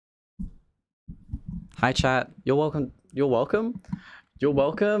Hi chat. You're welcome. You're welcome. You're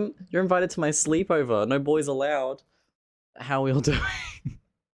welcome. You're invited to my sleepover. No boys allowed. How are we all doing?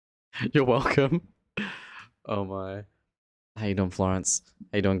 You're welcome. Oh my. How you doing, Florence?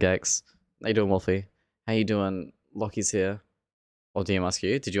 How you doing, Gex? How you doing, Wolfie? How you doing? Lockie's here. Or DM ask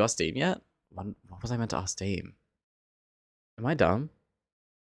you? Did you ask Dean yet? What was I meant to ask Dean? Am I dumb?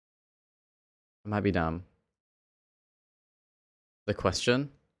 I might be dumb. The question?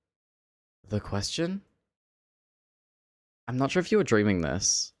 The question? I'm not sure if you were dreaming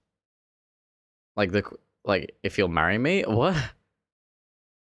this. Like if you'll marry me? What?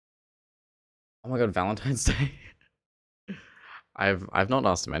 Oh my god, Valentine's Day. I've not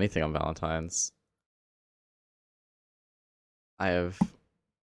asked him anything on Valentine's. I've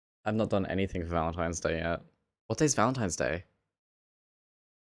not done anything for Valentine's Day yet. What day's Valentine's Day?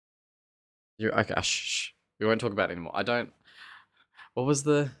 You're okay, shh. We won't talk about it anymore. I don't. What was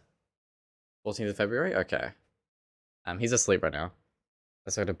the 14th of February? Okay. He's asleep right now.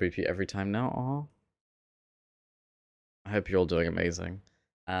 That's why I boop you every time now. Aw. I hope you're all doing amazing.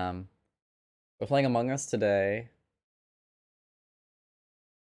 We're playing Among Us today.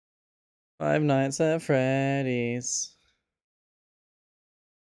 Five Nights at Freddy's.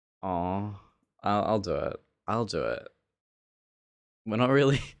 Aw. I'll do it. I'll do it. We're not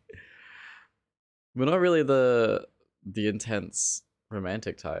really the intense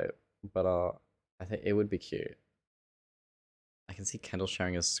romantic type, but I think it would be cute. I can see Kendall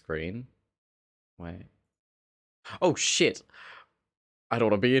sharing his screen. Wait. Oh shit! I don't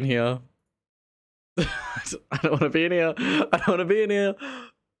want to be in here. I don't want to be in here. I don't want to be in here.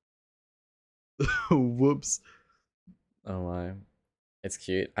 Whoops. Oh my. It's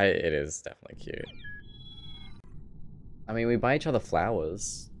cute. It is definitely cute. I mean, we buy each other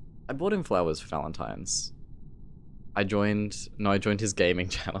flowers. I bought him flowers for Valentine's. I joined his gaming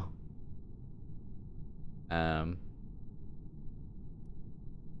channel.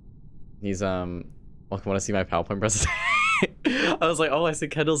 He's welcome. Want to see my PowerPoint presentation? I was like, oh, I see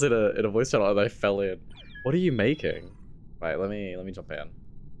Kendall's in a voice channel, and I fell in. What are you making? Right, let me jump in.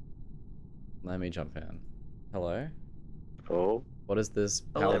 Let me jump in. Hello. Oh. What is this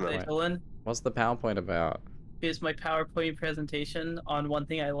Hello, PowerPoint? Dytolan. What's the PowerPoint about? Here's my PowerPoint presentation on one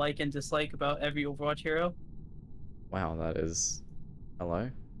thing I like and dislike about every Overwatch hero. Wow, that is. Hello.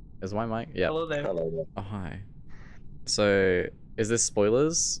 Is my mic? Yeah. Hello there. Hello there. Oh hi. So, is this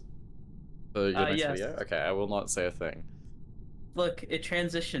spoilers for your next yes. video? Okay, I will not say a thing. Look, it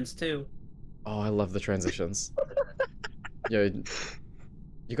transitions too. Oh, I love the transitions. Yo,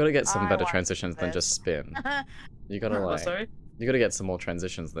 you gotta get some better transitions than just spin. You gotta Oh, like. sorry? You gotta get some more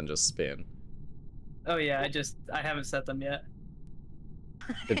transitions than just spin. Oh yeah, I haven't set them yet.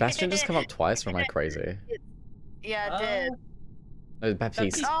 Did Bastion just come up twice, or am I crazy? Yeah, it did. No,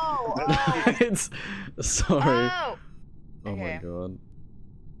 Baptiste. Oh, It's sorry. oh. Oh my Okay. god.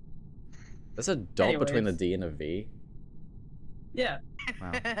 There's a dot between the Anyways. D and a V. Yeah.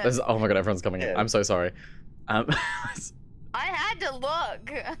 Wow. Oh my god, everyone's coming in. Yeah. I'm so sorry. I had to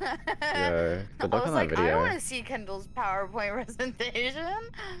look. Yo, good luck I was on that like, video. I want to see Kendall's PowerPoint presentation.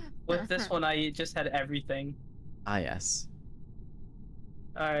 With this one, I just had everything. Ah yes.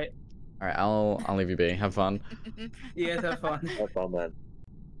 All right. Alright, I'll leave you be. Have fun. You guys have fun. Have fun, man.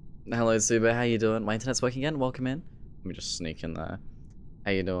 Hello Suba, how you doing? My internet's working again? Welcome in. Let me just sneak in there.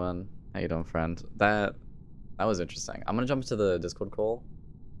 How you doing? How you doing, friend? That was interesting. I'm gonna jump into the Discord call.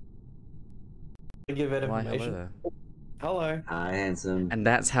 Give that Why, hello information. there. Hello. Hi, handsome. And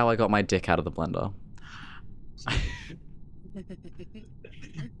that's how I got my dick out of the blender.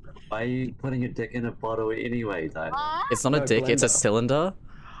 Why are you putting your dick in a bottle anyway, Dylan? It's not a No, dick, it's a blender. cylinder.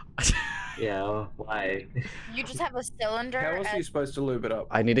 Yeah, why? You just have a cylinder. How else are you and- supposed to lube it up?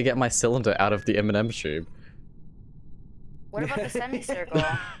 I need to get my cylinder out of the M&M tube. What about the semicircle?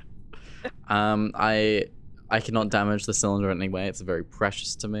 I cannot damage the cylinder in any way. It's very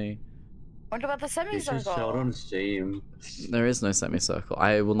precious to me. What about the You should show it semicircle? on stream. There is no semicircle.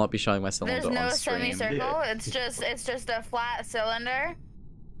 I will not be showing my cylinder There's no on stream. semicircle. It's just a flat cylinder.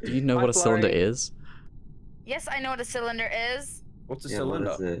 Do you know Hi, what a cylinder Flurry. is? Yes, I know what a cylinder is. What's a Yeah,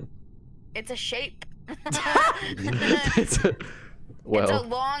 cylinder? what is it? It's a shape. It's a, It's a well,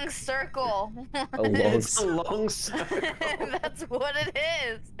 long circle. a long. It's a long circle. That's what it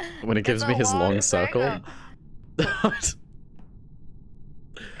is. When it gives It's me a his long long circle. It's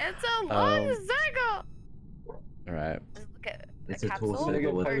a long circle. All right. Just look at It's a a tall capsule,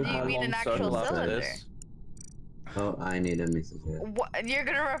 circle with or do a you mean long an actual circle after cylinder? this. Oh, I need a message here. What, you're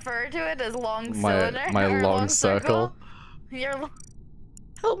gonna refer to it as long My cylinder? my or long circle. Your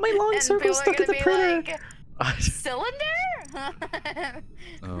Help! My long and circle people are stuck in gonna the be printer. like, cylinder? Oh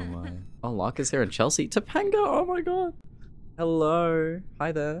my. Oh, Lark is here in Chelsea. Topanga, oh my god. Hello.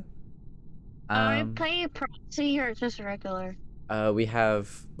 Hi there. Are you playing proxy or just regular?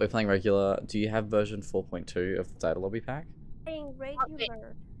 We're playing regular. Do you have version 4.2 of the Data Lobby pack? Playing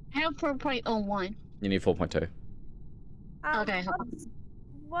regular. I have 4.01. You need 4.2. Okay, hold on.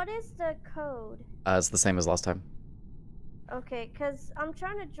 What is the code? It's the same as last time. Okay, because I'm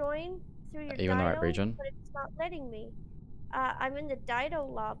trying to join through your Are you in the right Dyto, region? but it's not letting me. I'm in the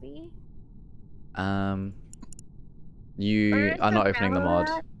Dyto lobby. You Where is are the not opening the mod.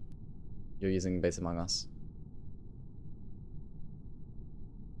 download at? You're using Base Among Us.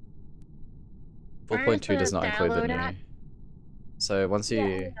 Where is 4.2 does the not include the download new. at? So once you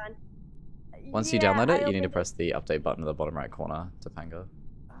hang on. you download I it, you need to opened press the update button at the bottom right corner, Topanga.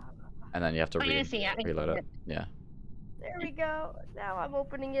 And then you have to Oh, yeah, see, I reload see it. Yeah. There we go. Now I'm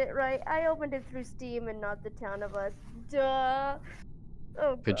opening it right. I opened it through Steam and not the Town of Us. Duh.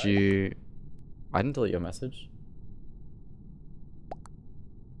 Oh, Could God. you... I didn't delete your message.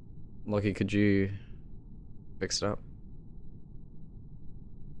 Lucky, could you fix it up?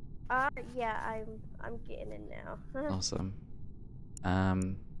 Yeah, I'm getting it now. Awesome. How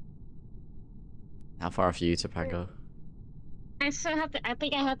far are you, Topanga? I still have to. I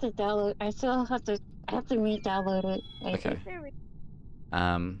think I have to download. I have to re-download it. I Okay. think. There we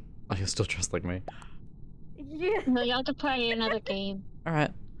Oh, you're still trusting me. Yeah. No, you have to play another game.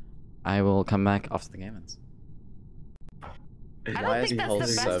 Alright. I will come back after the game ends. I Why don't is think that's Pulse the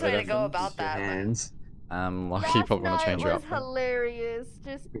best server way to go different? about Use your that. hands. Lucky, you probably want to change your was outfit. hilarious.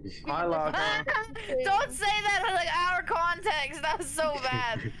 Just Hi, Lark. Don't say that in like our context. That was so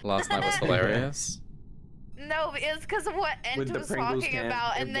bad. Last night was hilarious. No, it's because of what Ent With the was Pringles talking can,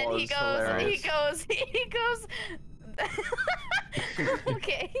 about, it and then he was goes, hilarious. he goes.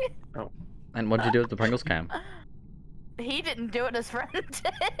 Okay. And what did you do with the Pringles can? He didn't do it. His friend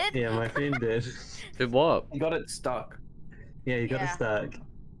did. Yeah, my friend did. Did what? You got it stuck. Yeah, you got Yeah. it stuck.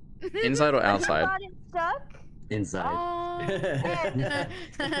 Inside or You outside? got it stuck? Inside.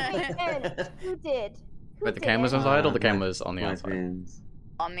 And who did? Who Wait, the did can was it? inside or the My- can was on the My outside? friends.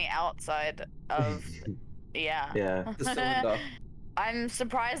 On the outside of, yeah. Yeah. The cylinder. I'm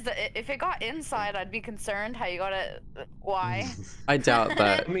surprised that if it got inside, I'd be concerned how you got it. Why? I doubt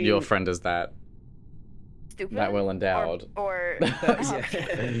that I mean- your friend is that Stupid. well endowed. Or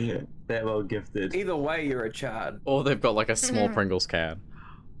Yeah. That well gifted. Either way, you're a Chad. Or they've got like a small Pringles can.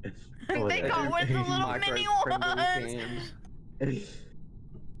 Or they that. got one of the little Micro mini Pringle ones. cans.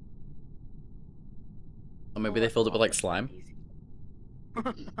 Or maybe they filled it with like slime.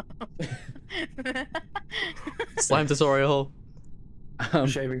 Slime tutorial.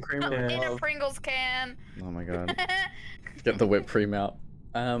 Shaving cream Yeah. In a above. Pringles can. Oh my god. Get the whipped cream out.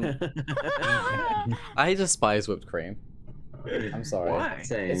 I despise whipped cream. I'm sorry. Why? It's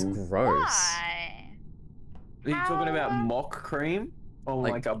Same. gross. Why? Are you talking about mock cream? Or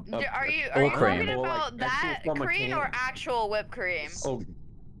Like- like a Are you All talking cream. or, like, about that actual from a cream can? or actual whipped cream? or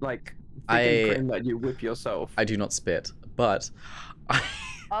like I- thickened cream that you whip yourself? I do not spit, but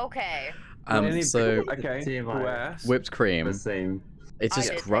Okay. so Okay. TMI. Who asked? whipped cream, The same. it's I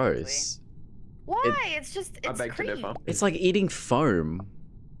just did gross. Why? It's just I it's beg to cream. differ. It's like eating foam.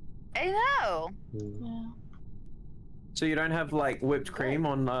 I know. So you don't have like whipped cream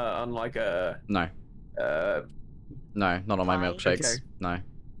on like a No, uh no, not on my Fine. milkshakes. Okay. No,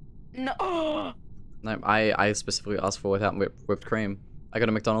 No. no. I specifically asked for without whipped cream. I go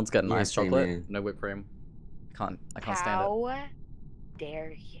to McDonald's, get an Yeah, iced same chocolate, here. no whipped cream. I can't stand it. How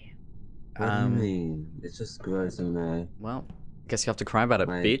dare you? What do you mean? It's just gross in there. Well, guess you have to cry about it,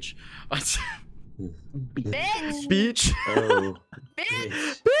 Right. bitch. Bitch! Bitch. Oh.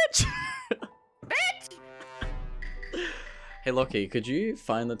 Bitch! Bitch. Bitch! Hey Lockie, could you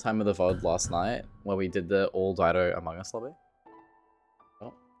find the time of the VOD last night where we did the all Dyto Among Us lobby?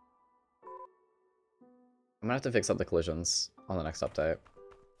 Oh. I'm gonna have to fix up the collisions on the next update.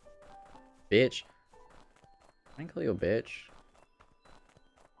 Bitch. I can call you a bitch.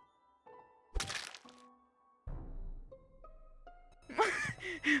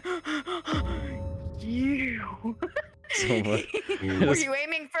 You. So what? Were you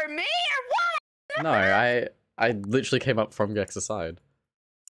aiming for me or what? No, I literally came up from Gex's side.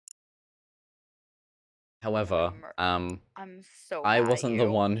 However, I'm so I mad at wasn't the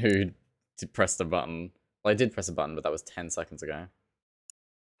you. one who pressed the button. Well, I did press a button, but that was 10 seconds ago.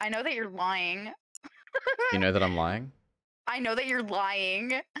 I know that you're lying. You know that I'm lying? I know that you're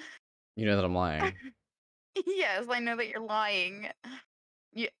lying. You know that I'm lying. Yes, I know that you're lying.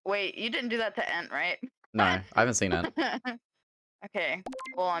 Wait, you didn't do that to Ent, right? No, I haven't seen it. Okay.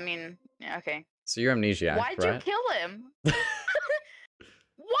 Well, I mean, yeah, okay. So you're amnesiac, Why'd right? you kill him? Why'd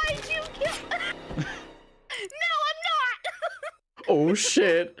you kill? No, I'm not. Oh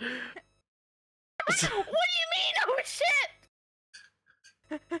shit! What do you mean? Oh shit!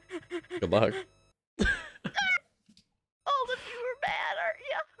 Good luck. All of you are bad, aren't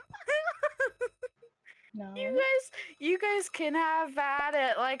you? No. You guys can have at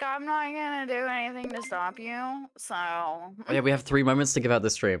it. Like, I'm not gonna do anything to stop you. So. Oh yeah, we have 3 moments to give out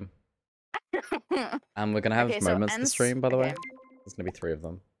this stream. We're gonna have Okay, so moments to Ents- stream, by the way. okay. There's gonna be 3 of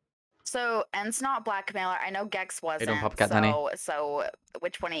them. So Ent's not blackmailer. I know Gex wasn't. doing, Popcat Danny? So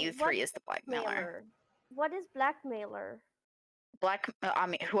which one of you What three is the blackmailer? Mailer. What is blackmailer? I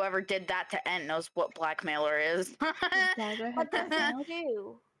mean, whoever did that to Ent knows what blackmailer is. What does it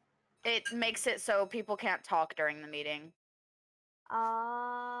do? It makes it so people can't talk during the meeting.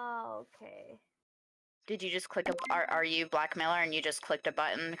 Oh, okay. Did you just click a? Are you blackmailer and you just clicked a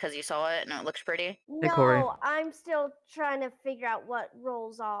button because you saw it and it looks pretty? Hey, Corey. No, I'm still trying to figure out what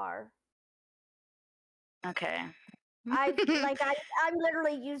roles are. Okay. I'm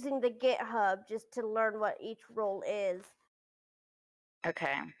literally using the GitHub just to learn what each role is.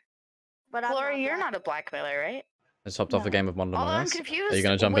 Okay. But I'm Flora, not you're black- not a blackmailer, right? I just hopped off a game of Modern Although I'm Warfare. confused. Are you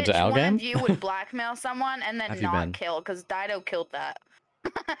gonna jump into which our one game? of you would blackmail someone and then Have you been? not kill? Because Dido killed that.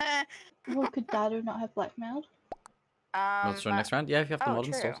 Well, could Dado not have blackmailed? What's your next round? Yeah, if you have the oh, mod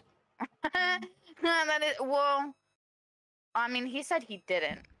true. installed. That is, well, I mean, he said he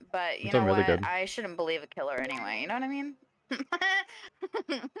didn't, but you Doing know really what? good. I shouldn't believe a killer anyway. You know what I mean?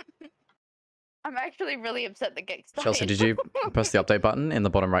 I'm actually really upset that Gex died. Chelsea, did you press the update button in the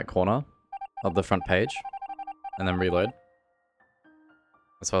bottom right corner of the front page? And then reload?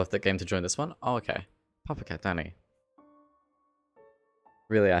 So I left that game to join this one? Oh, okay. Popcat Danny.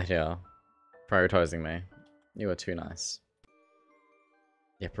 Really out here. Prioritizing me. You are too nice.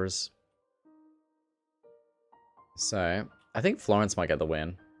 Yippers. So, I think Florence might get the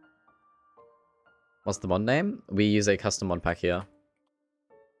win. What's the mod name? We use a custom mod pack here.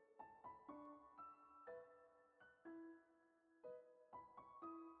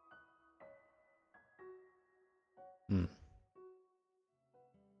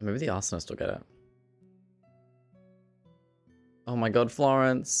 Maybe the arsonist will get it. Oh my god,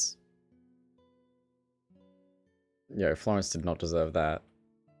 Florence! Yo, Florence did not deserve that.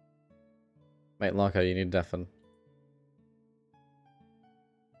 Mate, Loco, you need deafen.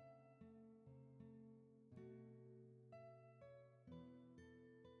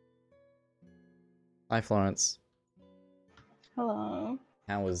 Hi, Florence. Hello.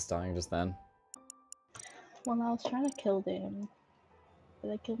 How was dying just then? Well, I was trying to kill them, but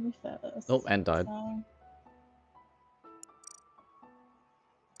they killed me first. Oh, and died. So...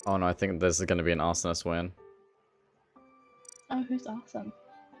 Oh no, I think this is going to be an arsonist win. Oh, who's awesome?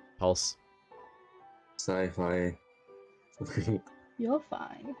 Pulse. Sci-fi. You're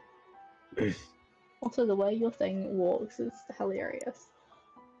fine. Also, the way your thing walks is hilarious.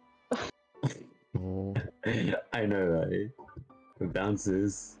 Oh. I know, right? It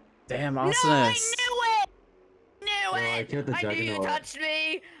bounces. Damn, No, I arsonist! knew it! Knew Oh, I it! killed the I knew you Juggernaut. touched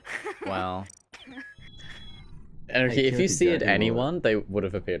me! Wow. And okay, if killed you the seared Juggernaut. anyone, they would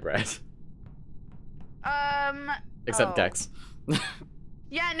have appeared red. Except oh. Gex.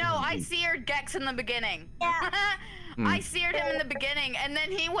 Yeah, no, I seared Gex in the beginning. Yeah. I seared him in the beginning, and then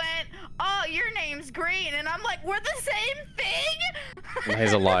he went, "Oh, your name's Green," and I'm like, "We're the same thing."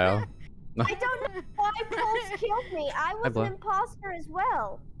 He's a liar. I don't know why Pulse killed me. I was Blur. an imposter as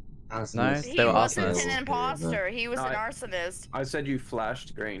well. Arsonist. He They were wasn't arsonists. an imposter. He was an No, arsonist. I said you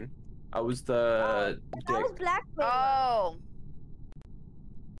flashed green. I was the I was dick. blackmailer. Oh.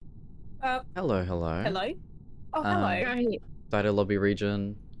 Hello, hello. Hello? Oh, Um, hello. Right. Dido lobby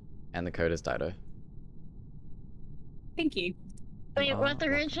region, and the code is Dido. Thank you. Wait, Oh, what the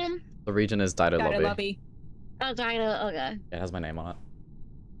welcome. region? The region is Dido Data lobby. lobby. Oh, Dino. Okay. It has my name on it.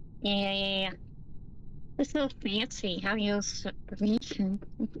 Yeah. It's so fancy. How you use region?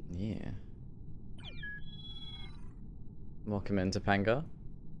 Yeah. Welcome into Panga.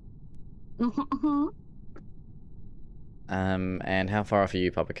 And how far off are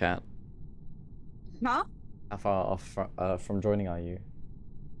you, Papa Cat? Huh? How far off from joining are you?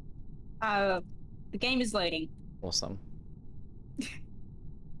 The game is loading. Awesome.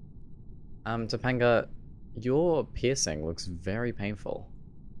 Topanga, your piercing looks very painful.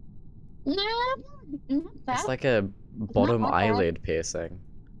 Yeah. It's like a bottom bad. eyelid piercing.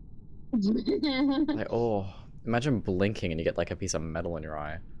 Like, oh, imagine blinking and you get like a piece of metal in your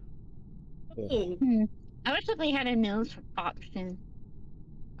eye. I wish that they had a nose option.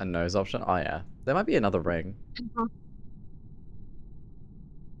 A nose option? Oh yeah. There might be another ring.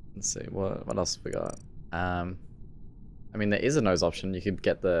 Let's see, what else have we got? I mean, there is a nose option. You could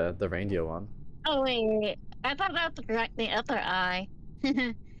get the reindeer one. Oh wait, I thought that was the other eye.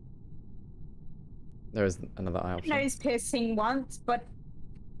 There is another eye option. Nose piercing once, but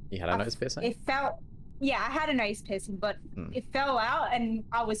You had a nose piercing? it fell. Yeah, I had a nose piercing, but it fell out, and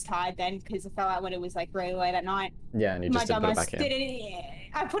I was tired then because it fell out when it was like really late at night. Yeah, and you just didn't put it back in.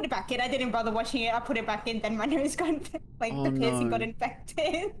 I put it back in. I didn't bother washing it. I put it back in. Then my nose got the piercing got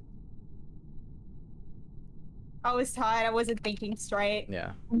infected. I was tired. I wasn't thinking straight.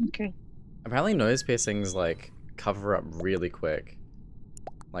 Yeah. Okay. Apparently nose piercings like cover up really quick.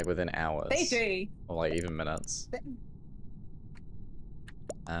 Like within hours. They do. Or like even minutes.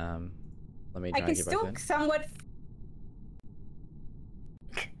 Let me I try can and get back still in. somewhat.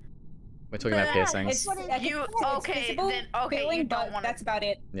 We're talking about piercings. Okay, you don't want That's about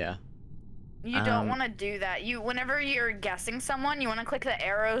it. Yeah. You don't want to do that. Whenever you're guessing someone, you want to click the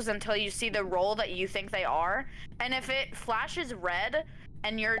arrows until you see the role that you think they are. And if it flashes red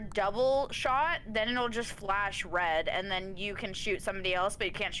and you're double shot, then it'll just flash red, and then you can shoot somebody else, but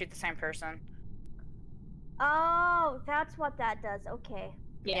you can't shoot the same person. Oh, that's what that does. Okay.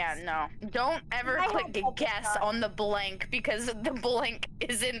 Yes. Yeah, no. Don't ever click guess on the blank, because the blank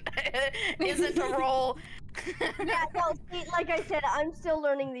isn't a roll. Yeah, no, see, like I said, I'm still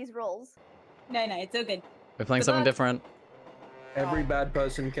learning these roles. No, it's all good. We're playing something different. Every bad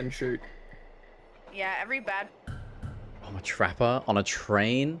person can shoot. Yeah, every bad. Oh, I'm a trapper on a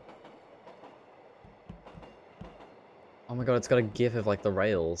train. Oh my god, it's got a gif of like the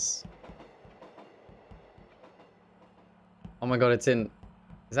rails. Oh my god, it's in...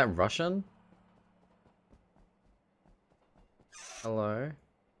 Is that Russian? Hello?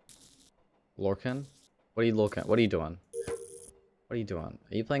 Lorcan? What are you looking? What are you doing? What are you doing?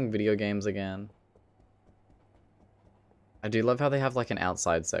 Are you playing video games again? I do love how they have like an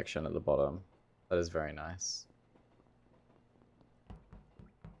outside section at the bottom. That is very nice.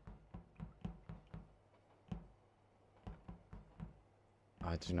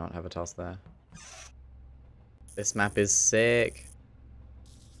 I do not have a task there. This map is sick.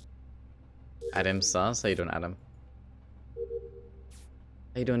 Adam Sus, how you doing, Adam?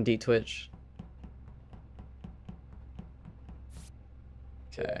 How you doing, D-Twitch?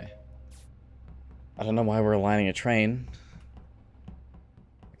 Okay. I don't know why we're aligning a train.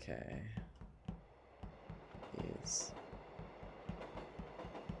 Okay.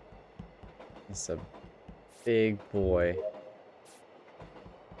 He's a big boy.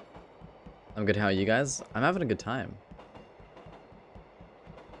 I'm good, how are you guys? I'm having a good time.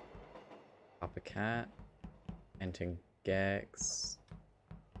 Papa Cat. Entering Gex.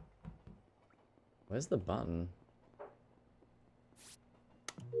 Where's the button?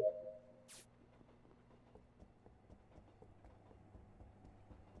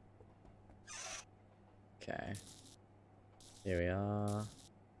 Okay. Here we are.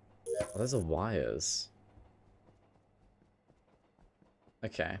 Oh, those are wires.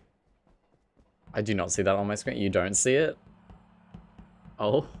 Okay. I do not see that on my screen. You don't see it?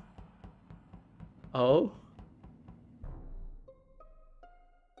 Oh. Oh.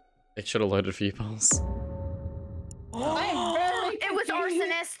 It should have loaded for you, Pulse. It was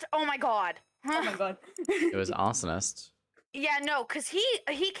Arsonist! Oh my god. Oh my god. It was Arsonist. Yeah, no, because he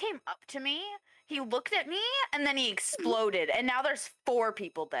came up to me, he looked at me, and then he exploded, and now there's 4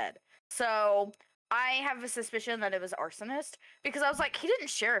 people dead. So I have a suspicion that it was Arsonist, because I was like, he didn't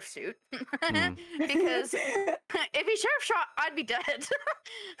sheriff suit. Because if he sheriff shot, I'd be dead.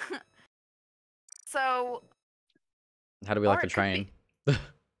 So How do we like a train?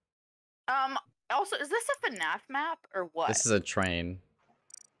 also, is this a FNAF map or what? This is a train.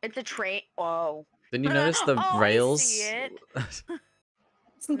 It's a train. Whoa. Didn't you notice the rails? I see it.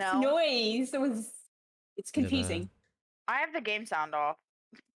 It's noise. It's confusing. I have the game sound off.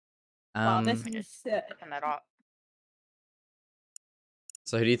 Wow, this Let me is just turn that off.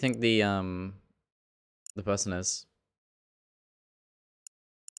 So who do you think the person is?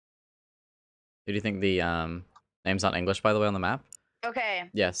 Who do you think the names aren't English, by the way, on the map? Okay.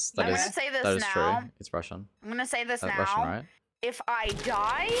 Yes, that I'm is. gonna say this that is now. true. It's Russian. I'm gonna say this That's now. Russian, right? If I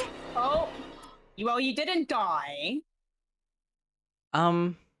die, well, you didn't die.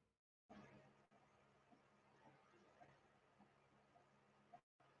 Oh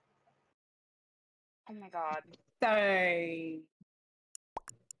my god. So.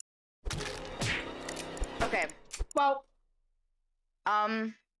 Okay. Well.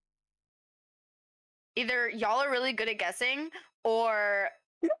 Either y'all are really good at guessing, or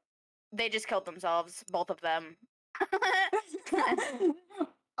they just killed themselves, both of them.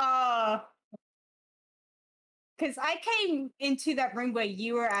 Because I came into that room where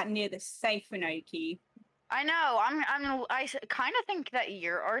you were at near the safe, Inoki. I know. I kind of think that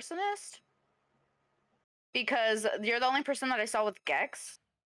you're arsonist because you're the only person that I saw with Gex.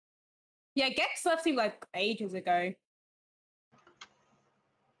 Yeah, Gex left me like ages ago.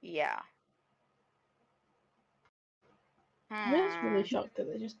 Yeah. I was really shocked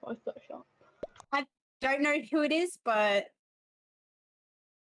that they just both got shot. I don't know who it is, but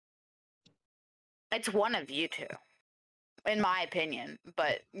It's one of you two, in my opinion.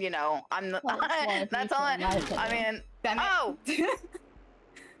 But you know, I'm the. Well, it's one of That's you all. two, in my opinion. I mean, damn it. oh,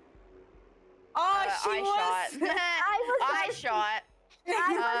 Oh, she I was. shot. I shot.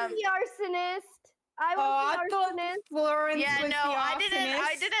 I was the arsonist. I was the thought arsonist. Florence Yeah, was no, the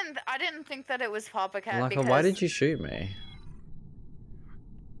I didn't think that it was Papa Cat. Laka, because... why did you shoot me?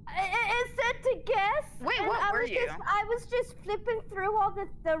 It said to guess. Wait, and what were you? I was just flipping through all the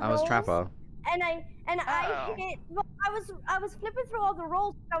rolls. I was Trapper. And I Uh-oh. hit. Well, I was flipping through all the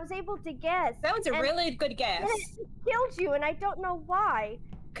rolls. I was able to guess. That was a And- really good guess. And it killed you, and I don't know why.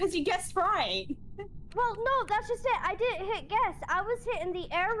 Because you guessed right. Well, no, that's just it. I didn't hit guess. I was hitting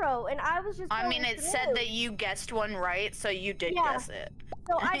the arrow, and I was just. I mean, going it said through. that you guessed one right, so you did Yeah. guess it.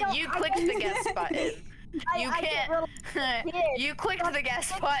 So I don't. You I clicked the don't- guess button. You I get can't. little You clicked the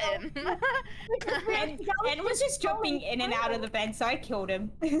guess button. And was just jumping in and out of the vent, so I killed him.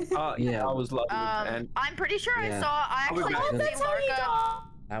 Oh yeah, I was loving it. And I'm pretty sure I Yeah. saw. I I'll be actually back. did see Larka.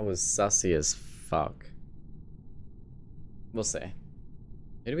 That was sussy as fuck. We'll see.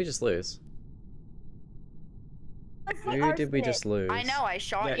 Who did we just lose? Who did we just lose? I know. I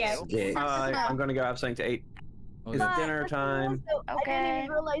shot Yeah. you. Yeah. I'm gonna go have something to eat. Oh, Is yeah. it dinner time? I didn't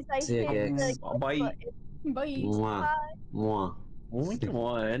even realize I See ya, hit Gex. the Bye. button. Bye. Mwah. Mwah. Which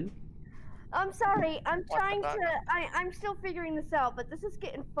one? I'm sorry. I'm What the trying fuck? to. I'm still figuring this out, but this is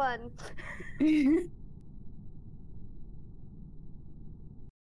getting fun.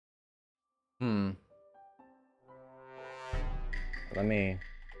 Let me.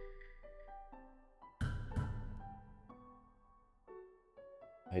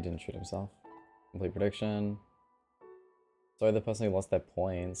 He didn't shoot himself. Complete prediction. Sorry, the person who lost their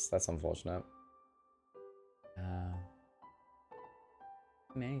points. That's unfortunate.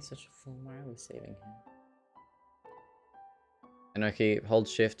 Man, he's such a fool. Why are we saving him? Inoki, hold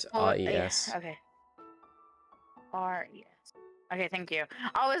shift RES. Yeah, okay. RES. Okay, thank you.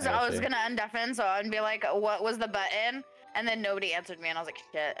 I got was you. gonna undeafen, so I'd be like, what was the button? And then nobody answered me, and I was like,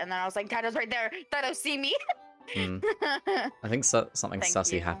 shit. And then I was like, Dido's right there. Dido, see me? Hmm. I think something Thank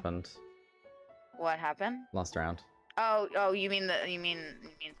sussy you. happened What happened? last round. Oh, you mean.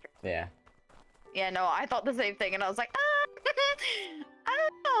 Yeah. Yeah, no, I thought the same thing, and I was like, I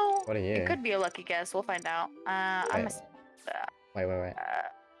don't know. What are you? It could be a lucky guess. We'll find out. I'm Wait. a. Wait.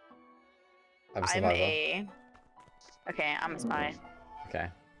 I'm a I'm survivor. a. Okay, I'm a spy. Okay.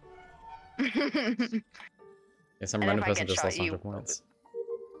 Yeah, some And random if I person get just shot, lost 100 you- points.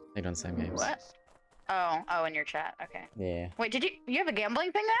 They done same games. What? Oh, in your chat. Okay. Yeah. Wait, did you have a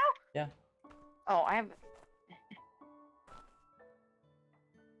gambling thing now? Yeah. Oh, I have.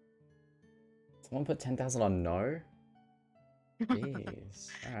 Someone put 10,000 on no? Jeez.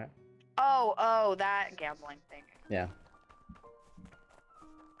 Alright. Oh, that gambling thing. Yeah.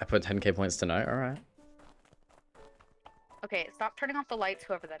 I put 10k points to no, alright. Okay, stop turning off the lights,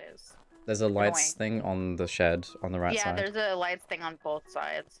 whoever that is. There's a lights thing on the shed on the right Yeah, side. there's a lights thing on both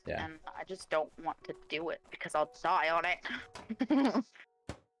sides. Yeah. And I just don't want to do it because I'll die on it.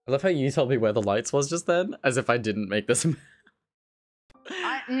 I love how you told me where the lights was just then, as if I didn't make this. No,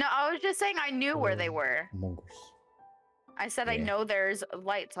 I was just saying I knew where they were. Mongols. I said I Yeah. know there's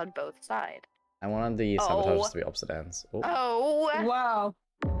lights on both sides. I wanted the sabotages to be opposite ends. Oh. Oh, Wow.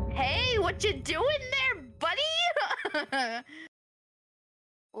 hey, what you doing there, buddy?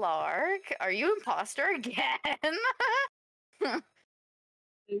 Lark, are you imposter again?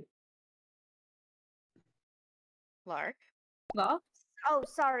 Lark, Well, Oh,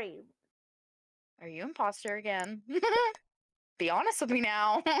 sorry. are you imposter again? Be honest with me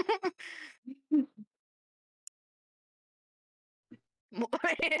now.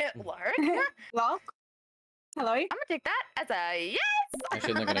 Lark, I'm Lock. Hello. gonna take that as a yes.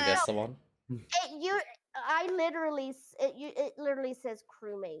 Actually, they're gonna guess the one. It literally says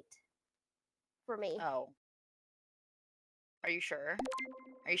crewmate for me. Oh. Are you sure?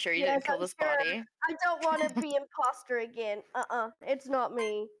 Are you sure you Yes, didn't kill I'm this sure. body? I don't want to be imposter again. It's not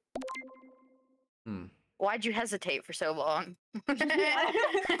me. Hmm. Why'd you hesitate for so long? I'm pretty sure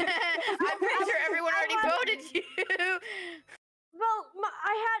everyone already voted you. Well,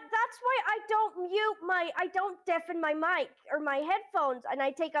 That's why I don't deafen my mic or my headphones, and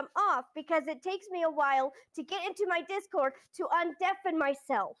I take them off because it takes me a while to get into my Discord to undeafen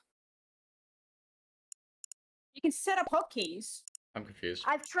myself. You can set up hotkeys. I'm confused.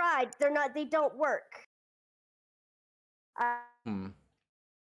 I've tried. They don't work.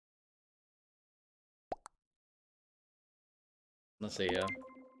 Let's see, yeah.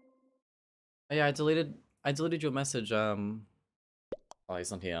 Oh, yeah, I deleted your message, Oh, he's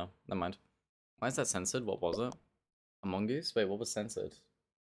not here. Never mind. Why is that censored? What was it? Among Us? Wait, what was censored?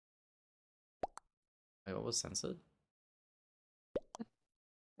 Wait, what was censored?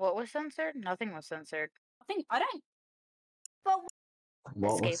 What was censored? Nothing was censored. I don't. But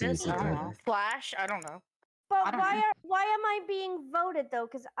What was Escapist? I don't know. censored? Flash? I don't know. But why am I being voted though?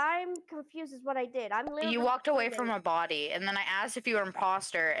 Because I'm confused as what I did. I'm literally. You walked away from a body, and then I asked if you were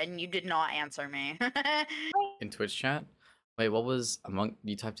imposter, and you did not answer me. In Twitch chat? Wait, what was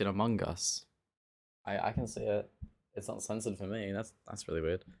you typed in Among Us? I can see it. It's not censored for me. That's really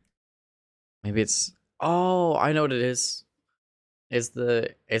weird. Maybe it's oh, I know what it is. It's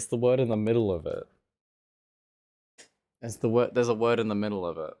the word in the middle of it. It's the word there's a word in the middle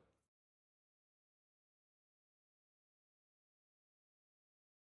of it.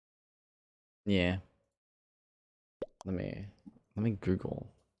 Yeah. Let me Google.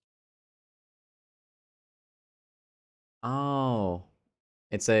 Oh.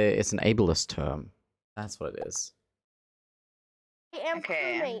 It's an ableist term. That's what it is.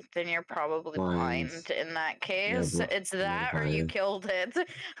 Okay, then you're probably blind in that case. It's that or you killed it. No,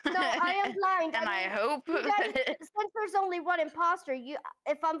 I am blind. And I hope you guys, since there's only one imposter,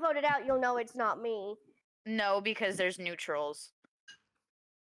 if I'm voted out, you'll know it's not me. No, because there's neutrals.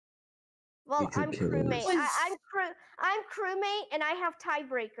 Well, I'm crewmate. I'm crewmate, and I have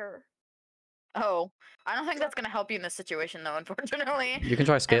tiebreaker. Oh, I don't think that's gonna help you in this situation, though. Unfortunately, You can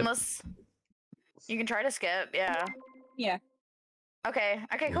try skip. Unless you can try to skip, yeah. Yeah. Okay.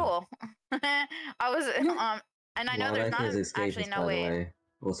 Okay. Cool. I was and I know there's not actually no way.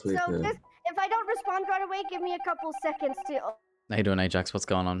 So just if I don't respond right away, give me a couple seconds to. How you doing, Ajax? What's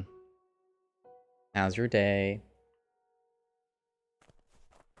going on? How's your day?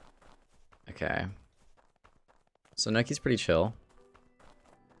 Okay. So Noki's pretty chill.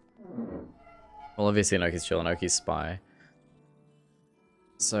 Well, obviously Noki's chill and Noki's spy.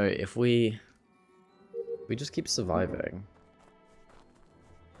 So if we just keep surviving.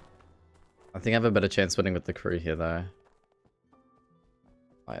 I think I have a better chance winning with the crew here, though.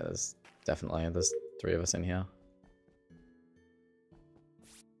 Oh, yeah, there's 3 of us in here.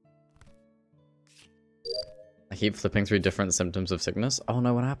 I keep flipping through different symptoms of sickness. Oh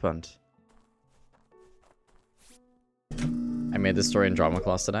no, what happened? I made this story in drama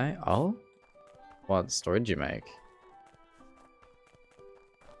class today. Oh? What story did you make?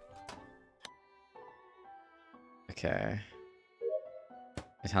 Okay.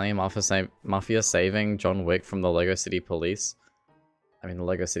 Italian mafia saving John Wick from the Lego City Police. I mean, the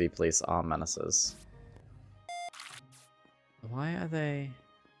Lego City Police are menaces. Why are they...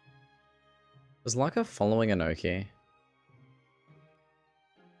 Was Laka following Inoki?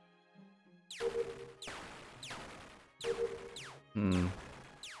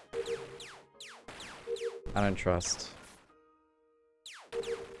 I don't trust.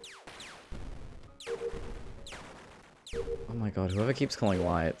 Oh my god, whoever keeps calling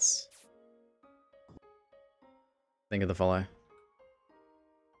lights. Think of the follow.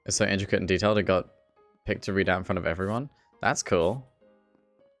 It's so intricate and detailed it got picked to read out in front of everyone. That's cool.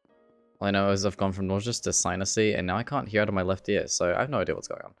 All I know is I've gone from nauseous to sinusy and now I can't hear out of my left ear, so I have no idea what's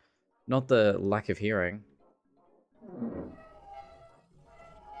going on. Not the lack of hearing.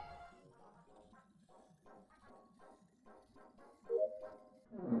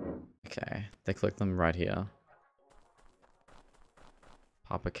 Okay, they click them right here.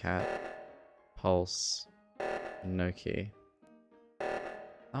 Papa Cat, Pulse, Noki.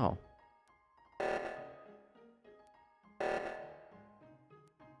 Oh.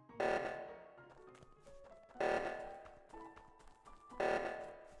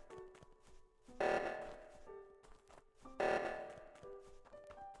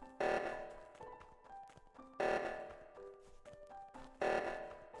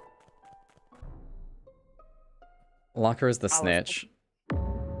 Locker is the snitch.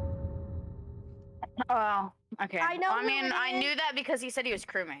 Oh, okay. I know. I mean, I knew that because he said he was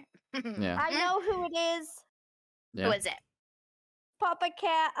crewmate. Yeah. I know who it is. Yeah. Who is it? Papa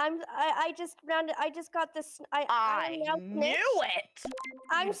Cat. I just got this. I knew it.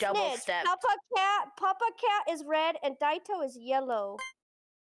 I'm You double snitched. stepped. Papa Cat is red and Dyto is yellow.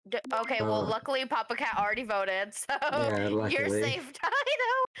 Okay, well, luckily Papa Cat already voted, so Yeah, you're luckily. safe,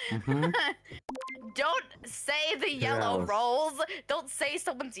 Dyto. Mhm. Don't say the yellow else? rolls. Don't say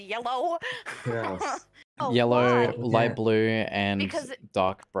someone's yellow. Who else? Oh, Yellow, why? light blue, and Because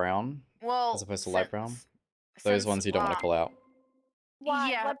dark brown, well, as opposed to light brown. since- Those since, ones you don't want to call out. Why?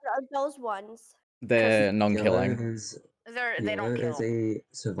 Yeah. What are those ones? They're Yellow non-killing. is they don't yellow is kill. a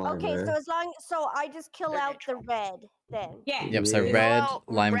survivor. Okay, so I just kill They're out the neutral. red then. Yeah. Yep, so Yeah. red, Well,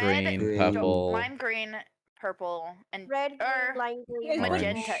 lime red, green, green, purple. lime green, purple, and Red, green, or lime green, Orange.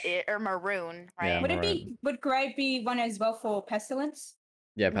 magenta or maroon, Yeah, right? Would it maroon. be would grey be one as well for pestilence?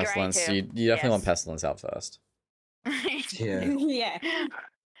 Yeah, Grey pestilence. too. You definitely want Yes. pestilence out first. Yeah. Yeah.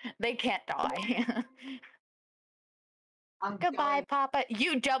 They can't die. Goodbye, Papa.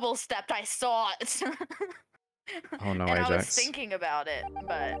 You double stepped. I saw it. Oh no, and I was Ajax. thinking about it,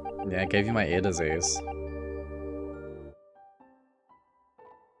 but Yeah, I gave you my ear disease.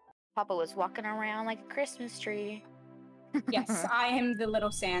 Papa was walking around like a Christmas tree. Yes, I am the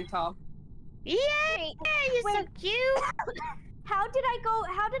little Santa. Yay! You're so Wait. cute. How did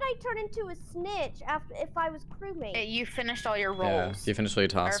I turn into a snitch after if I was crewmate? You finished all your Yeah, rolls. you finished all your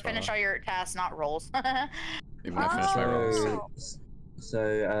Or tasks. finish all your tasks, not rolls. Even I finished my rolls.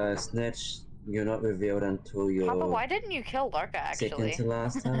 Oh. Snitch, you're not revealed until your Papa, why didn't you kill Larka second actually? to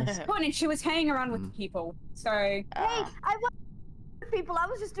last task. Well, and she was hanging around with Mm. people, so Hey, I wasn't with people. I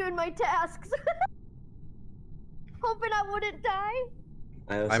was just doing my tasks, hoping I wouldn't die.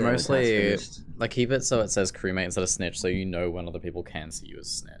 I I mostly finished. like keep it so it says crewmate instead of snitch, so you know when other people can see you as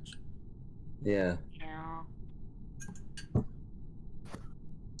snitch. Yeah. yeah.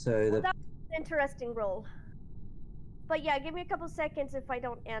 So the That was an interesting roll. But yeah, give me a couple seconds if I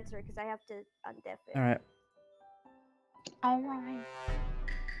don't answer because I have to undeaf it. All right. Alright.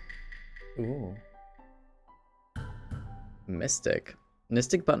 Ooh. Mystic.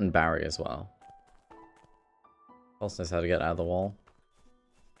 Mystic button Barry as well. Also knows how to get out of the wall.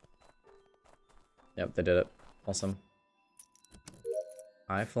 Yep, they did it. Awesome.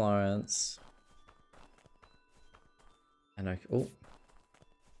 Hi, Florence. And I... Oh.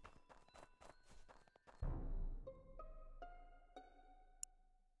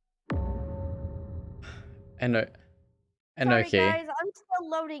 Sorry Enoki, guys, I'm still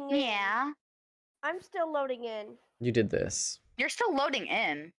loading in. Yeah. I'm still loading in. you did this. You're still loading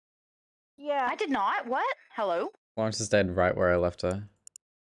in. Yeah. I did not. What? Hello? Florence is dead right where I left her.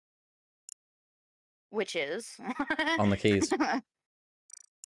 Which is On the keys.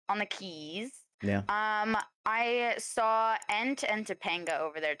 on the keys. Yeah. I saw Ent and Topanga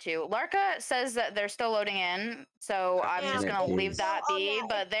over there too. Larka says that they're still loading in, so I'm Yeah, just gonna it's leave that still on be. that-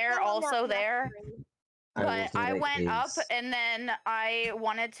 But it's they're still on that also black there. screen. But I was went up case. and then I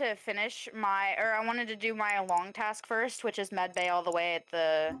wanted to finish I wanted to do my long task first, which is medbay all the way at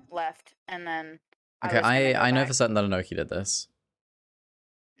the left, and then Okay, was gonna go I know back. for certain that Enoki did this.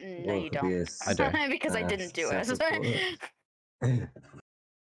 No, Well, you it could be don't. a I do. Because I didn't do it. self-report.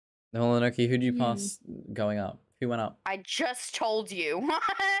 No, Enoki, who did you pass going up? Who went up? I just told you.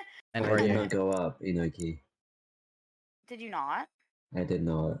 And I where are did you? not go up, Inoki. Did you not? I did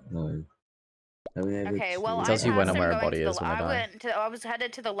not, no. I was able Okay, well, to... It tells I you when passed and him where a going body to the is when they die. I was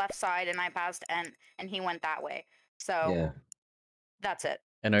headed to the left side and I passed Ent and he went that way. So Yeah. that's it.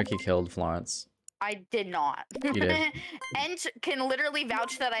 Enoki killed Florence. I did not. You did. Ent can literally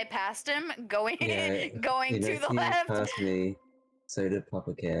vouch that I passed him going Yeah, going to the Inoki left. passed me, so did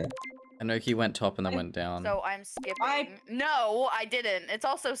Papa Cat. Enoki went top and then went down. So I'm skipping. No, I didn't. It's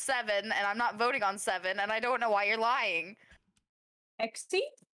also 7 and I'm not voting on 7 and I don't know why you're lying. Exy,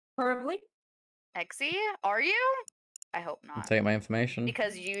 probably. Exy, are you? I hope not. Take my information.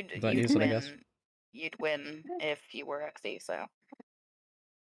 Because you'd Don't use it, I guess. You'd win if you were Exy, so.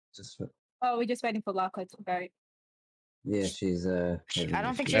 Just, Oh, we're just waiting for Larko to go. yeah, she's, I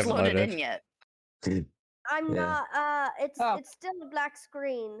don't think she's Haven't loaded loaded. in yet. I'm Yeah. not. It's Oh. it's still a black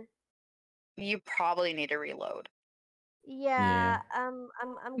screen. You probably need to reload. Yeah. I'm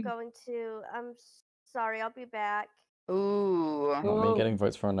going to. Sorry. I'll be back. Ooh. Not me getting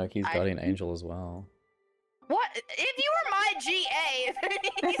votes for Enoki's I- guardian angel as well. What? If you were my GA,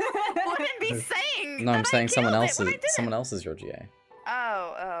 you wouldn't be saying. No, I'm that I saying someone killed it else when I is didn't. someone else is your GA.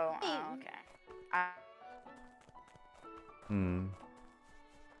 Oh, okay. Hmm.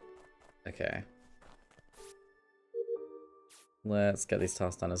 Okay. Let's get these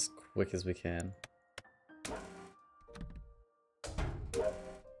tasks done as quick as we can.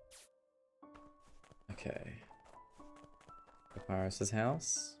 Okay. Papyrus's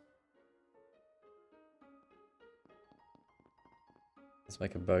house. Let's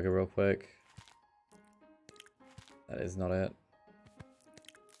make a burger real quick. That is not it.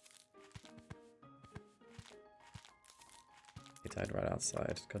 died right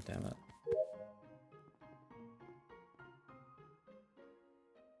outside. God damn it.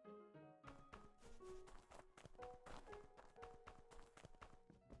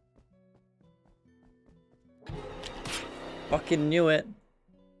 Fucking knew it.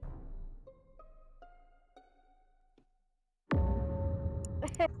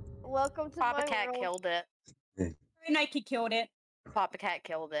 Welcome to Papa my Cat world. killed it. Nike killed it. Papa Cat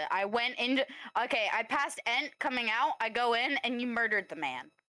killed it. I went into. Okay, I passed Ent coming out. I go in and you murdered the man.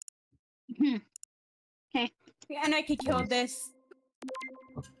 Yeah, Nike killed this.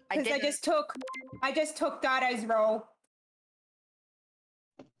 I Because didn't. I just took Dotto's role.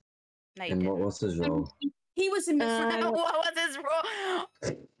 No, you And what didn't. was his role? He was a mystic. What was his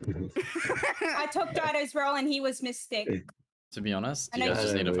role? I took Dotto's role and he was mystic. To be honest, And you I guys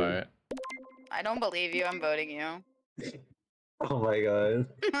just need to believe- vote. I don't believe you. I'm voting you. Oh my god.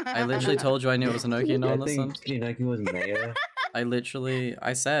 I literally told you I knew it was Inoki and no I one think listened. Inoki was mayor.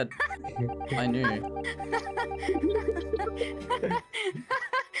 I said, I knew.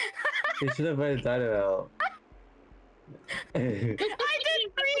 He should have voted Dido out. I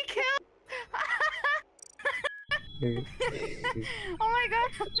did 3 kills. Oh my god!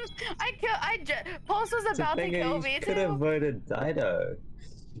 Pulse was about to kill me Could have too. voted Dido.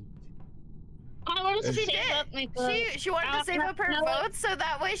 I want to She save up my did. vote. She wanted to save up her votes so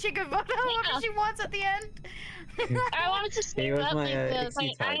that way she could vote whoever she wants at the end. I wanted to save was up my, my vote.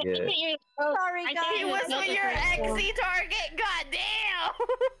 exit I target. think you. Sorry, I guys. think He you was voted your for myself. XC target.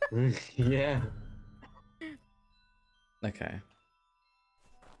 Goddamn. Yeah. Okay.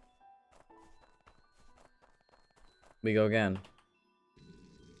 We go again.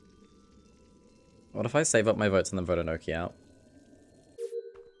 What if I save up my votes and then vote Inoki out?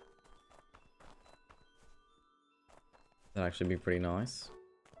 That'd actually be pretty nice.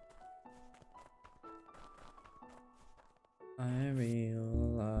 I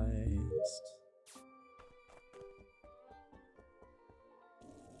realized.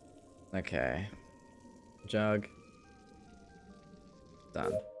 Okay. Jug.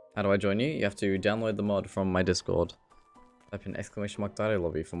 Done. How do I join you? You have to download the mod from my Discord. Type in !Dito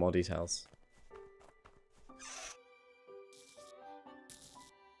lobby for more details.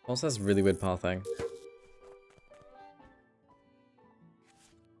 Also has really weird pathing.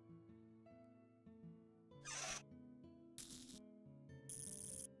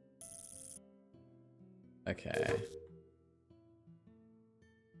 Okay.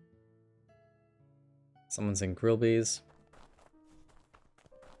 Someone's in Grillby's.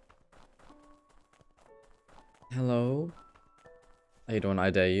 Hello? How you doing? I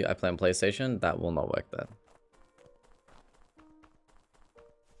dare you. I play on PlayStation. That will not work then.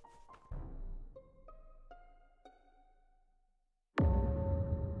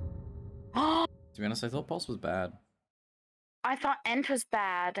 To be honest, I thought Pulse was bad. I thought Ent was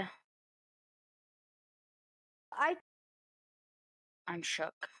bad. I'm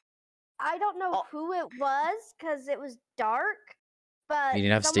shook. I don't know Oh. who it was because it was dark, but You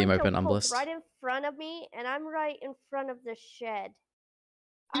didn't have Steam someone open, killed Pulse Umblist. right in front of me, and I'm right in front of the shed.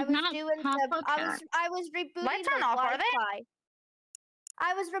 I It's was not doing Papa the, Cat. I was rebooting Lights the aren't off, are they? Wi-Fi.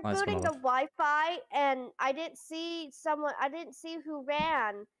 I was went rebooting the off. Wi-Fi, and I didn't see someone. I didn't see who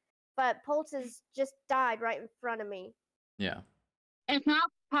ran, but Pulses just died right in front of me. Yeah. It's not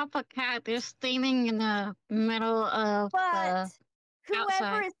Papa Cat. They're standing in the middle of But whoever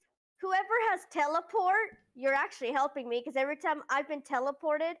outside. whoever has teleport, you're actually helping me because every time I've been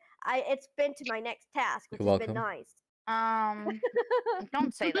teleported, it's been to my next task, which You're has been welcome. nice.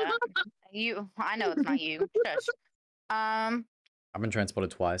 Don't say that. I know it's not you. Shush. I've been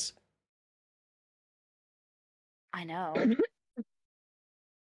transported twice. I know.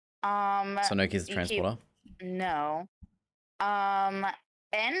 So Noki's the you keep- transporter. No.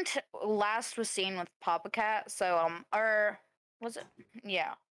 Ent last was seen with Papa Cat, so or was it?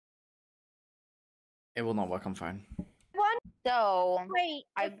 Yeah. It will not work on phone. So Wait,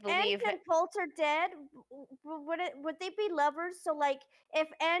 I if believe Ent and Pulse are dead, would they be lovers? So like, if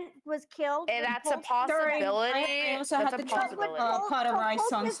Ent was killed, would that's a Pulse- possibility. I also That's have a to check possibility. part of my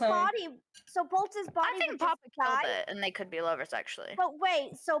song, Pulse's so body. So Pulse's body. I think would just Papa killed die? it, and they could be lovers actually. But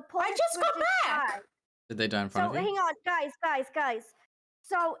wait, so Pulse just would got just back! die. Did they die in front So of you? hang on, guys.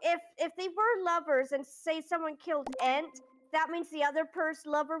 So if they were lovers and say someone killed Ent, that means the other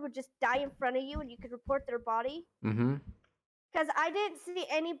person lover would just die in front of you and you could report their body? Mm-hmm. Because I didn't see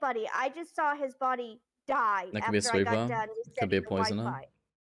anybody. I just saw his body die That could be a after I got sweeper. done. Could be a resetting the poisoner. Wi-Fi.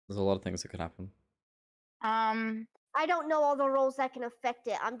 There's a lot of things that could happen. I don't know all the roles that can affect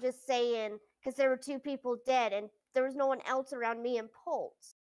it. I'm just saying because there were 2 people dead and there was no one else around me and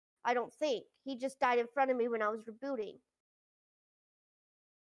Pulse. I don't think. He just died in front of me when I was rebooting.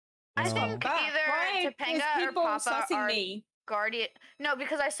 I Oh. think But either why is Topanga or people Papa sussing are me? guardian. No,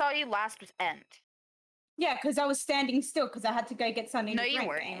 because I saw you last with End. Yeah, because I was standing still because I had to go get something No, to you drink.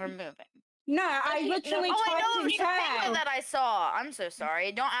 weren't. You were moving. No, I Okay, literally oh, I typed know it in was Topanga chat. that I saw. I'm so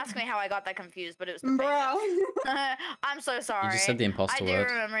sorry. Don't ask me how I got that confused, but it was Topanga. Bro. I'm so sorry. You just said the I imposter do word.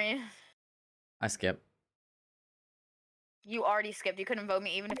 remember you. I skip. You already skipped. You couldn't vote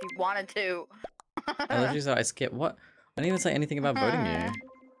me even if you wanted to. I literally said I skip. What? I didn't even say anything about voting you.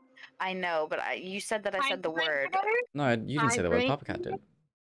 I know, but you said that I said the word. No, you didn't say the word. Papa Cat did.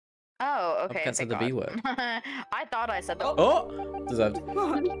 Oh, okay. Cat said the B word. I thought I said the word. Oh! Deserved.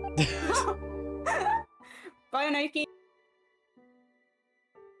 Bye, Nike.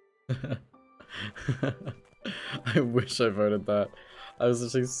 I wish I voted that. I was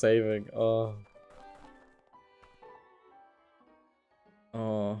literally saving. Oh.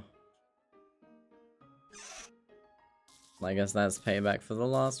 Oh. I guess that's payback for the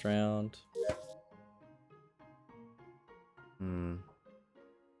last round. Hmm.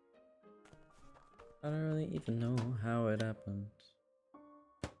 I don't really even know how it happened.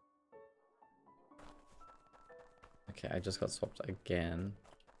 Okay, I just got swapped again.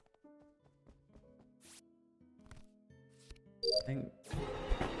 I think...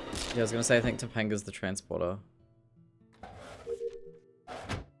 Yeah, I was gonna say I think Topanga's the transporter.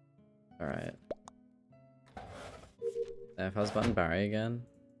 Alright. There, fuzz button Barry again.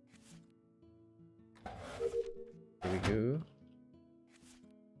 Here we go.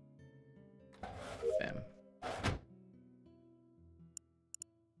 Bam.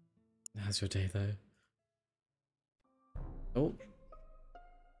 How's your day though? Oh.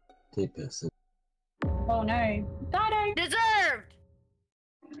 Dead person. Oh no. Dido! Deserved!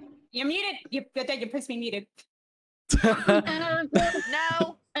 You're muted. You're dead. You're supposed to be muted.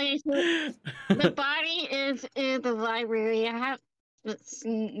 No! Okay, so the body is in the library. I have this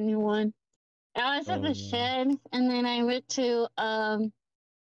new one. I was at the shed, and then I went to the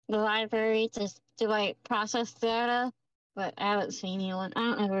library to like process data, but I haven't seen anyone. I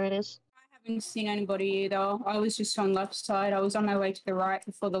don't know where it is. I haven't seen anybody either. I was just on left side. I was on my way to the right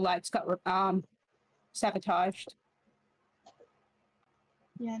before the lights got sabotaged.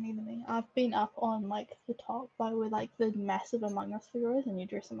 Yeah, neither me. I've been up on like the top by where like the massive Among Us figure is, and you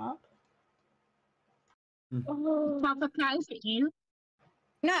dress them up. Papa Cat, is it you?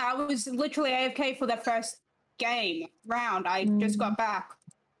 No, I was literally AFK for the first round. I just got back.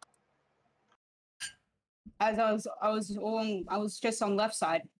 As I was just on left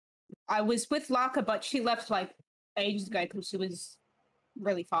side. I was with Laka, but she left like ages ago because she was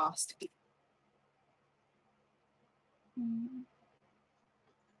really fast.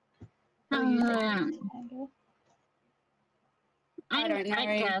 What do you think, Um, Topanga? I don't know.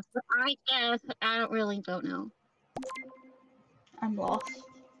 I guess. I don't know. I'm lost.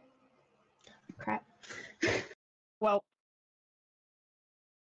 Crap. Well,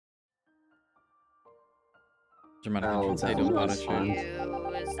 Dramatic Oh, entrance, that Idol was fun.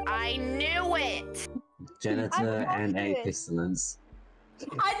 Use. I knew it! Janitor I and loved a it. pestilence.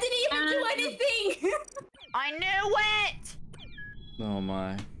 I didn't even do anything. I knew it! Oh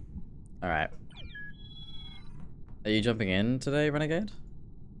my. Alright. Are you jumping in today, Renegade?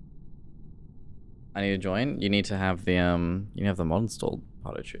 I need to join. You need to have the mod installed,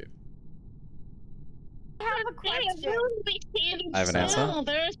 Parto Tube. I have a question. I have an answer. No,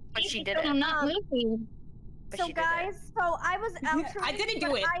 there's But she people didn't. not moving. But So she did it. guys, so I was alternate. I didn't do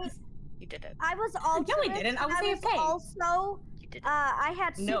but it. You did it. I was alternate. didn't. I was AFK. Also, You did it. I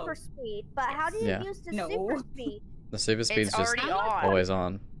had No. super speed. But how do you Yeah. use the No. super speed? The super speed's It's just already on. always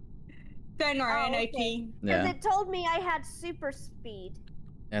on. Don't worry, Oh, NOP. okay. Because Yeah. it told me I had super speed.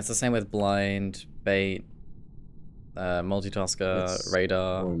 Yeah, it's the same with blind, bait, multitasker, It's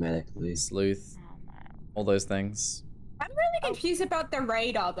radar, automatically. sleuth, Oh, my. all those things. I'm really confused about the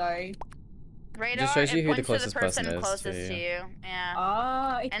radar though. Radar, shows you it who the points to closest the person person is closest to to you. you. Yeah.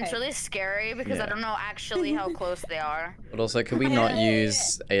 Oh, okay. And it's really scary because I Yeah. don't know actually how close they are. But also, could we not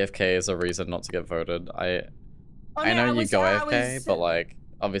use AFK as a reason not to get voted? I Oh, know no, you go I AFK, was- but like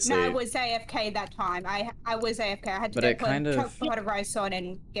obviously. No, I was AFK that time. I was AFK. I had to But go it kind of- put a rice on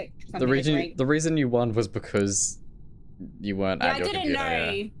and get something the to drink. reason you won was because you weren't Yeah, at I your didn't computer.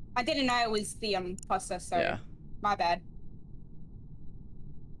 know. Yeah. I didn't know it was the imposter, so Yeah. my bad.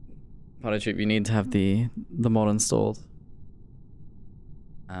 Parto you need to have the mod installed.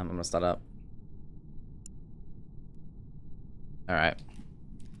 I'm gonna start up. All right.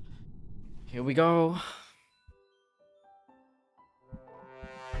 Here we go.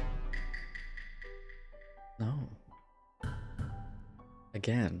 No.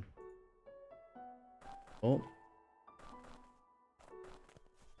 Again. Oh.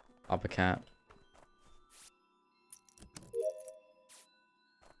 Upper cat.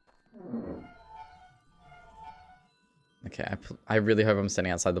 Okay, I really hope I'm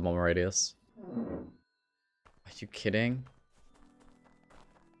standing outside the bomb radius. Are you kidding?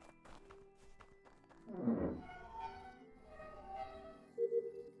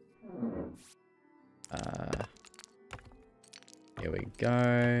 Here we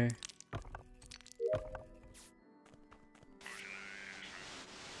go.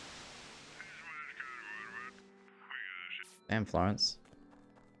 Damn, Florence.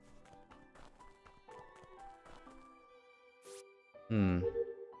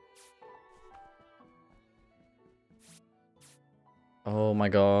 Oh my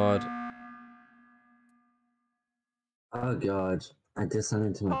god. Oh god, I did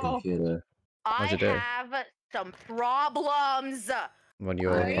something to my Oh. computer. What'd I you do? have some problems. What are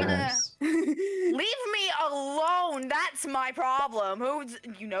your I- problems? Leave me alone. That's my problem.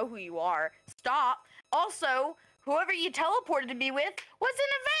 You know who you are. Stop. Also, whoever you teleported me with was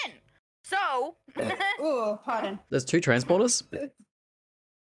an event. So. Oh, pardon. There's 2 transporters?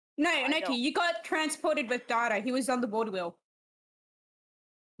 No, I Neki, don't- you got transported with Data. He was on the board wheel.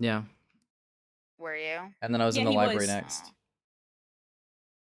 Yeah. Were you? And then I was in Yeah, the he library was. next.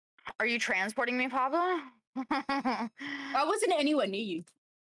 Are you transporting me, Pablo? I wasn't anywhere near you.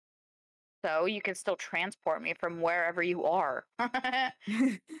 So you can still transport me from wherever you are. Part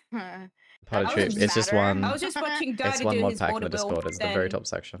I of trip. was It's just matter. one. I was just watching Data It's one do mod his pack in border the wheel. Discord. It's the very then top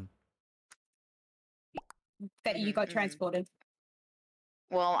section. That you got Mhm. transported.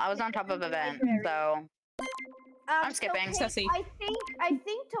 Well, I was on top of event, so I'm skipping. So Sussy. I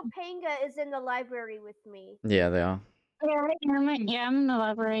think Topanga is in the library with me. Yeah, they are. Yeah, I'm in the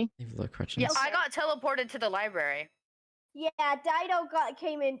library. Leave low yeah, questions. I got teleported to the library. Yeah, Dido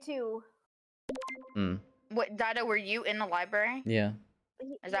came in too. Hmm. What, Dido, were you in the library? Yeah.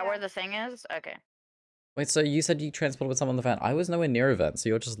 Is that where the thing is? Okay. Wait, so you said you transported with someone on the van. I was nowhere near event, so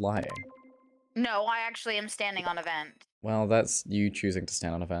you're just lying. No, I actually am standing on event. Well, that's you choosing to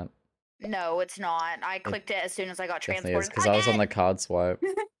stand on event. No, it's not. I clicked it as soon as I got Definitely transported. is, because I was on the card swipe.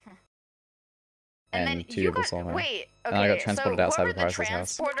 And then 2 you people got saw me. wait. And I got Okay, transported so outside whoever of the Paris's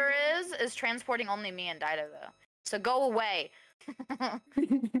house. transporter is transporting only me and Dido though. So go away.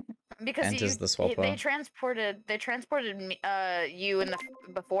 Because Enters the swapper. they transported me, you in the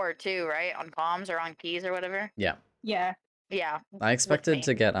before too, right? On comms or on keys or whatever. Yeah. Yeah. Yeah. I expected me.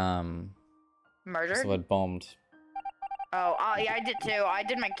 to get what's Murdered. the word, bombed. Oh, yeah, I did too. I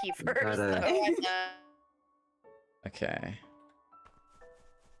did my key first. Gotta- though, and, Okay.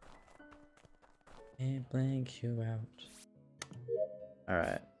 Can't blank you out.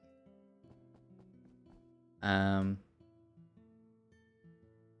 Alright.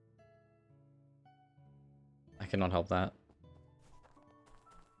 I cannot help that.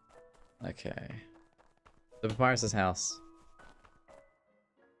 Okay. The Papyrus's house.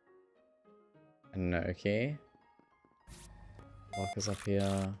 No key. Lock is up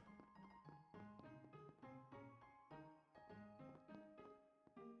here.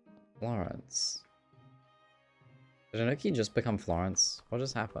 Florence. Did Anoki just become Florence? What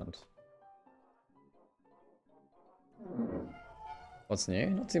just happened? What's new?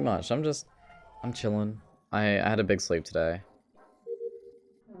 Not too much. I'm chilling. I had a big sleep today.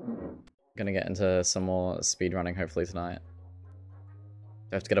 Gonna get into some more speedrunning hopefully tonight.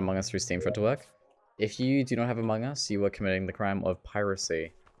 Do I have to get Among Us through Steam for it to work? If you do not have Among Us, you are committing the crime of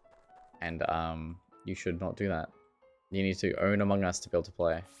piracy. And you should not do that. You need to own Among Us to be able to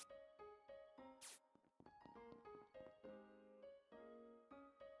play.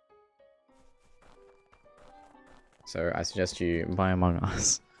 So I suggest you buy Among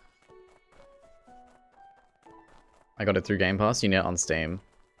Us. I got it through Game Pass, you need it on Steam.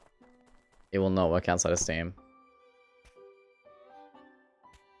 It will not work outside of Steam.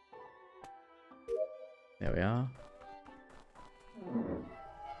 There we are.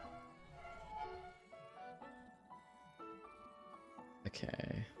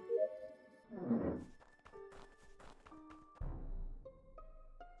 Okay.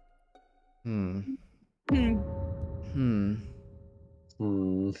 Hmm.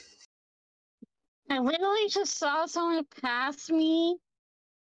 I literally just saw someone pass me,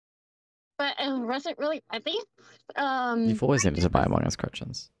 but it wasn't really. I think. You've always needed to buy Among Us,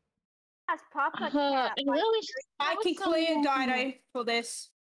 Crutchins. That's Papa I Cat. literally just I saw can clear someone- Dido for this.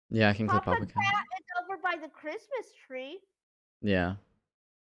 Yeah, I can click Papa Papa Cat Cat. is over by the Christmas tree. Yeah.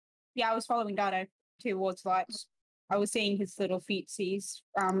 Yeah, I was following Dido towards lights. I was seeing his little feetsies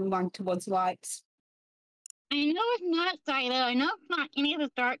run towards lights. I know it's not Dido. I know it's not any of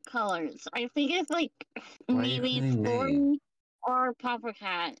the dark colors. I think it's like Why are you maybe calling me? Storm or Papa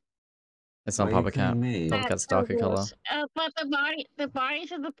Cat. It's not Why are you Papa Cat. killing me? Papa Cat's darker color. But the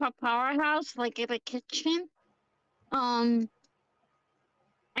bodies of the powerhouse, like in the kitchen, I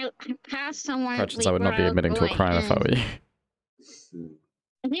passed someone. Corrections, I would not be admitting to a crime if I were you.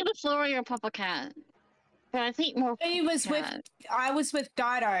 I think the Flurry or Papa Cat. But I think more. I was with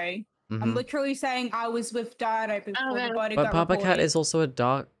Dyto. I'm literally saying I was with Dyto before the body But got Papa Cat reported. is also a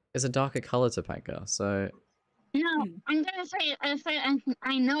darker color to Panka, so No, I'm gonna say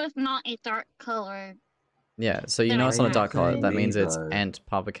I know it's not a dark color. yeah, so you Then know I it's not a can't dark color. say That means it's though. Ant,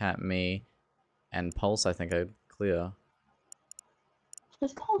 Papa Cat, me, and Pulse, I think, are clear.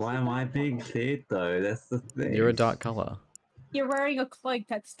 Why am I being cleared though? That's the thing. You're a dark color. You're wearing a cloak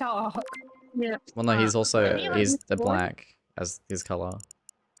that's dark. Yeah. Well, no, he's also Yeah. he's the black as his color.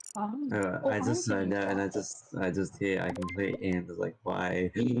 I just know that, and I just hear I complete and it's like, why?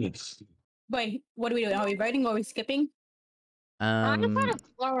 Wait, what are we doing? Are we voting or are we skipping? I just had a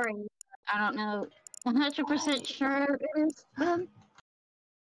Flurry. I don't know. 100% sure it is them.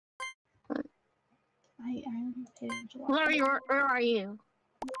 I'm heading to lights. Flurry, where are you?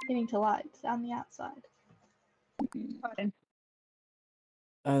 Heading to lights on the outside. Pardon.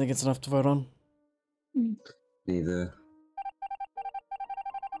 I think it's enough to vote on. Neither.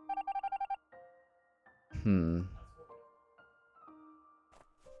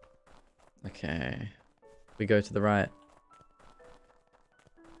 Okay. We go to the right.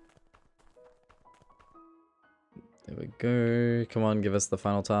 There we go. Come on, give us the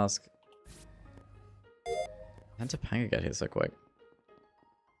final task. How did Topanga get here so quick?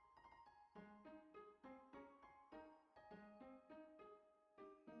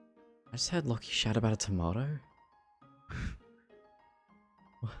 I just heard Lockie shout about a tomato.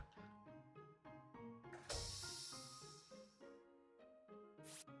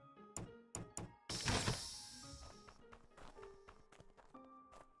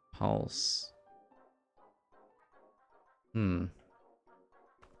 Pulse. No,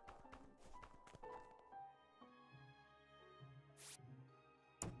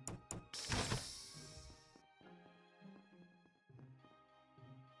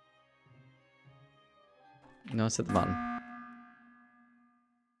 let's hit the button.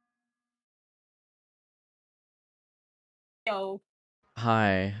 Yo.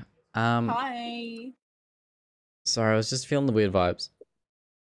 Hi. Hi. Sorry, I was just feeling the weird vibes.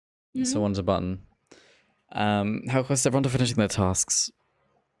 So I wanted a button. How close is everyone to finishing their tasks?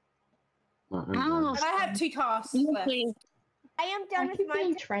 I have 2 tasks left. I am done with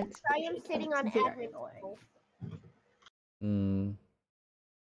my trends. I am sitting on admin.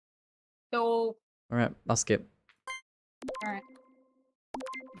 So, Alright, I'll skip. alright.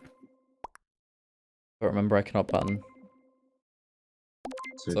 But remember, I cannot button.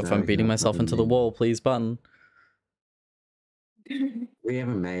 So if now I'm we beating can myself button into the me. wall, please button. We have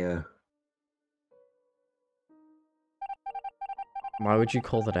a mayor. Why would you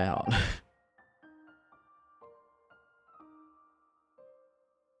call that out?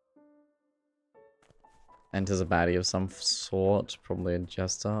 Enters a baddie of some sort, probably a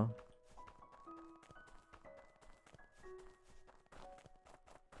jester.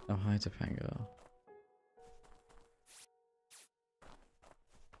 Oh, hi, Topanga.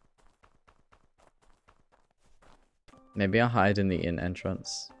 Maybe I'll hide in the inn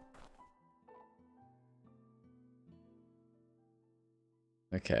entrance.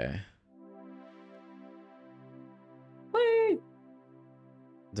 Okay. Woo!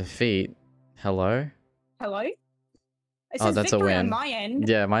 Defeat. Hello? Hello? It Oh, says that's a victory on win. my end.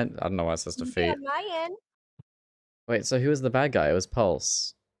 Yeah, I don't know why it says defeat. Yeah, my end. Wait, so who was the bad guy? It was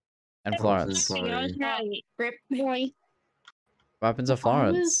Pulse. And Florence. Sorry. Rip. Boy. What happened to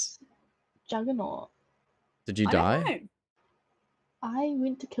Florence? Juggernaut. Did you I don't die? know. I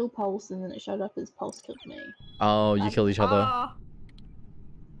went to kill Pulse and then it showed up as Pulse killed me. Oh, you killed each other. Ah.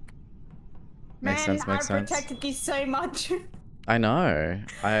 Makes Man, sense, makes I sense. protected you so much. I know.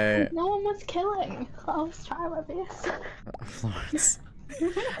 No one was killing. I was trying my best. Florence.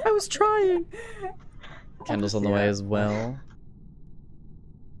 I was trying. Candles on the way as well.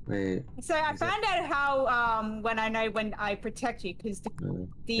 Wait. So I found out how when I protect you because the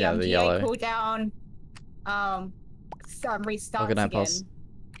Yeah, the GA yellow. cooldown restarts good night, again. Pulse.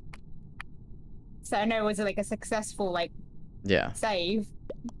 So I know it was like a successful Yeah. save.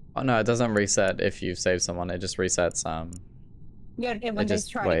 Oh no, it doesn't reset if you've saved someone. It just resets. Yeah, and when they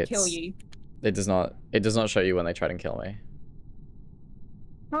just try to kill waits. you. It does not. It does not show you when they try to kill me.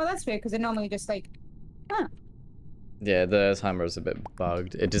 Oh, that's weird because it normally just Yeah, the timer is a bit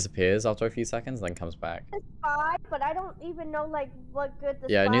bugged. It disappears after a few seconds, then comes back. The spy, but I don't even know what good the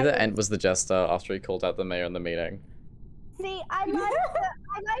Yeah, I spy knew that is. Ent was the jester after he called out the mayor in the meeting. See, I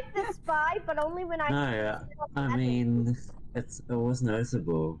like the spy, but only when I. No, I mean, it was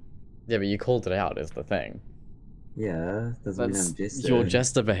noticeable. Yeah, but you called it out is the thing. Yeah, doesn't mean That's I'm jester. your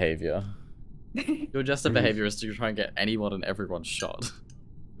jester behavior. Your jester behavior is to try and get anyone and everyone shot.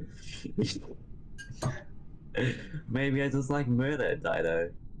 Maybe I just like murder,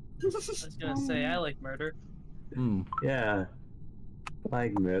 Dyto. I was gonna say I like murder. Hmm. Yeah,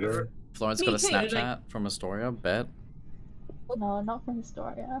 like murder. Florence Me got a too, like- Snapchat from Astoria, bet. No, not from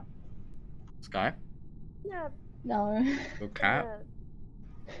Astoria. Sky? Yeah. No. Go cat?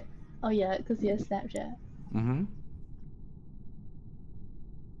 Oh yeah, because he has Snapchat. Mm-hmm.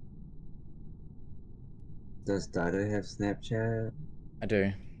 Does Dyto have Snapchat? I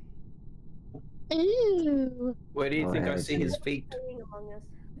do. Ooh. Where do you Oh, think I yeah, see I his do. feet? Playing Among Us.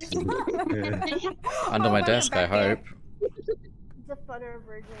 Under Oh, my look, desk, I back there. hope. It's a funner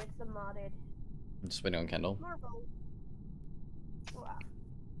version. It's a modded. I'm just waiting on Kendall. Marvel. Wow.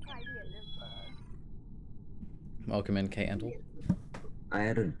 I live, Welcome in, Kate Endel. I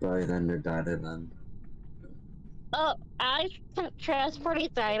added both under Dytolan. Oh, I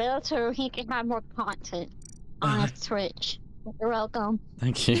transported Dyto so he can have more content on his Twitch. You're welcome.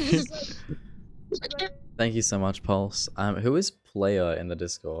 Thank you. Thank you so much, Pulse. Who is player in the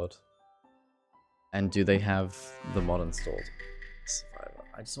Discord? And do they have the mod installed? Survivor.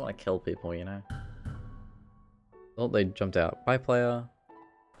 I just want to kill people, you know? Oh, they jumped out. Bye, player.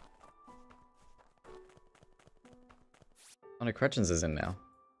 Oh no, Cretchens is in now.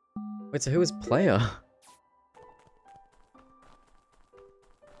 Wait, so who is player?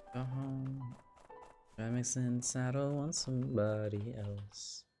 Go home. Remixing saddle on somebody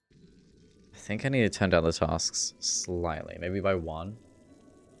else. I think I need to turn down the tasks slightly, maybe by 1.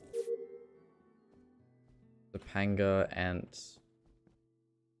 Topanga and...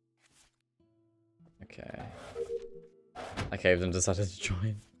 Okay. Okay, then decided to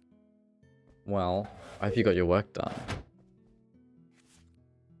join. Well, I hope you got your work done.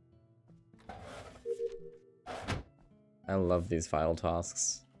 I love these file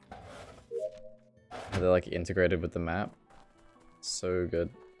tasks. They're like integrated with the map. So good.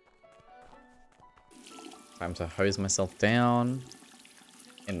 Time to hose myself down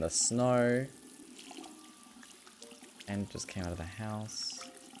in the snow. And just came out of the house.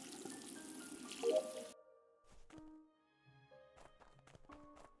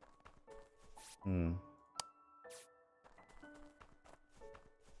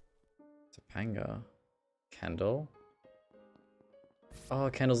 Topanga. Kendall. Oh,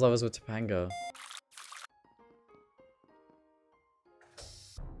 Kendall's lovers with Topanga.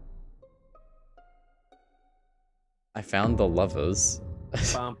 I found the lovers.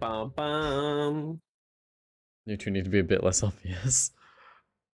 Bum, bum, bum. You two need to be a bit less obvious.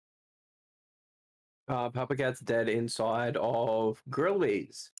 Papa Cat's dead inside of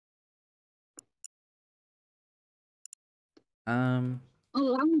Grillby's.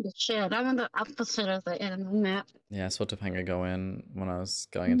 Oh, I'm the shit. I'm on the opposite of the enemy map. Yeah, I saw Topanga go in when I was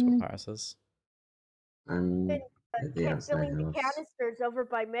going into Papyrus's. I'm at the outside filling the house. canisters over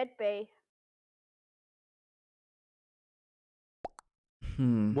by Medbay.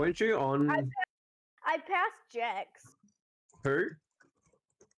 Weren't you on I passed Jex. who?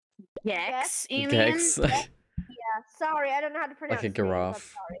 Gex, you mean? Gex. Yeah, sorry, I don't know how to pronounce Like a names, I'm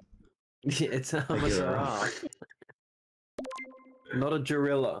giraffe. sorry. It's a giraffe. giraffe. Not a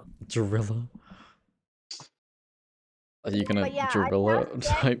gorilla. Gorilla. Are you gonna But yeah, gorilla I passed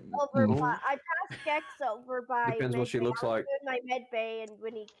type? Gex over by, I passed Gex over by Depends what she Medbay. looks I was like. doing my Medbay and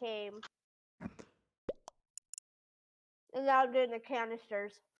when he came. And now I'm doing the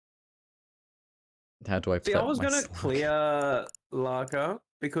canisters. How do I See, I prep was my gonna slug? clear Larka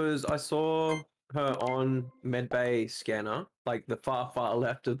because I saw her on Medbay scanner, like the far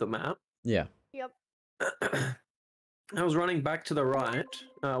left of the map. Yeah. Yep. I was running back to the right,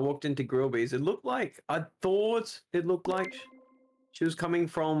 walked into Grillby's. I thought it looked like she was coming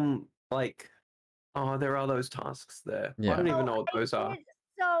from, like, oh, there are those tasks there. Yeah. I don't even know what those are.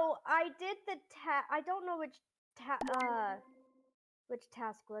 So I did the I don't know which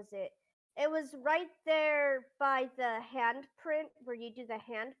task was it. It was right there by the handprint where you do the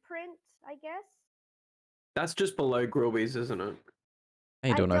handprint, I guess. That's just below Grillby's, isn't it? How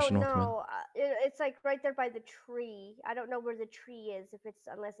you doing, I Ocean don't Northman? know. It's like right there by the tree. I don't know where the tree is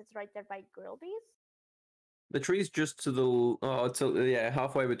unless it's right there by Grillby's. The tree's just to the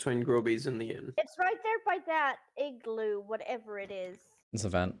halfway between Grillby's and the inn. It's right there by that igloo, whatever it is. This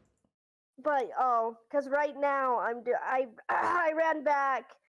event. But because right now I ran back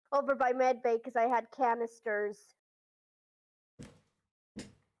over by Medbay because I had canisters,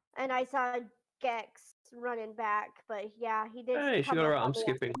 and I saw Gex running back. But yeah, he did. Hey, she come got up her on arm the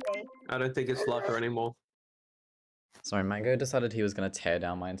skipping. other way. I don't think it's Flutter anymore. Sorry, Mango decided he was going to tear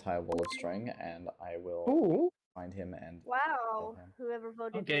down my entire wall of string, and I will find him and Wow. kill him. Whoever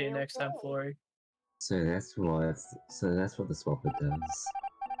voted I'll get you me, next time, okay. Flory. So that's what the swapper does.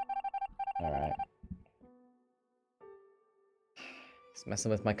 Alright. He's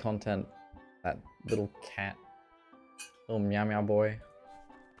messing with my content. That little cat. Little meow meow boy.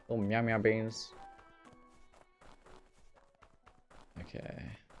 Little meow meow beans. Okay.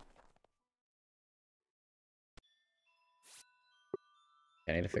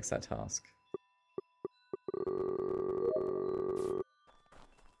 I need to fix that task.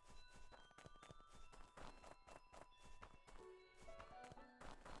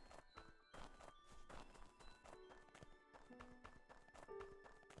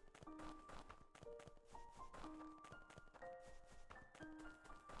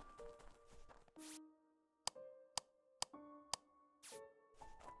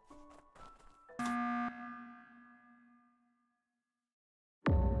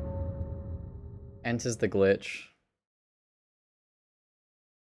 Enters the glitch.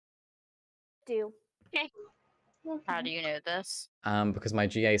 Do. How do you know this? Because my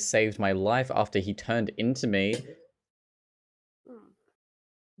GA saved my life after he turned into me.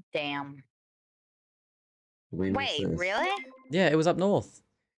 Damn. When was Wait, this? really? Yeah, it was up north.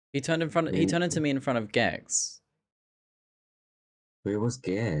 He turned into me in front of Gex. Where was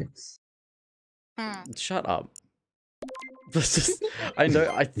Gags? Shut up. I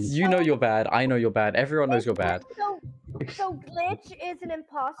know you know you're bad. I know you're bad. Everyone knows you're bad. So glitch is an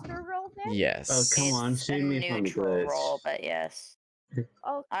imposter role then? Yes. Oh come on, It's a shoot me from neutral glitch. role, but yes.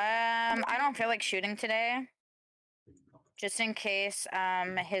 Oh. I don't feel like shooting today. Just in case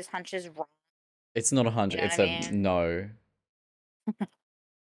his hunch is wrong. It's not a hunch. You know It's what a I mean? no.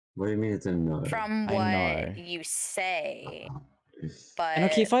 What do you mean it's a no? From I know. what you say. But And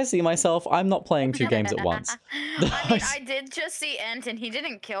okay, if I see myself, I'm not playing 2 games at once. I mean, I did just see Ent, and he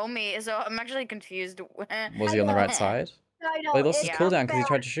didn't kill me, so I'm actually confused. Was he on the right side? I know, Well, he lost his it's cooldown a because he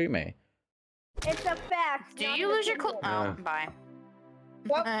tried fact. to shoot me. It's a fact. Do not you an lose your opinion. cooldown? Oh,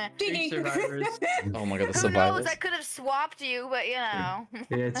 bye. Three survivors. Oh my god, the Who knows? survivors. I could have swapped you, but you know.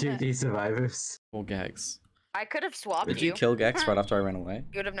 Yeah, 2D survivors. Or Gex. I could have swapped Did you. you kill Gex right after I ran away?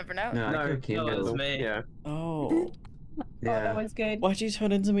 You would have never known. No, I could no, it was Kendall. me. Yeah. Oh. That was good. Why'd you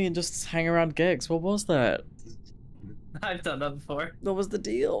turn into me and just hang around Gex? What was that? I've done that before. What was the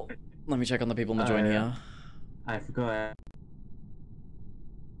deal? Let me check on the people in the join here. I forgot.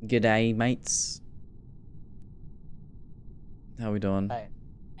 G'day, mates. How we doing? Hey.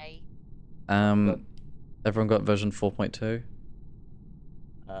 Hey. Everyone got version 4.2?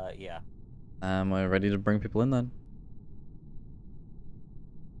 Yeah. We're ready to bring people in then.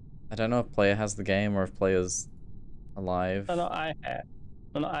 I don't know if player has the game or if player's alive. No, I have.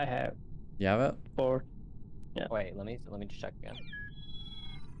 No, I have. You have it? 4. Yeah. Wait, let me just check again.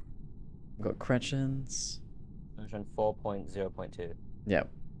 We've got Cretchins. Version 4.0.2. Yep.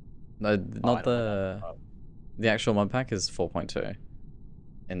 No, not the... The actual mod pack is 4.2.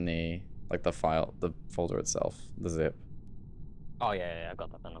 In the, like, the file, the folder itself, the zip. Oh, yeah, I got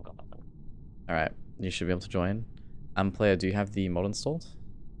that then, Alright, you should be able to join. Player, do you have the mod installed?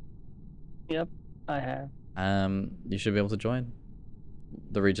 Yep, I have. You should be able to join.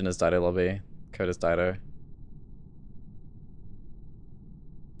 The region is Dyto lobby. Code is Dyto.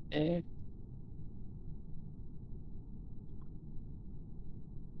 Eh.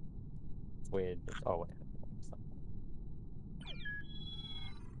 It's weird. Oh, wait.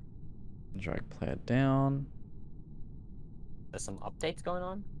 Drag player down. There's some updates going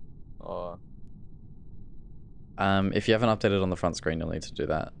on? Or... If you haven't updated on the front screen, you'll need to do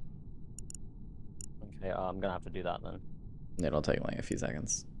that. Okay, I'm gonna have to do that then. It'll take like a few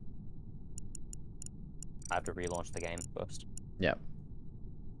seconds. I have to relaunch the game first. Yep.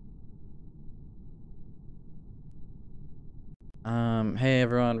 Hey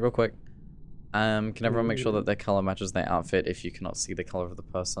everyone, real quick. Can everyone make sure that their color matches their outfit if you cannot see the color of the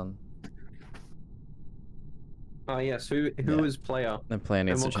person? Oh yes, who is player? The player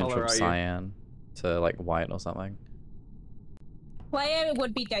needs to what change color from are you? cyan to like white or something. Player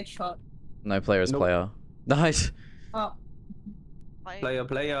would be Deadshot. No, player is Nope. player. Nice. Oh. Player.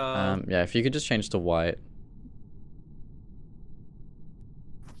 Yeah, if you could just change to white.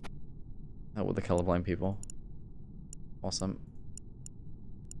 That with the colorblind people. Awesome.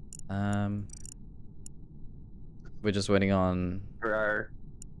 We're just waiting on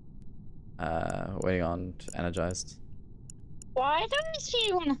energized. Why don't I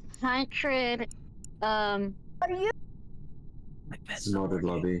see 100? Are you? Modded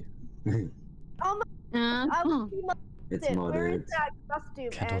lobby. Oh my! I will see my It's Where is modded. that costume?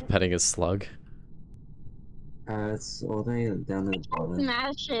 Kendall And petting a slug. It's all the way down at the bottom.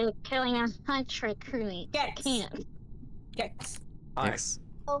 Magic killing a hunter crewmate. Gex. Can't. Gex. Hi. Thanks.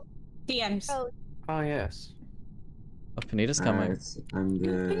 DMs. oh, Oh yes. Oh, Panita's coming. It's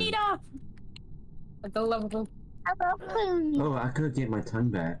under. Panita! The lovable. Oh, I could get my tongue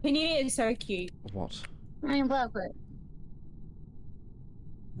back. Panita is so cute. What? I love it.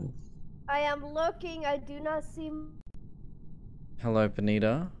 I am looking. I do not see. Hello,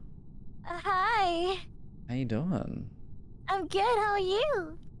 Panita. Hi. How you doing? I'm good. How are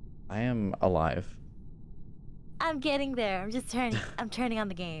you? I am alive. I'm getting there. I'm just turning. I'm turning on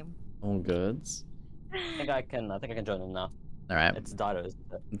the game. All goods. I think I can join them now. All right. It's Dyto, isn't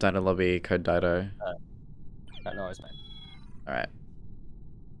it? Dyto lobby, code Dyto. No worries, mate. All right.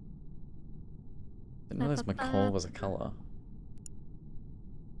 Didn't realize McCall was a color.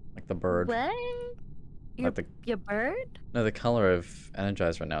 Like the bird. What? Like the Your bird? no, the color of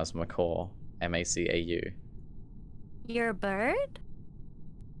Energize right now is macaw. MACAU. You're a bird?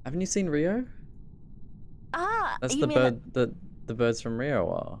 Haven't you seen Rio? Ah, That's you the mean bird that the birds from Rio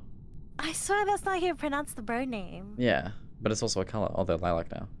are. I swear that's not how you pronounce the bird name. Yeah, but it's also a color. Oh, they're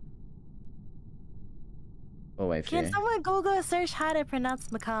lilac now. We'll wait for Can you. someone Google search how to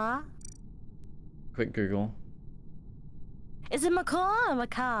pronounce macaw? Quick Google. Is it macaw or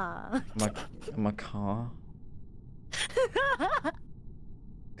macaw? Macaw.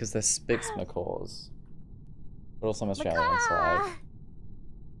 Because they're Spix macaws. But also I'm Australian, so like...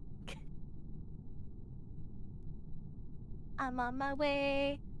 I'm on my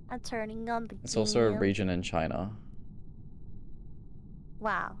way. I'm turning on the It's also a game. region in China.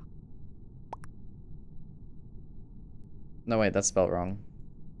 Wow. No, wait, that's spelled wrong.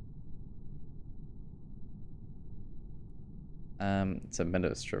 It's a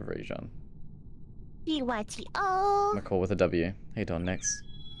administrative region. BYTO. Macaw with a W. How you doing, Nix?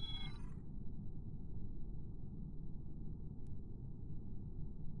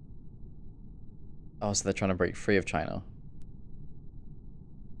 Oh, so they're trying to break free of China.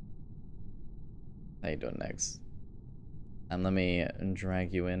 How you doing, Nix? And let me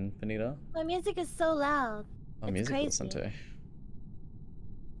drag you in, Benita. My music is so loud. Oh, It's music to crazy. listen to.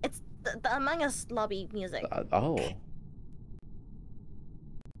 It's the Among Us lobby music. Oh.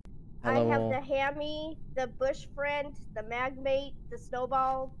 I have Hello. the Hammy, the Bush Friend, the Magmate, the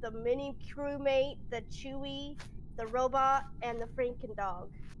Snowball, the Mini Crewmate, the Chewy, the Robot, and the Franken Dog.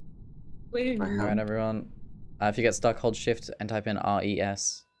 Alright, everyone. If you get stuck, hold shift and type in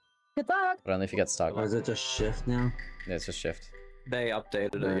RES. Good luck. But only if you get stuck. Or is it just shift now? Yeah, it's just shift. They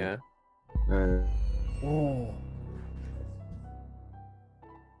updated it, yeah. Oh.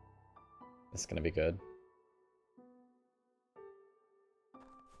 It's gonna be good.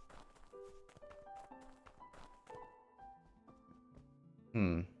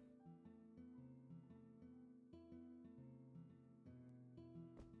 Hmm.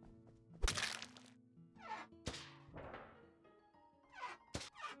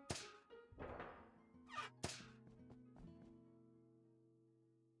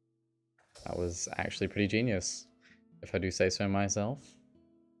 That was actually pretty genius, if I do say so myself.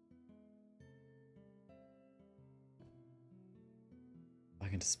 I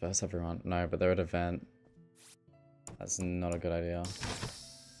can disperse everyone. No, but they're at an event. That's not a good idea.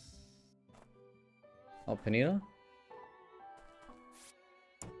 Oh, Panita?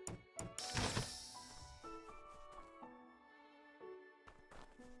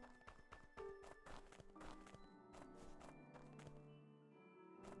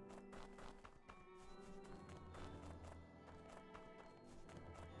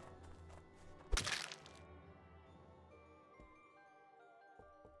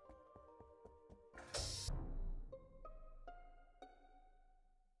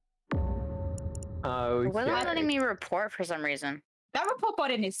 Oh, Why not letting me report for some reason? That report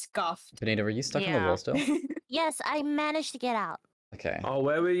button is scuffed. Benita, were you stuck on the Yeah. wall still? Yes, I managed to get out. Okay. Oh,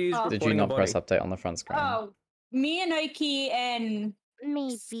 where were you? Did you not press update on the front screen? Oh, me and Oki and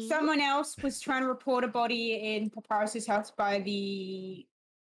maybe someone else was trying to report a body in Papyrus's house by the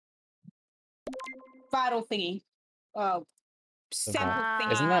vital thingy. Oh, The sample vent.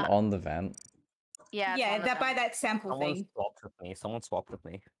 thingy. Isn't that on the vent? Yeah. Yeah, that by that sample Someone thing. swapped with me. Someone swapped with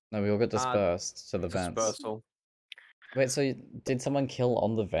me. No, we all got dispersed to the vents. Dispersal. Wait, so did someone kill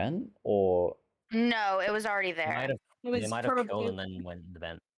on the vent, or? No, it was already They there. might have, It was they might have probably- killed and then went in the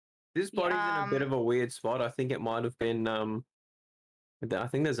vent. This body's in a bit of a weird spot. I think it might have been I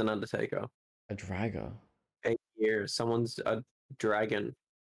think there's an Undertaker. A dragger. Here, someone's a dragon.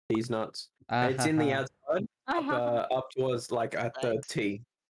 He's nuts. It's in the outside, up towards like at the T.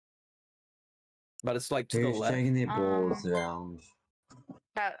 but it's like to the Who's left. dragging their balls around?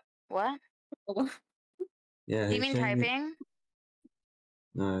 What? Yeah, Do you who's mean dragging their- typing?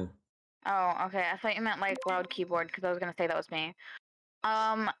 No. Oh, okay. I thought you meant like loud keyboard because I was gonna say that was me.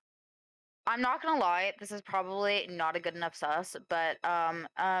 I'm not gonna lie, this is probably not a good enough sus, but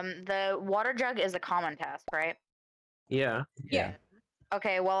the water jug is a common task, right? Yeah. Yeah.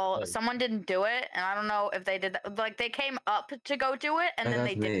 Okay, well, Oh. someone didn't do it, and I don't know if they did that. Like, they came up to go do it, and Oh, then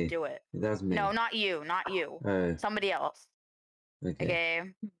that's they didn't me. do it. That's me. No, not you, not you. Oh, Somebody else. okay.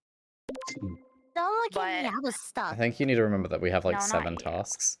 Okay. Don't look But- at me. I was stuck. I think you need to remember that we have like No, not 7 you.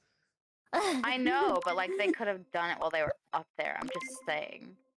 tasks. I know, but like they could have done it while they were up there. I'm just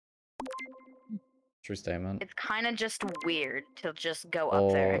saying. True statement. It's kind of just weird to just go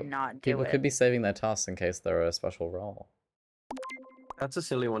up there Or and not do people it. could be saving their tasks in case they're a special role. That's a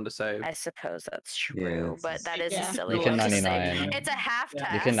silly one to save. I suppose that's Yeah, true, it's but just- that is Yeah. a silly You can one to say. 99. It's a half Yeah.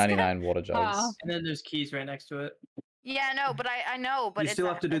 task. You can 99 water jugs. Wow. And then there's keys right next to it. Yeah, no, but I know, but You it's still a,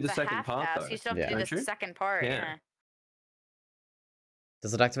 have to do it's the a second half part, task. though, You still have Yeah. to do Don't the you? second part. Yeah. Yeah.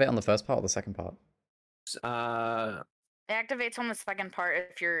 Does it activate on the first part or the second part? It activates on the second part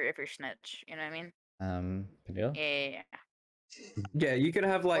if you're snitch. You know what I mean? Panita? Yeah. yeah, you could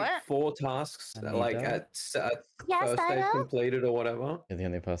have like What? 4 tasks like Anita? at Yes, first they've Dyto? completed or whatever. You're the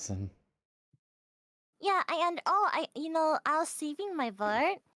only person. Yeah, I was saving my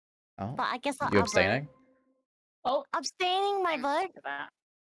vote, Oh, but I guess you I'll vote. abstaining? Oh, Abstaining my vote. For that.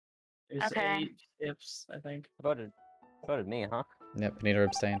 There's Okay. 8 ifs, I think. Voted me, huh? Yep, Panita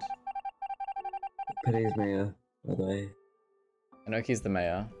abstained. Penny's mayor, by the way. Inoki's the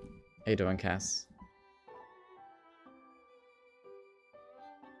mayor. How you doing, Cass?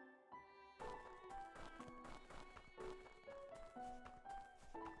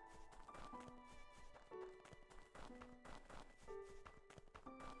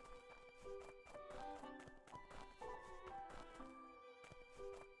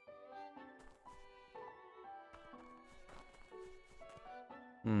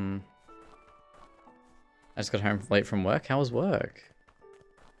 I just got home late from work. How was work?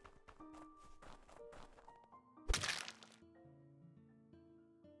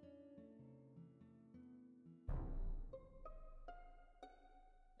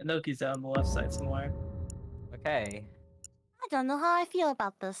 Inoki's down on the left side somewhere. Okay. I don't know how I feel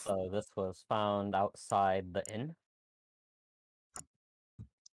about this. So this was found outside the inn.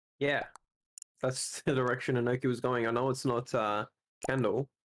 Yeah. That's the direction Inoki was going. I know it's not Kendall.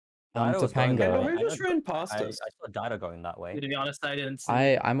 Dido was going Topanga. that way. Who I just know- ran past I us? saw Dido going that way. To be honest, I didn't see.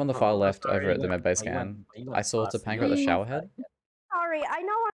 I'm on the far Oh, left sorry, over at the you medbay Oh, you went- scan. you went I saw past Topanga at the me. shower head. Sorry, I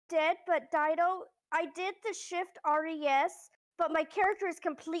know I'm dead, but Dido, I did the shift RES, but my character is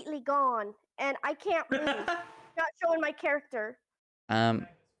completely gone, and I can't move. Not showing my character.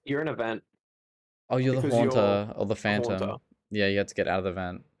 You're an event. Oh, you're the Because you're haunter or the a phantom. haunter. Yeah, you had to get out of the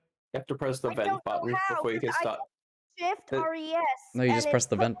vent. You have to press the I vent don't know button how, before you can 'cause I start. Shift The- RES. No, you and just it press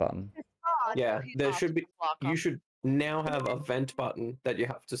the put vent button. me on. Yeah, He's there off, should be. block You off. should now have a vent button that you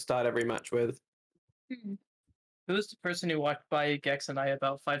have to start every match with. Who was the person who walked by Gex and I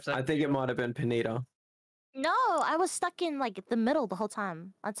about 5 seconds? I think it might have been Panita. No, I was stuck in like the middle the whole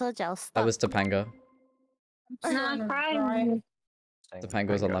time. I told you I was stuck. That was Topanga. I'm crying. Topanga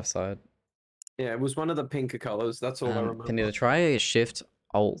was on Topanga. left side. Yeah, it was one of the pinker colors. That's all I remember. Panita, try Shift,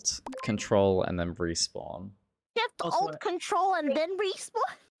 Alt, Control, and then respawn. Shift, Also, Alt, Control, and then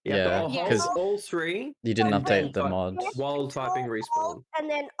respawn. You have to Yeah, hold 'cause all 3 You didn't Wait, update the wait, mod. while typing respawn. And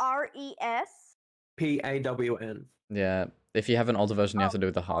then RES. PAWN. Yeah, if you have an older version, you have to do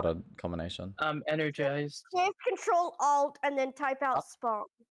the harder combination. Energized. Shift, Control, Alt, and then type out spawn.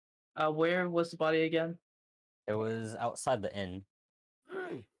 Where was the body again? It was outside the inn.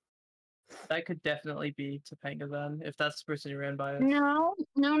 That could definitely be Topanga then, if that's the person who ran by us. No,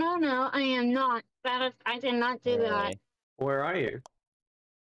 I am not. I did not do that. Really? Where are you?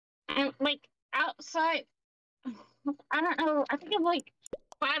 I'm like outside. I don't know. I think I'm like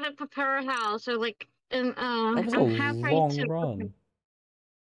by the Papara house or like That was I'm a halfway long to. run.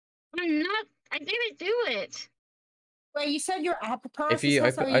 I'm not. I didn't do it. Wait, you said you're at the process. If you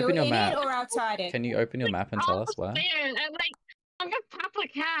open your in map, it or outside it? can you open your map and tell us where? There, I'm at Papa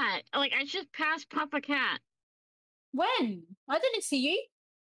Cat. Like I just passed Papa Cat. When? I didn't see you.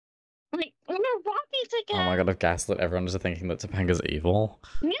 Like we were walking Oh together. my god, I've gaslit everyone into thinking that Topanga's evil.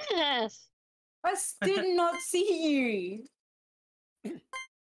 Yes. I did not see you.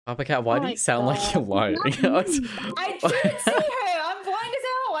 Papa Cat, why Oh do my you sound like you're lying? I didn't see her. I'm blind as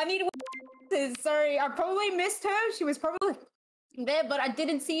hell. I need witnesses. Sorry, I probably missed her. She was probably there, but I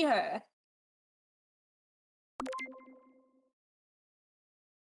didn't see her.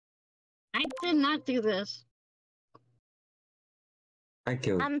 I did not do this. I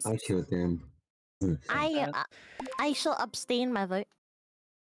killed him. I shall abstain my vote.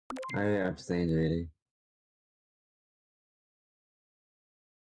 I abstained really.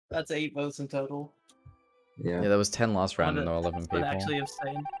 That's 8 votes in total. Yeah. Yeah, there was 10 last round and there were 11 Would people. actually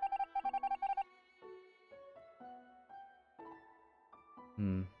abstain.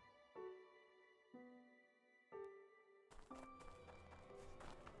 Hmm.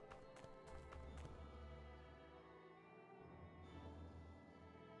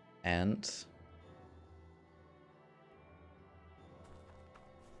 Ant.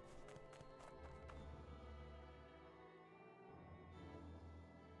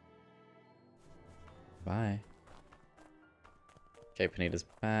 Bye. Okay, Panita's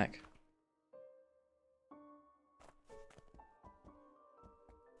back.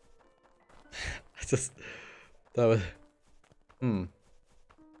 I just... That was... Hmm.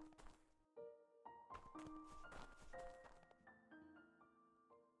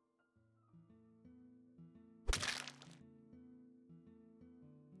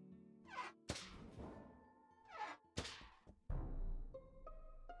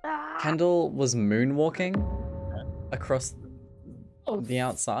 Kendall was moonwalking across the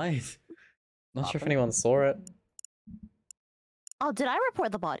outside. Not sure if anyone saw it. Oh, did I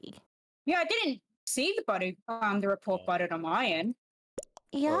report the body? Yeah, I didn't see the body. The report button on my end.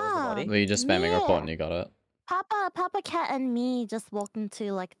 Yeah. Were you just spamming Yeah. report and you got it? Papa Cat and me just walked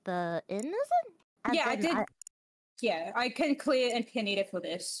into like the inn, is it? And Yeah, I then did. Yeah, I can clear and Pinita for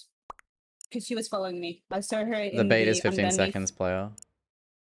this. Because she was following me. I saw her in The bait is 15 underneath. seconds, player.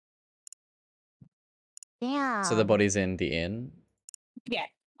 Yeah. So the body's in the inn? Yeah,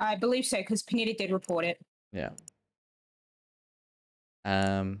 I believe so, because Pinita did report it. Yeah.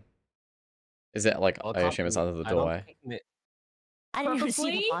 Is it like, I assume it's under the doorway? I didn't even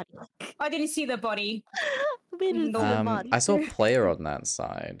see the Probably. body. I didn't see the body. We didn't see the body. I saw a player on that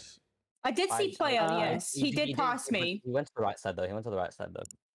side. I did see player, yes. He did pass me. He went to the right side though. He went to the right side though.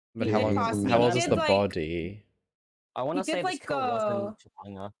 But He how did long? pass me. How He old is did, the like- body? I want to He say did this like kill wasn't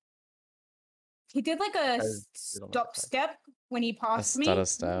Chipanga. He did like a Because he's on the stop right side. step when he A passed me. stutter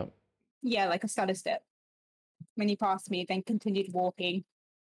step. Yeah, like a stutter step. When he passed me, then continued walking.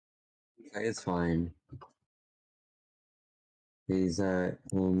 Okay, it's fine. He's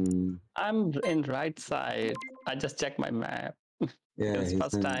I'm in right side. I just checked my map. yeah, It's he's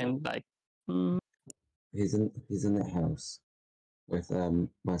first in, time like he's in the house with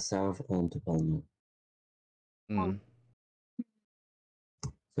myself and Topanga. Mm.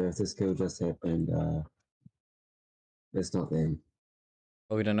 So if this kill just happened, it's not them.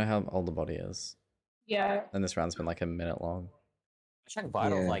 Well, we don't know how old the body is. Yeah. And this round's been like a minute long. I checked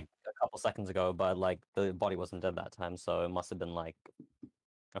vitals Yeah. like a couple seconds ago, but like the body wasn't dead that time, so it must have been like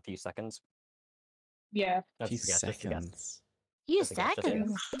a few seconds. Yeah. A few Just a guess, just a guess. seconds. You Just a guess, just a seconds.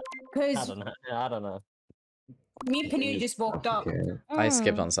 guess. I Because don't know. I don't know. me and Pinita just walked up. Okay. I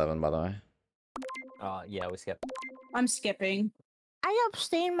skipped Mm. on 7, by the way. Yeah, we skipped. I'm skipping. I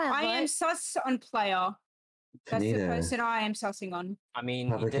abstain my vote. I am sus on player. That's the Pinita, person I am sussing on. I mean,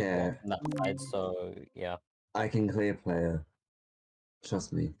 he Public did air. walk from that side, so yeah. I can clear player.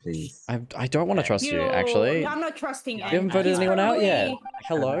 Trust me, please. I don't want to trust you, actually. I'm not trusting You haven't voted He's anyone out yet. probably-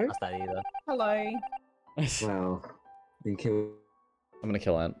 Hello? I don't trust that either. Hello. Well, you kill. I'm gonna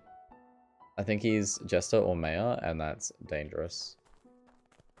kill Ant. I think he's Jester or Mayor, and that's dangerous.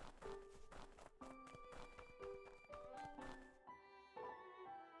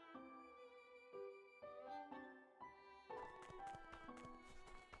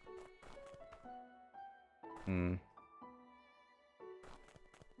 Hmm.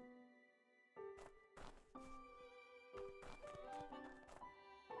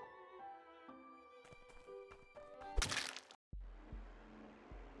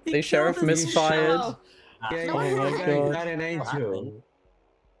 The sheriff misfired. Yeah, Oh you my got god. an angel.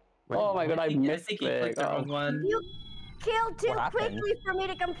 oh my god, I I missed think he it. clicked the wrong one. You killed too What happened? quickly for me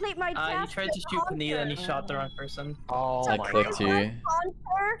to complete my He task. tried to as shoot Panita and he Haunter. shot the wrong person. Oh I my clicked god. you.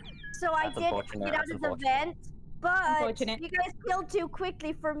 Haunter, so I That's did unfortunate, get out that's of the unfortunate. vent. But Unfortunate. you guys killed too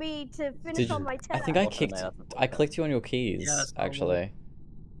quickly for me to finish Did all you? my I tasks. think I Unfortunate, kicked. that's I unfortunate. clicked you on your keys, Yeah, that's probably-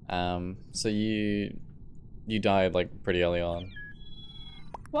 actually. So you died like pretty early on.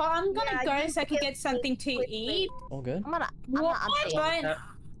 Well, I'm gonna Yeah, go you so I can killed get something to quickly. eat. All good. I'm gonna What? abstain.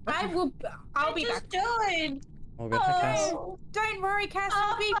 I will. I'll be back. Doing. All good, Cass. Oh, don't worry, Cass.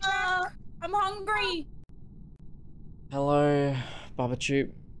 I'll be back. I'm hungry. Hello,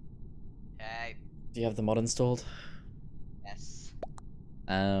 Barbachoop. Hey, Do you have the mod installed? yes.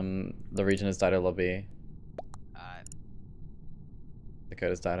 The region is Dyto lobby. Uh, The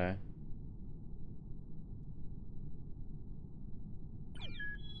code is Dyto.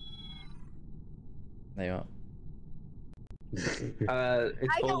 There you are. It's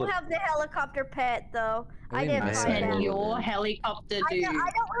I all don't the- have the helicopter pet though. What I do you didn't mean? find Yeah. that. And your helicopter dude.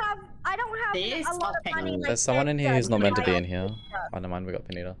 I don't have This? a lot of Okay. money like There's someone in here who's not meant to be in here. stuff. I don't mind, we got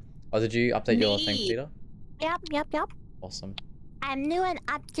Panita. Oh, did you update your thing, Me. Panita? Yep. Awesome. I'm new and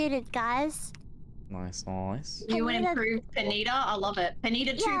updated, guys. Nice, nice. You and Panita- improved Panita. I love it.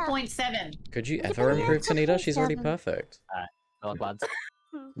 Panita Yeah. 2.7. Could you Yeah, ever Panita improve Panita? She's already 2.7. perfect. Good luck, lads.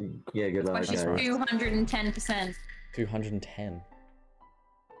 Yeah, good luck, But she's right. guys. 210%. 210.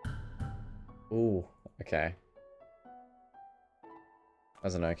 Ooh, okay.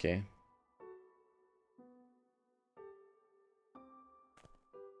 That's an okay.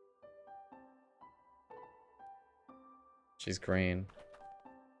 She's green.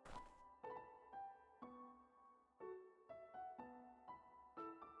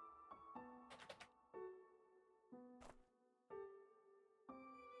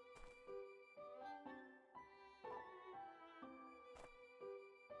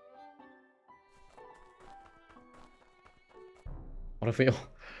 What if we all...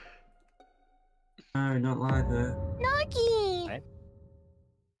 No, not like that. Noki! Right.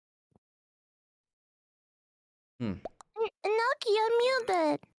 Noki, you're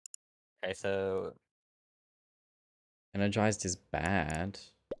muted. Okay, so Energized is bad.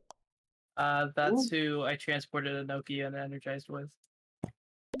 That's who I transported Anoki and energized with.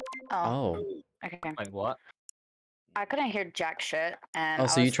 Oh. Okay. wait, what? I couldn't hear jack shit, and Oh, I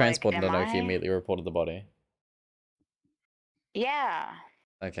so you was transported like, am Anoki, I? immediately reported the body. Yeah.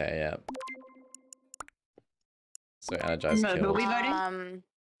 Okay, yeah. So energized No, who are killed. we voting?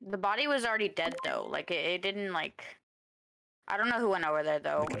 The body was already dead though. Like it didn't like. I don't know who went over there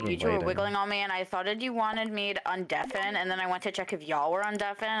though. could've been You two were waiting. wiggling on me, and I thought you wanted me to undeafen, and then I went to check if y'all were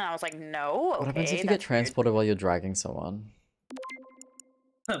undeafen, and I was like, no. What happens okay, if you get that's weird. transported while you're dragging someone?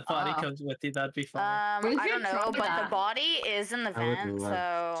 The body comes with you. That'd be fun. We I don't should know, try but that. the body is in the I would vent,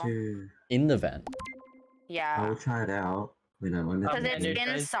 love so to. In the vent? I yeah, will try it out. When I'm because it's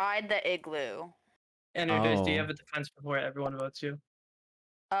energized. inside the igloo. Energized, do you Oh. have a defense before everyone votes you?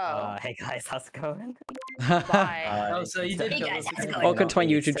 Oh, Hey guys, how's it going? why? Oh, so you did Hey kill guys, us. how's it going? Welcome to my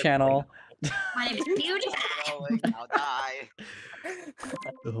YouTube channel. My name is Beauty. I'll die.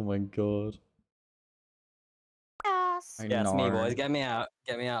 Oh my god. Yes. I Yeah, it's me, know. boys. Get me out.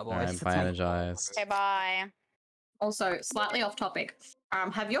 Get me out, boys. Alright, It's bye, me. energized. Okay, bye. Also, slightly off topic.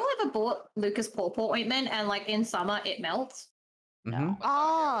 Have y'all ever bought Lucas Pawpaw ointment and like in summer it melts? Mm-hmm.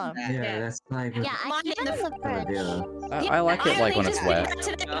 Oh. Yeah, that's like. Yeah, I Mine keep in it the in the fridge. I like it like only when it's just wet. did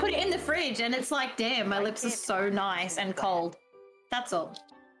that today. Put it in the fridge and it's like, damn, my lips are so nice and cold. That's all.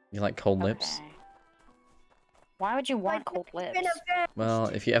 You like cold lips? Okay. Why would you want cold lips? Well,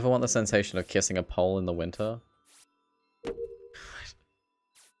 if you ever want the sensation of kissing a pole in the winter,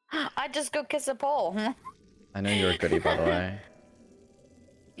 I just go kiss a pole. I know you're a goodie, by the way.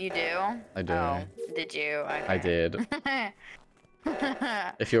 You do? I do. Oh, did you? Okay. I did. Is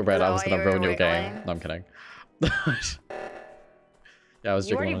If you're red, I that was why gonna you were ruin your game. wiggling? No, I'm kidding. Yeah, I was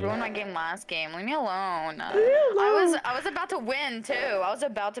You already jiggling on ruined my game last game. Leave me alone. I was about to win too. I was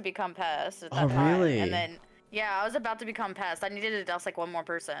about to become pest at that Oh, time. really? And then yeah, I was about to become pest. I needed to douse like one more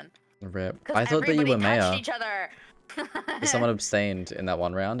person. you. Rip. Because I thought that you were everybody touched mayor. each other. Someone abstained in that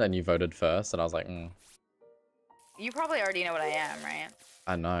one round and you voted first, and I was like, You probably already know what I am, right?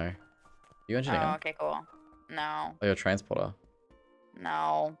 I know. You engineer? Oh, okay, cool. No, Oh, you're a transporter.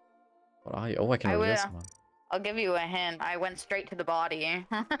 no. What are you? Oh, I can I reveal will. someone. I'll give you a hint. I went straight to the body.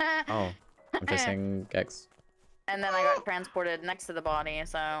 Oh, I'm chasing X. And then I got transported next to the body,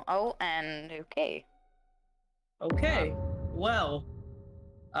 so... Oh, and... Okay. Okay. Well,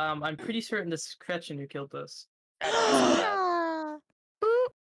 I'm pretty certain this is Gretchen who killed us.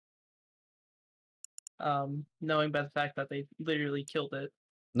 Knowing by the fact that they literally killed it.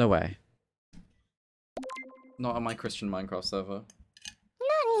 No way. Not on my Christian Minecraft server.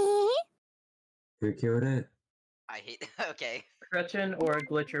 Who killed it? I hate. Okay. Gretchen or a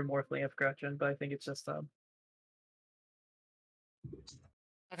glitcher morphling of Gretchen, but I think it's just Sorry.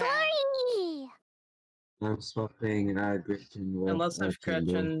 I'm swapping Gretchen with. unless if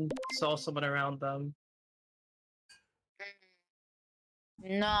Kendall. Gretchen saw someone around them.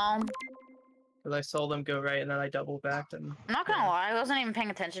 No. Because I saw them go right and then I double backed and. I'm not gonna lie, I wasn't even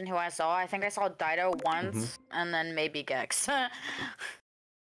paying attention who I saw. I think I saw Dyto once, Mm-hmm. and then maybe Gex.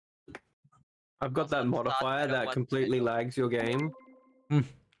 I've got that modifier that completely lags your game.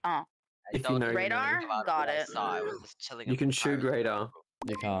 Oh. If you know your Radar? name. Got it. You can shoot radar.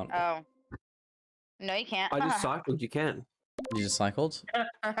 You can't. Oh. No, you can't. I just cycled. You can. You just cycled?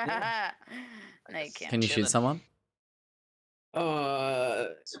 No, you can't. Can you shoot someone?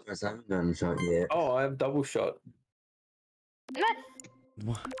 Surprised I haven't done shot yet. Oh, I have double shot.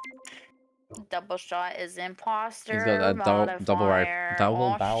 Double shot is imposter. He's got that modifier.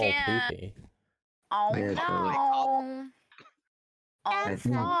 double Oh, barrel shit. poopy. Oh Yeah, no. Oh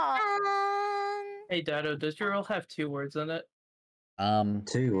fuck. Hey Dado, does your role have 2 words in it?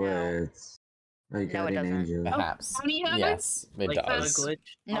 2 words. Oh, No, it Guardian doesn't. Angel. Perhaps. Yes, it Like a does. glitch?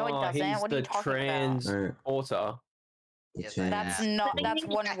 No, it doesn't. He's What are the you talking about? transporter. Yes, That's that- not. That's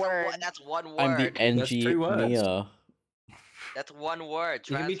one word. That's one word. I'm the That's 2 words. engineer. That's one word.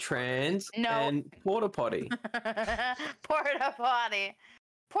 You can be trans No. and porta potty. Porta potty.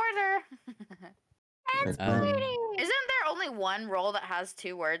 Porter. Um, Isn't there only one role that has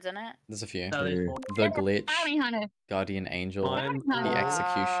 2 words in it? There's a few. No, there's Two. The glitch, Bounty hunter. guardian angel, I'm the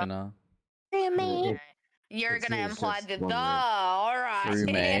executioner, Roommate. You're It's gonna just imply the one word. alright.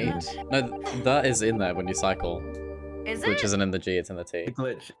 roommate. No, that is in there when you cycle. Is Glitch it? isn't in the G, it's in the T. The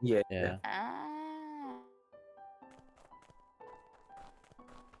glitch. Yeah. Yeah. Ah.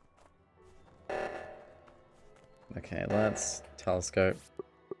 Okay, let's telescope.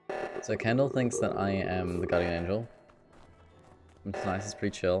 So Kendall thinks that I am the guardian angel. It's nice, it's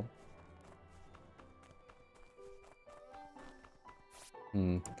pretty chill.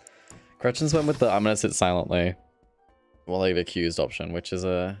 Gretchen's went with the I'm gonna sit silently while I get accused option, which is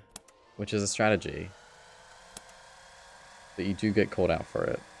a strategy. But you do get called out for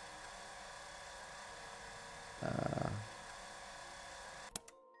it.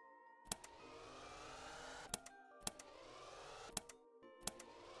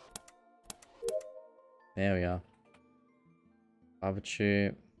 There we are.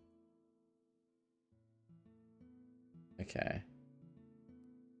 Barbecue. Okay.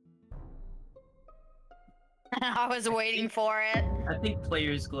 I was waiting for it. I think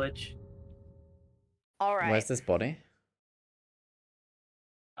players glitch. All right. Where's this body?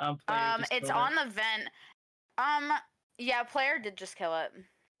 Player just It's killed on it. the vent. Yeah, player did just kill it.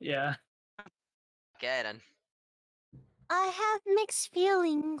 Yeah. Okay then. I have mixed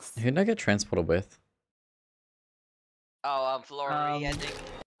feelings. Who did I get transported with? Oh, Flory, I think.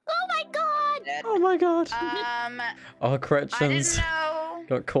 Oh my god! Dead. Oh my god. Oh, I Gretchen's didn't know.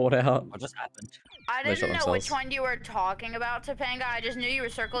 got caught out. What just happened? I They shot didn't know which themselves. one you were talking about, Topanga. I just knew you were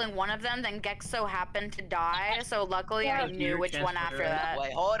circling one of them, then Gex so happened to die, so luckily I you knew were which one transferred, after right? that.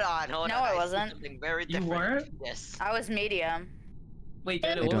 Wait, hold on. No, I I see wasn't. Something very You different. weren't? Yes. I was medium. Wait, How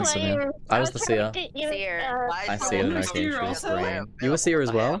Dado, you what doing, was Sonia? Seer. I was the trying seer. to get you, Seer. I saw see it you in were her seer game. She was also? green. You were seer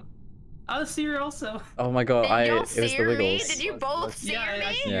as well? I was seer also. Oh my god, Did y'all it was the seer me? Wiggles. Did you both seer Yeah, I me?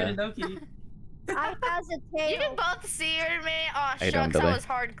 actually Yeah. heard Inoki. I has a You tail. both seared me? Aw, How you doing, shucks, I Billy? was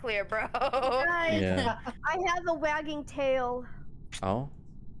hard clear, bro. Guys, Yeah. I have a wagging tail. Oh?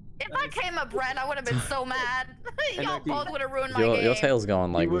 If I came up red, I would have been so mad. Y'all Inoki, both would have ruined my Your game. tail's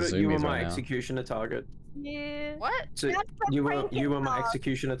going like you were zoomies my right now. executioner target. Yeah. What? So That's the you were Franken my dog.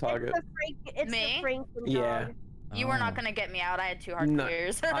 executioner target. It's Me? the Franken Yeah. dog. You were not Oh. gonna get me out. I had 2 hard No,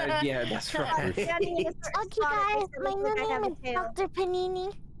 clears. yeah, that's I'm right. standing in a certain Okay, spot, it guys, makes it my look new like I have name a is tail. Dr.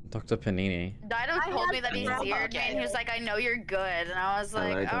 Panini. Dr. Panini. Dido I told have me that he to seared me, and he was like, "I know you're good," and I was I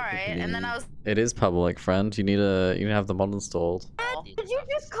like, like Dr. "All right." And then I Panini. was, It is public, friend. You need to have the mod installed. Did you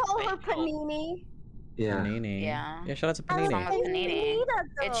just call her Panini? Yeah. Panini. Yeah. Yeah, shout out to what's wrong Panini. with panini?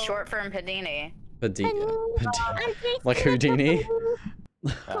 Panini, It's though. short for panini. Like Houdini?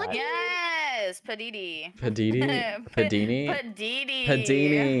 Yes, Padidi. Padidi? Padini? Padidi.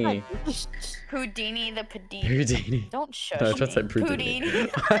 Padini. Houdini the Padidi. Houdini. Don't shush No, me. just say Houdini.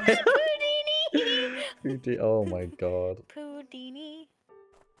 Houdini. Houdini. Oh my god. Houdini.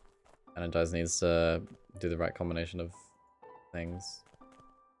 Energize needs to do the right combination of things.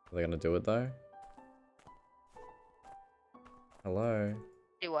 Are they gonna do it though? Hello?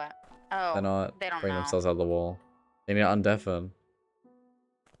 Do what? Oh, They're not they don't bringing know. themselves out of the wall. They need to undeafen.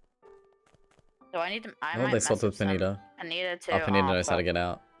 So I need to. I Oh, might they mess swapped up with some- Panita. Panita too. Oh, Panita knows how to fuck. get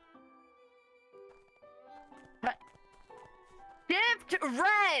out. Shift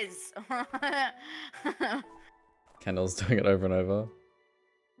res. Kendall's doing it over and over.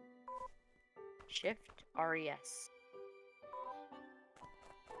 Shift res.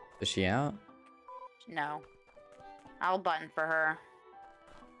 Is she out? No. I'll button for her.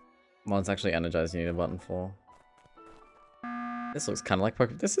 One's actually energized, you need a button for. This looks kind of like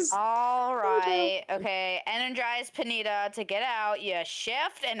Pokemon. This is... All right. Okay. Energize Panita to get out. Yeah.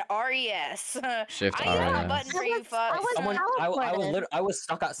 Shift and RES. Shift I got a RES. button for you, fucks. Someone, I was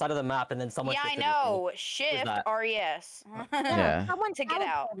stuck outside of the map, and then someone. Yeah, I shifted with me. know. Shift that? RES. Yeah. Someone to get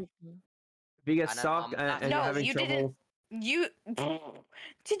out. If you get I know, stuck I'm not- and you're No, having you trouble, didn't. You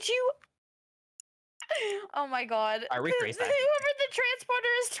did you? Oh my god. I rephrased that. Whoever the transporter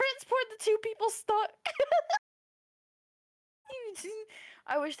is, transport the two people stuck.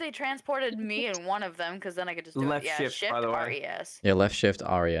 I wish they transported me in one of them, because then I could just do Left it. Yeah, shift, shift by the way. RES. Yeah, left shift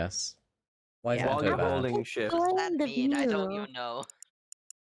RES. Why is Yeah. that While so you're bad? holding shift. What does Join that the mean? I don't view. even know.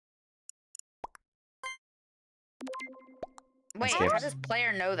 Wait, Escaped. how does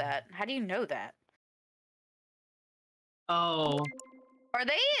player know that? How do you know that? Oh, Are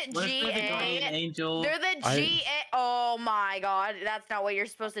they what if they're the guardian GA? angel? They're the I- GA. Oh my god, that's not what you're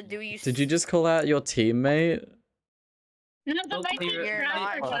supposed to do. Did you just call out your teammate? No, but Don't my clear it. team's You're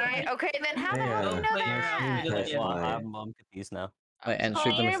not right. GA. Okay, then how the Hey, hell do you uh, know Don't play that? around. That's Well, why. I'm confused now. Like, I'm entry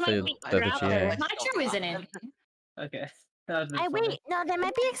sorry. them Player if might they're, be they're the dropping. GA. Nitro isn't in. Okay. That would've been Hey, funny. wait, no, there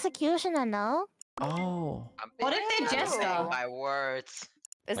might be executioner, no? Oh. I'm What being if they're flashbanged Jester? by words.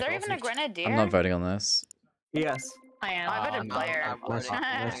 Is Like there even a also- grenadier? I'm not voting on this. Yes. I am. I voted player. I'm voting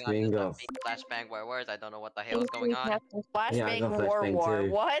my on screen this. I'm got- being flashbanged by words. I don't know what the hell is going on. Yeah, I Flashbang got war flashbang war.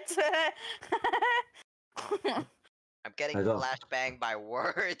 too. What? I'm getting I got- flashbanged by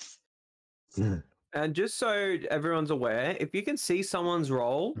words. And just so everyone's aware, if you can see someone's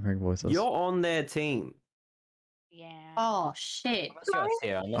role, Hearing voices. you're on their team. Yeah. Oh shit. Unless you're a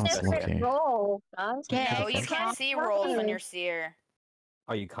seer, I'm not Oh, seeing okay. it. Roll, guys. Yeah, No, you Okay. can't see rolls when you're seer.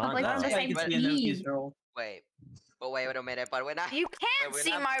 Oh, you can't. like, now? the That's same like speed. Inoki's role. Wait, but wait a minute. But when I You can't when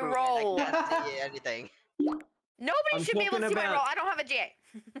see I'm my crewing, roll. I can't see anything. Nobody I'm should be able to talking see my about- roll. I don't have a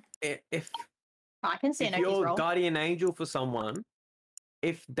GA. If I can see if Inoki's you're roll. guardian angel for someone,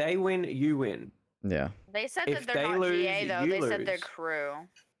 if they win, you win. Yeah. They said If that they're they not GA lose, though. you They said they're lose. crew.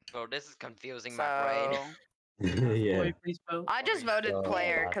 Bro, this is confusing my brain. So Yeah. Boy, please vote. I just voted Oh,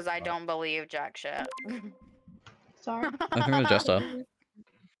 player that's because I fine. don't believe jack shit. Sorry. I think it was Jester.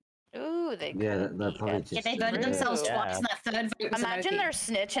 Ooh, they Yeah, could that be. probably That's Yeah, they just- voted Yeah. themselves Yeah. twice, and that third vote was Imagine Inoki. they're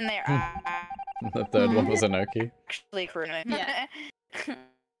snitch and they're The third one was Inoki. actually crewing. Yeah.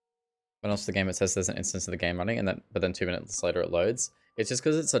 When else the game it says there's an instance of the game running, and then but then 2 minutes later it loads. It's just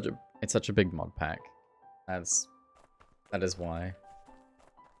because it's such a big mod pack. That is why.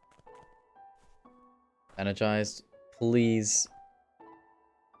 Energized, please.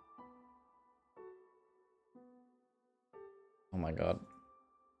 Oh my god.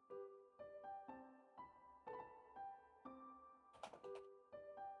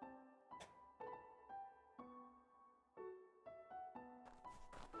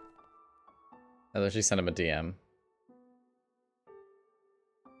 I literally sent him a DM.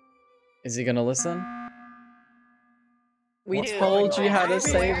 Is he gonna listen? We Dude, told you how to I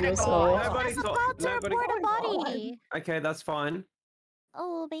save swear to yourself. God. Nobody I was got- about to nobody- report a body. Okay, that's fine.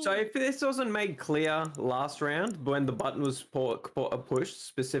 Oh, baby. So if this wasn't made clear last round, when the button was pushed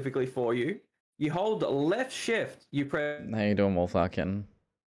specifically for you, you hold left shift, you press. How you doing, Wolfarkin?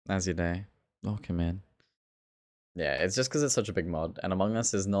 How's your day? Welcome in. Yeah, it's just because it's such a big mod, and Among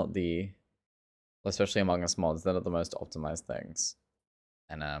Us is not the, especially Among Us mods, they're not the most optimized things,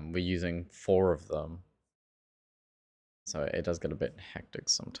 and we're using 4 of them, so it does get a bit hectic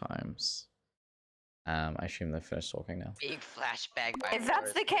sometimes. I assume they've finished talking now. Being flashbanged by If that's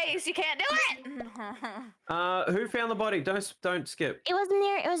words. the case, you can't do it. Who found the body? Don't skip. It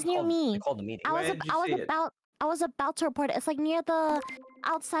was near me. They called the meeting. Where did you see it? I was about to report it. It's like near the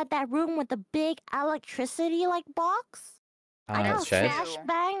outside that room with the big electricity like box. I got It's shed?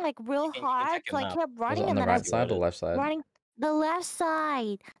 flashbang like real You can hard, check so I your map. kept Was running it on and the then I right was side or left side? running the left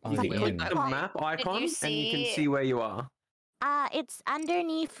side. Oh, It's the like end. Click the map icon, and you can see- see where you are. it's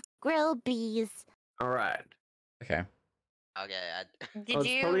underneath grill bees. All right. Okay. Okay. Did Oh,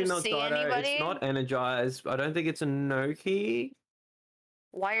 it's probably you not see Dyto, anybody? It's not energized. I don't think it's a Noki.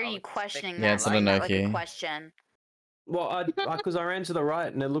 Why are Oh, you it's questioning big that? Yeah, it's an Saying that like a Inoki. question. Well, because I ran to the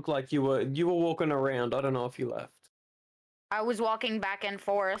right and it looked like you were walking around. I don't know if you left. I was walking back and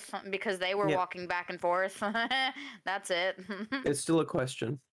forth because they were Yep. walking back and forth. That's it. It's still a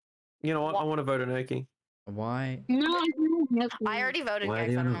question. You know what? I want to vote Noki. Why? No, I already voted, Why guys.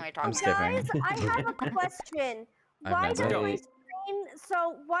 do you I don't know know- what you're I'm talking skipping. Guys, I have a question. I've Why never- does my Go. screen?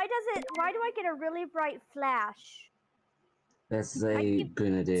 So why do I get a really bright flash? That's a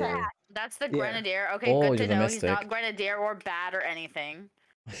grenadier. That's the Yeah. Grenadier. Okay, Oh, good you're to the know he's mystic. not Grenadier or bad or anything.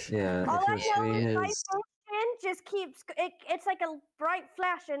 Yeah, All I if your know screen is my is function just keeps it's like a bright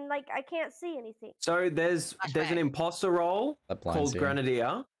flash and like I can't see anything. So there's an Flashbang. imposter role That blinds called you.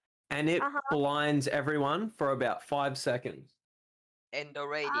 Grenadier, and it Uh-huh. blinds everyone for about 5 seconds In the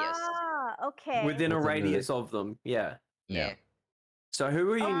radius. Ah, okay. within a Within the- radius of them. Yeah. Yeah. So who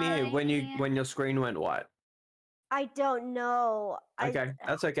were you near when I- your screen went white? I don't know. Okay,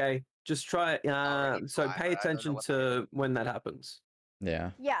 that's okay. Just try. Already So white, pay I don't know attention what the hell. to when that happens.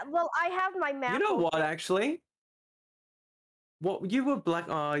 Yeah. Yeah, well, I have my map. You know what? open. Actually, what you were black?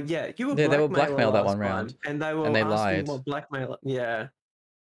 Yeah, you were Yeah, they were blackmailer blackmailed that last one round, time, and they were and they asking lied. what blackmailer. Yeah.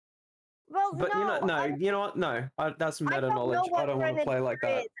 Well, But you know, no, you know what? No, that's I meta don't knowledge. know I what don't want to play Grenadier like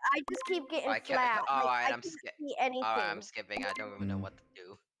that. is. I just keep getting I can't. flat. All Like, right, I I'm can't skip. see anything. All right, I'm skipping. I don't even know what to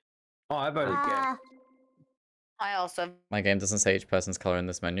do. Oh, I voted Ah, I also. My game doesn't say each person's color in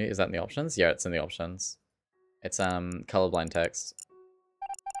this menu. Is that in the options? Yeah, it's in the options. It's colorblind text.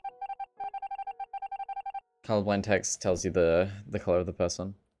 Colorblind text tells you the color of the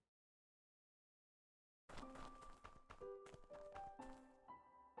person.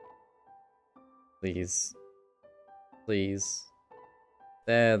 Please. Please.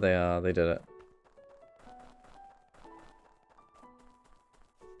 There they are. They did it.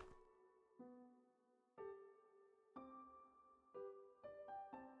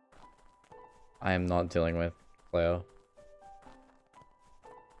 I am not dealing with Cleo.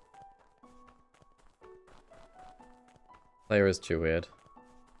 Player is too weird.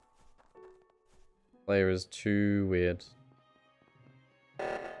 Player is too weird.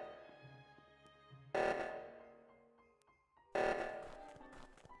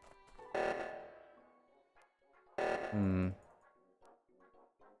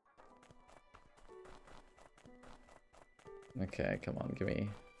 Okay, come on, give me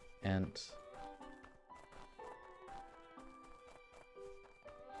Ant.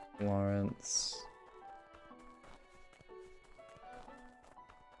 Lawrence.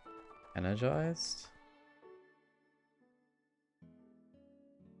 Energized?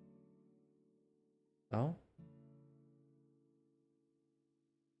 Oh?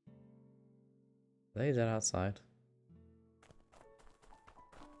 They dead outside.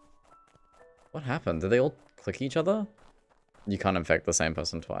 What happened? Did they all click each other? You can't infect the same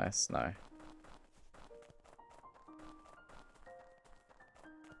person twice, no.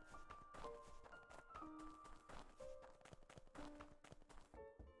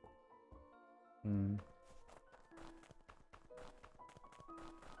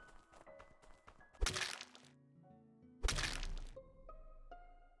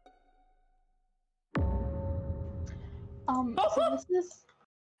 So this is.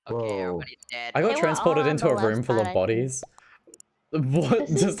 Okay, everybody's dead. I got transported into a room full of bodies. What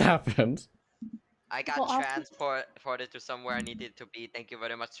just happened? I got transported to somewhere I needed to be. Thank you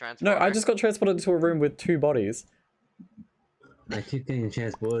very much, transporter. No, I just got transported into a room with 2 bodies. I keep getting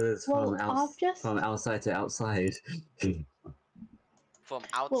transported Well, from outside to outside. From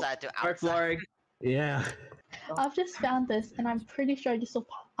outside to outside. Yeah. I've just found this, and I'm pretty sure I just saw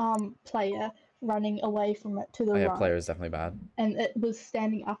player running away from it to the Oh yeah, right, player is definitely bad. and it was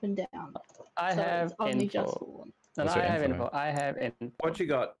standing up and down. I So have it's only info. just spawned. No, What's I your have info? info. I have info. What you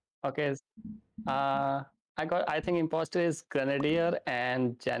got? Okay. I think imposter is grenadier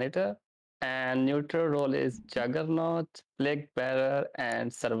and janitor, and neutral role is juggernaut, plague bearer,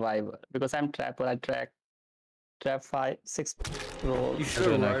 and survivor. Because I'm trapper, I trap 6 roles. You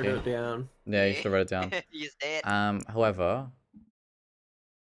should have wrote it down. Yeah, you should have wrote it down. You said. However,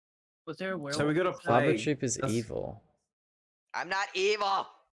 Was there a werewolf? So we got a Baba plague. Troop is evil. I'm not evil.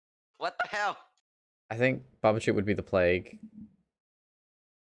 What the hell? I think Baba Troop would be the plague.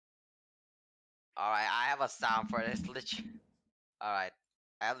 Alright, I have a sound for this. Alright.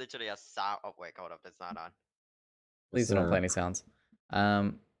 I have literally a sound. Oh, wait, hold up. It's not on. Please do not play any sounds.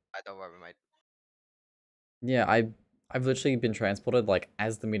 I don't worry, mate. Yeah, I've literally been transported, like,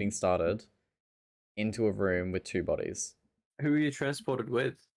 as the meeting started, into a room with 2 bodies. Who were you transported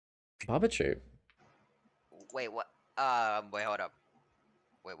with? Baba Troop. Wait, what? Wait, hold up.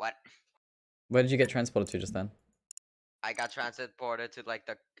 Wait, what? Where did you get transported to just then? I got transported to like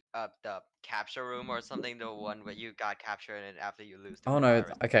the capture room or something, the one where you got captured and after you lose. Oh no,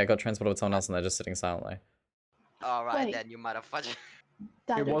 okay, I got transported with someone else and they're just sitting silently. Alright, Wait. then you motherfucker.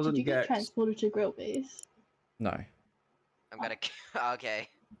 Dado, did you get transported to Grillby's? No. I'm gonna. Okay.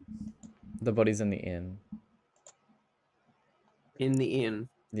 The body's in the inn. In the inn.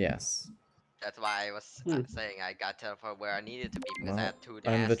 Yes. That's why I was saying I got teleported where I needed to be because I had 2 Only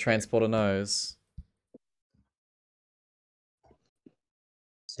the dashes. transporter knows.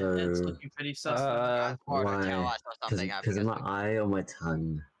 So It's looking pretty sus. Transporter, tell why? us or something. Because of my eye or my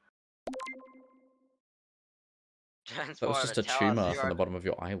tongue? That was just a tumor from the bottom of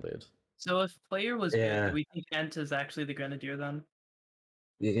your eyelid. So if player was Yeah. good, do we think Ant is actually the grenadier then?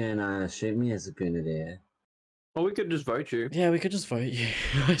 You can shoot me as a grenadier. Or we could just vote you. Yeah, we could just vote you.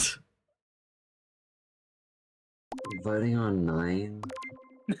 Voting on 9.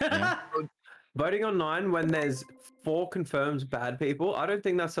 Voting on 9 when there's 4 confirmed bad people. I don't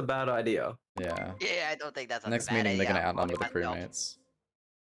think that's a bad idea. Yeah. Yeah, I don't think that's a Next bad meeting, they're idea. gonna outnumber the Voting myself. crewmates.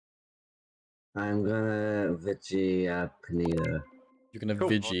 I'm gonna Vigi Panita. You're gonna Cool.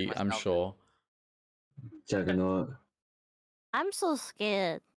 Vigi, I'm sure. Juggernaut. I'm so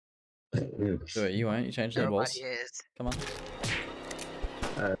scared. Do it, you won't. You change the balls. Nobody is. Come on.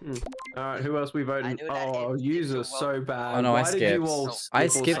 Alright, who else we voting? knew that Oh, user so bad. Oh no, I Why did you skipped. all I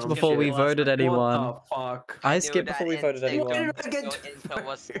skip or skipped some before we shit? voted anyone. What the fuck? I knew skipped that before we voted instinct anyone. Why did I Go get info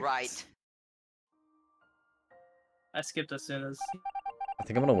was right. I skipped as soon as. I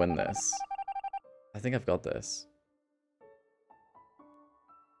think I'm gonna win this. I think I've got this.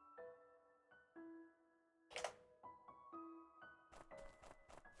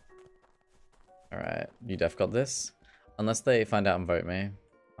 Alright, you def got this. Unless they find out and vote me.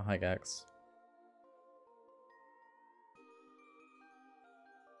 Oh, hi, Gax.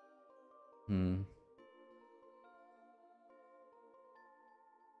 Hmm.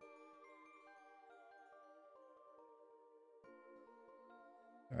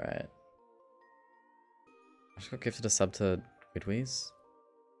 Alright. I just got gifted a sub to Widweez.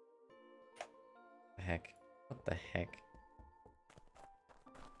 What the heck? What the heck?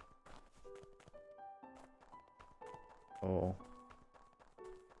 Oh.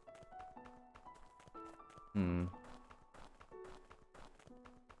 Hmm.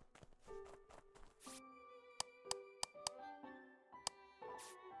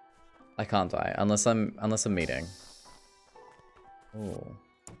 I can't die unless I'm meeting. Oh.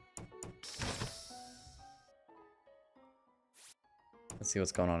 Let's see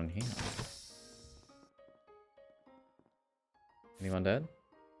what's going on in here. Anyone dead?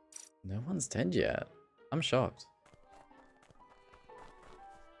 No one's dead yet. I'm shocked.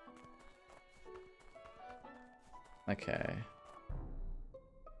 Okay.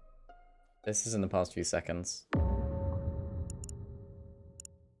 This is in the past few seconds.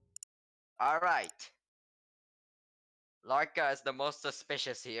 Alright. Larka is the most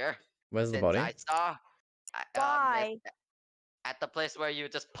suspicious here. Where's the Since body? I saw Why? at the place where you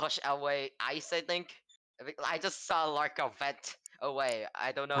just push away ice, I think. I just saw Larka vent away.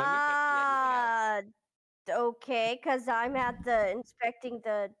 I don't know if you could see anything else. Okay, because I'm at the inspecting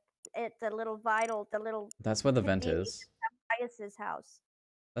the little vital, the little. That's where the vent is. Pius's house.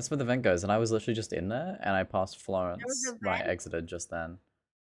 That's where the vent goes, and I was literally just in there, and I passed There Florence was a when I vent? exited just then.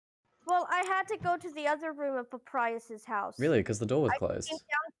 Well, I had to go to the other room of Paprius's house. Really? Because the door was I just closed. came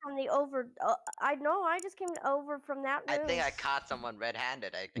down from the over. I know. I just came over from that room. I think I caught someone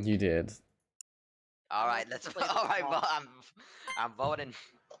red-handed. I think. You did. All right, let's. All right, well, I'm voting.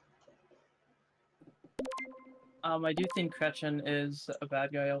 I do think Gretchen is a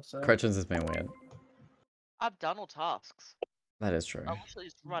bad guy also. Gretchen's has been weird. I've done all tasks. That is true. I'm literally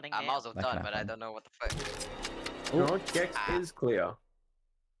just running I'm now. also That done, can but I happen. don't know what the fuck. No, Gex is clear.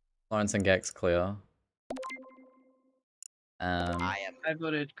 Florence and Gex clear. I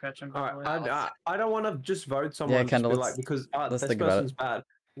voted Gretchen. By the way. I don't want to just vote someone. Yeah, Just Kendall, be let's- like, because let's this think about it. person's bad.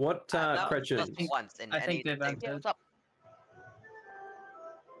 What Gretchen? Just once in I think anything. they've ended. What's up?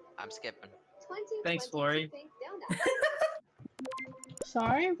 I'm skipping. Thanks, Flory.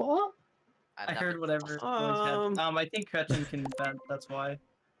 Sorry, what? I heard whatever. Flory said. I think Gretchen can vent. That's why.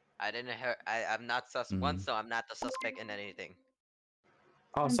 I didn't hear. I'm not sus once, so I'm not the suspect in anything.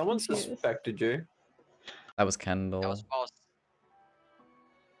 Oh, someone suspected you. That was Kendall. That was false.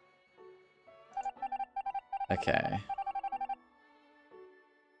 Okay.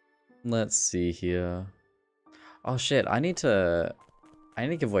 Let's see here. Oh shit, I need to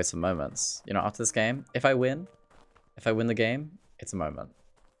give away some moments. You know, after this game, if I win the game, it's a moment.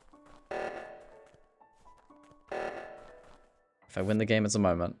 If I win the game, it's a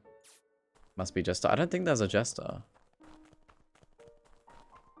moment. Must be Jester. I don't think there's a Jester.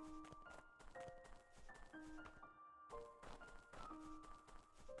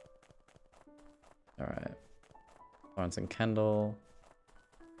 Alright. Lawrence and Kendall.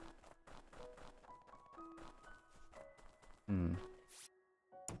 Hmm.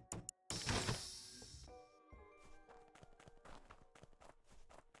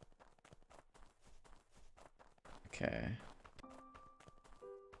 Okay.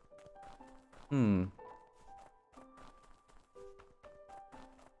 Hmm.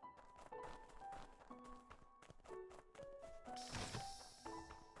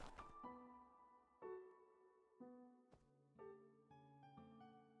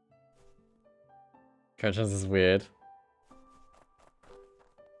 Conscience is weird.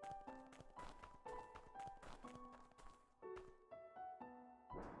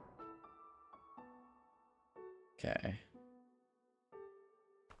 Okay.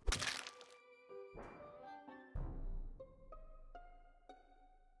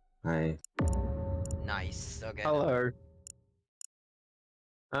 Hi. Nice. Okay. Hello.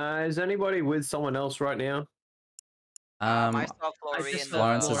 Is anybody with someone else right now? Myself, Flory, just and saw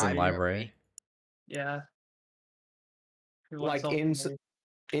Lawrence is in Flory. library. Yeah. Like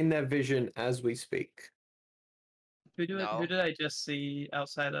in their vision as we speak. Who did I just see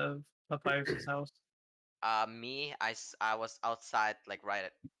outside of Papyrus's house? Me, I was outside like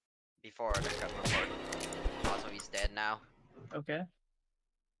before the cut report. Also, he's dead now. Okay.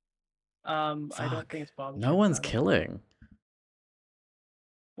 I don't Fuck. think it's Bob. No one's killing.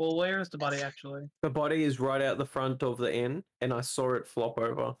 Well, where is the body actually? The body is right out the front of the inn, and I saw it flop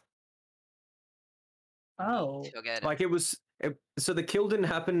over. Oh. Like so the kill didn't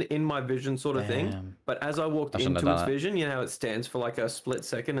happen in my vision sort of thing, Damn. but as I walked I shouldn't have into done its it. vision, you know how it stands for like a split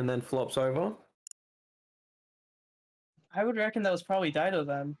second and then flops over? I would reckon that was probably Dyto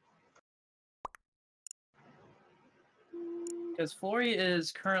then. Because Flory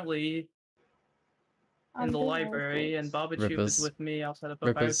is currently in the library, and Babachu is Rippers. with me outside of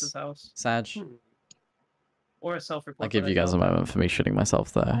Rippers. Papyrus's house. Sag. Or a self-report. I'll give that you I guys a know. moment for me shooting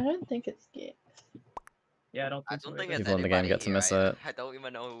myself I there. don't think it's Git. Yeah, I don't I think, don't so think either. it's People in the game anybody get to here. miss it. I don't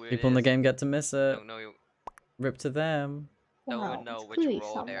even know who it People in the is. game get to miss it. Don't know. Rip to them. Don't Wow, even know it's which clearly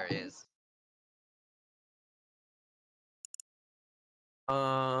role there someone. is.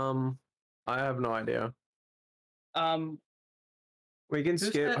 I have no idea. We can Who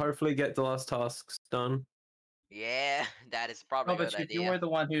skip, said- hopefully get the last tasks done. Yeah, that is probably a good Babachu, you idea. were the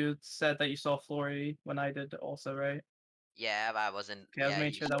one who said that you saw Flory when I did also, right? Yeah, but I wasn't. Okay, I was yeah,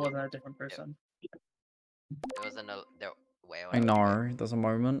 making you sure that should- wasn't a different person. It wasn't a. There, wait, I know. There's a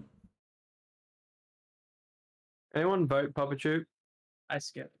moment. Anyone vote Papachu? I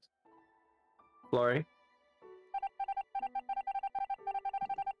skipped. Flory?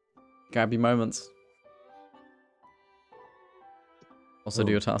 Grab your moments. Also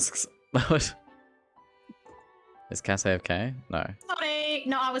do your tasks. Is Cass AFK? No. Sorry,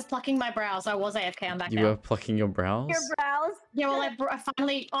 no, I was plucking my brows. I was AFK. I'm back You now. were plucking your brows? Your brows. Yeah, well, I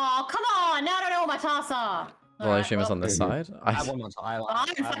finally. Oh, come on! Now I don't know what my tasks are. Well, I assume it's on this side. I don't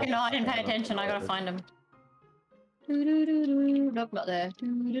fucking know. I didn't pay attention. I gotta find them. Nope, not there.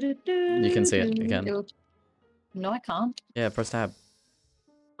 You can see it again. No, I can't. Yeah, press tab.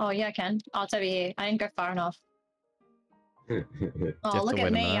 Oh, yeah, I can. Oh, it's over here. I didn't go far enough. have Oh, to look wait at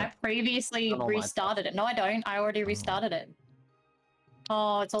a me. I minute. previously restarted it. No, I don't. I already restarted it.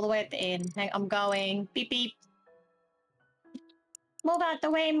 Oh, it's all the way at the end. Hang, I'm going. Beep, beep. Move out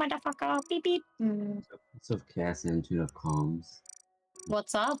the way, motherfucker. Beep, beep. What's up, Cass, and tune of comms?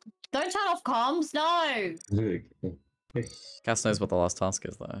 What's up? Don't turn off comms. No. Cass knows what the last task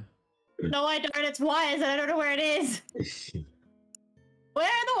is, though. No, I don't. It's wires and I don't know where it is. Where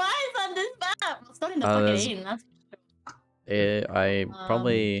are the wires on this map? It's not in the fucking there's- inn. That's... I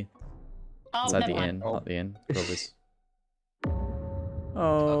probably... Oh, it's at never the mind. end, not the end. Probably.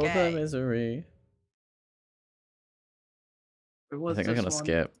 Oh, the misery. I think I'm gonna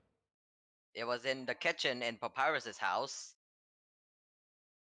skip. It was in the kitchen in Papyrus's house.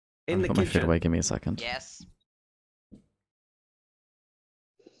 I'm gonna put my feet away, give me a second. Yes.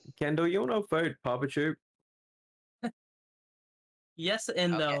 Kendall, you wanna vote Papachu? Yes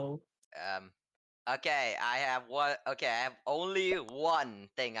and no. Okay, I have one. Okay, I have only one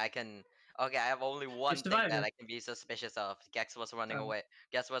thing I can. Okay, I have only one thing that survivor. I can be suspicious of. Gex was running away.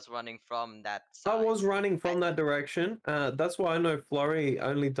 Gex was running from that I side. was running from that direction. That's why I know Flory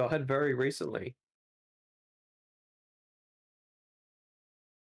only died very recently.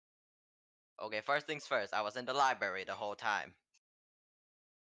 Okay, first things first. I was in the library the whole time.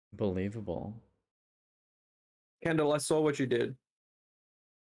 Believable. Kendall, I saw what you did.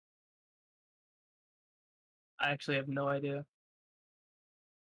 I actually have no idea.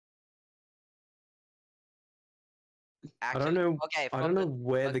 Actually, I don't know. Okay, I don't know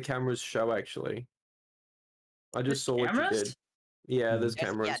where the cameras show actually. I just saw what you did. Yeah, there's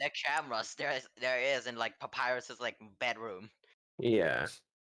cameras. Yeah, there are cameras. There is in like Papyrus's like bedroom. Yeah.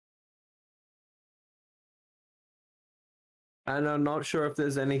 And I'm not sure if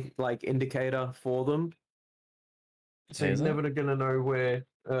there's any like indicator for them. So Is you're it? never gonna know where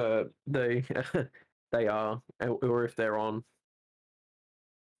they they are or if they're on.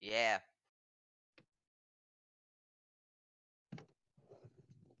 Yeah.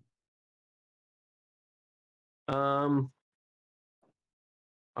 I'm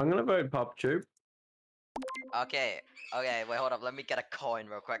gonna vote PopTube. Okay. Okay. Wait. Hold up. Let me get a coin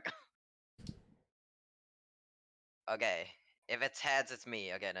real quick. Okay. If it's heads, it's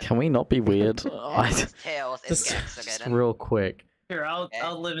me. Okay. Then. Can we not be weird? If it's tails, it's Gex. Okay. Just Then. real quick. Here, I'll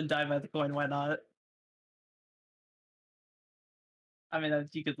live and die by the coin. Why not? I mean,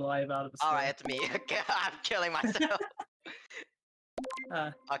 you could lie about it. All right, it's me. I'm killing myself.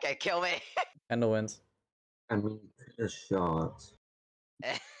 Okay, kill me. Kendall wins. I mean, a shot.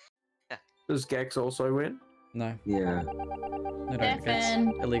 Does Gex also win? No. Yeah. No, don't.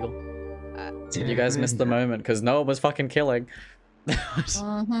 It's illegal. Uh, You guys missed the moment because Noah was fucking killing.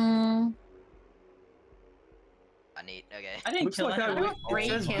 Mm-hmm. I need. Okay. I didn't Looks kill like anyone. it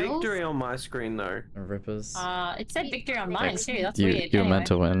says victory on my screen though. Rippers. It said victory on mine Gex, too. That's you, weird. You were Anyway. meant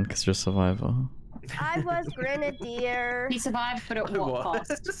to win because you're a survivor. I was Grenadier. He survived, but at what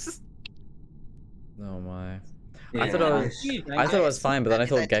cost? Oh my. Yeah, I thought it was fine, but then I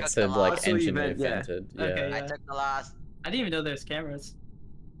thought Gex had like engineer vented. Yeah. Okay, I took the last. I didn't even know there's cameras.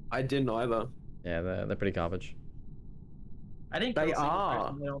 I didn't either. Yeah, they're pretty garbage. I didn't. They kill a single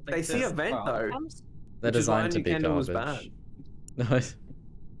are. person, I don't think They see a so. vent though. They're Which is why I designed to knew be Kendall was garbage. bad. Nice.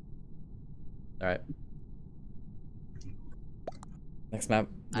 Alright. Next map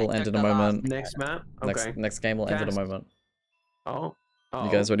will end in a moment. Next map? Okay. Next game will end in a Cast. moment. Oh. You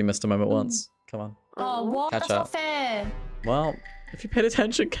guys already missed a moment once. Come on. Oh, what? Catch That's up. not fair. Well, if you paid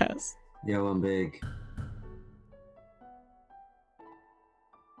attention, Cass. Yo, I'm big.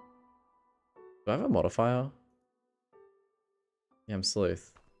 Do I have a modifier? Yeah, I'm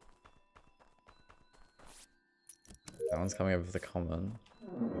sleuth. That one's coming over the common.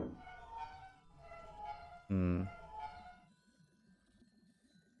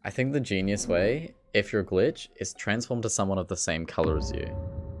 I think the genius way, if you're glitch, is transform to someone of the same color as you.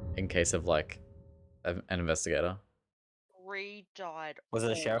 In case of like an investigator. 3 died. Was it a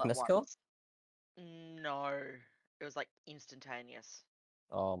all sheriff at miskill? once. No, it was like instantaneous.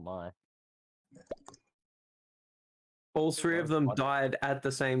 Oh my. All three of them died at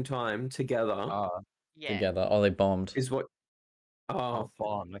the same time together. Yeah. Together. Oh, they bombed. Is what? Oh,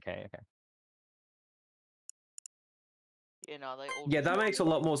 bomb. Okay, okay. You know, they all. Yeah, that makes a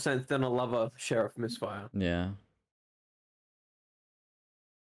lot more sense than a lover sheriff misfire. Yeah.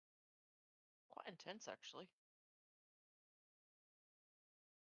 Quite intense, actually.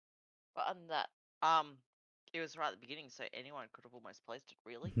 But other than that, it was right at the beginning, so anyone could have almost placed it.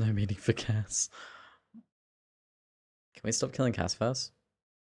 Really. No meaning for Cass. Can we stop killing Cass first?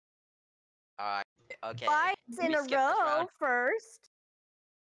 Alright. Okay. Twice in We a skipped this row round. first.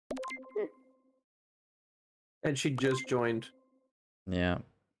 And she just joined. Yeah.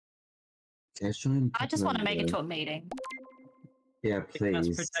 I just want to make it to a meeting. Yeah, The Mass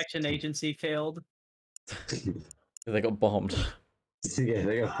please. Protection Agency failed. They got bombed. Yeah,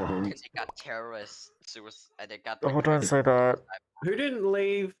 they got bombed. They got terrorists. They got. Oh, don't say that. Who didn't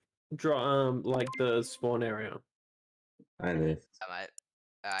leave like the spawn area? I left.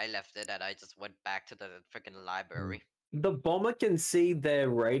 I left it and I just went back to the freaking library. The bomber can see their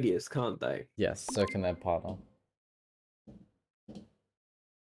radius, can't they? Yes, so can their partner.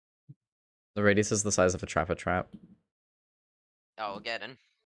 The radius is the size of a trapper trap. Oh, again.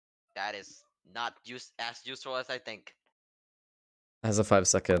 That is not as useful as I think. It has a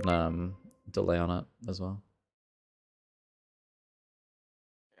 5-second delay on it as well.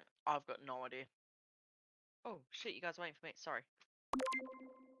 I've got no idea. Oh shit! You guys are waiting for me. Sorry.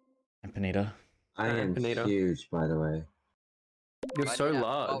 And Panita. I am Benito. huge, by the way. You're Why so do you have-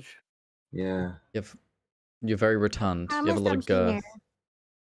 large. Yeah. You're very rotund. I'm You have a lot of girth.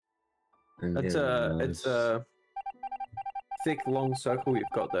 It's a thick, long circle you've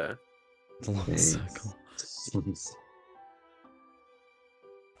got there. It's a long Thanks. circle.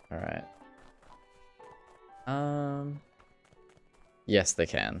 Alright. Yes, they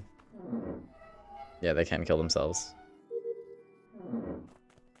can. Yeah, they can kill themselves.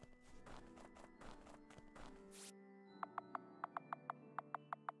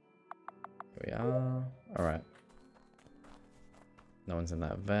 Here we are. Alright. No one's in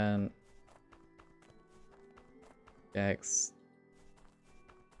that vent. X.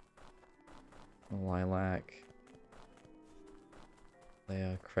 Lilac.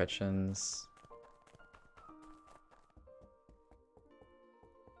 Leia, Cretchens.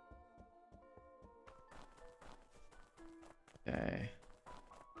 Okay.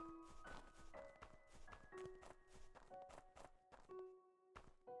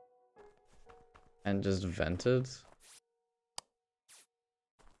 And just vented?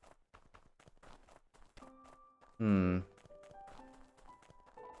 Hmm.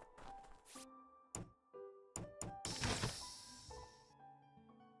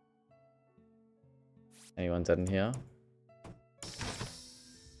 Anyone dead in here?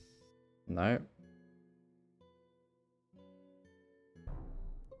 No.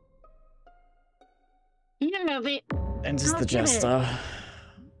 You can move it. Enters I'll the get it. jester.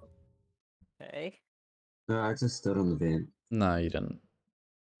 Hey. No, I just stood on the vent. No, you didn't.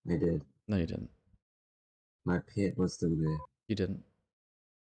 I did. No, you didn't. My pet was still there. You didn't.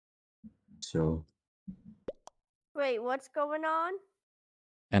 Sure. Wait, what's going on?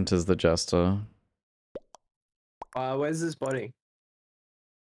 Enters the jester. Where's this body?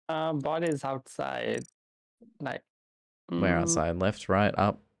 Body is outside. Like. Where mm, outside? Left, right,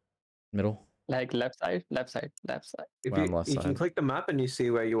 up, middle? Like left side, left side, left side. If We're on you, the left you can side. click the map and you see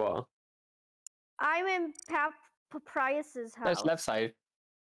where you are. I'm in Paprius's house. That's left side.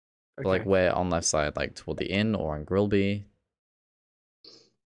 But, like where on left side? Like toward the inn or on Grillby?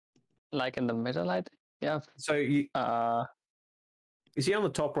 Like in the middle, I think. Yeah. So you see on the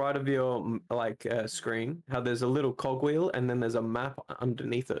top right of your screen how there's a little cogwheel and then there's a map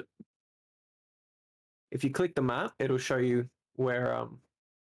underneath it. If you click the map, it'll show you where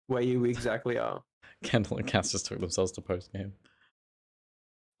you exactly are. Kendall and Cass just took themselves to post game.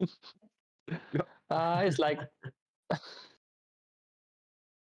 It's like.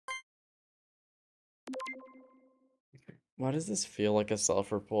 Why does this feel like a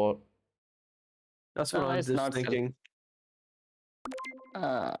self-report? That's what I was it's just not thinking.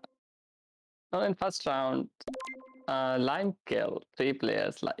 Well, in first round, Lime killed 3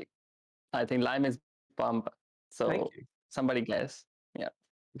 players. Like, I think Lime is bump. So somebody guess. Yeah.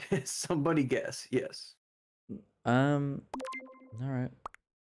 Somebody guess. Yes. All right.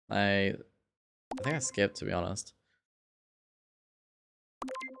 I think I skipped, to be honest.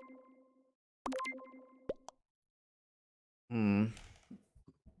 Hmm.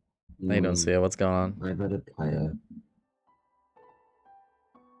 How you doing, Sia? What's going on? I bet a player.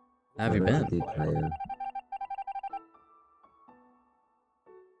 How have you been? Player.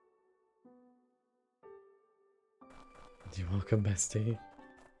 You're welcome, bestie.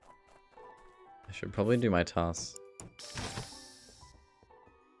 I should probably do my tasks.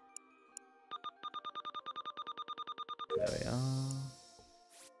 There we are.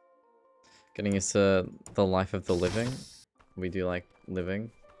 Getting used to the life of the living. We do like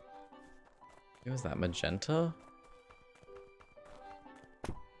living. Who was that? Magenta?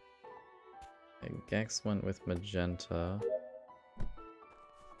 Okay, Gex went with magenta.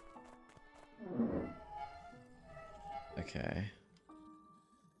 Okay.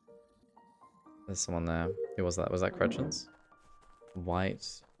 There's someone there. Who was that? Was that Cretchens? White.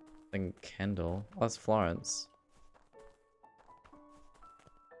 I think Kendall. Oh, that's Florence.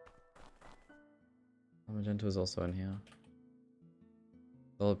 Oh, magenta was also in here.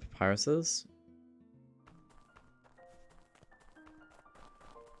 All the papyruses?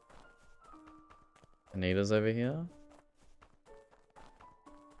 Anita's over here.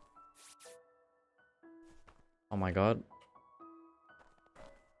 Oh my god.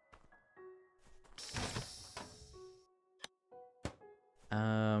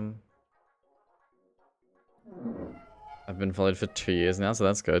 I've been followed for 2 years now, so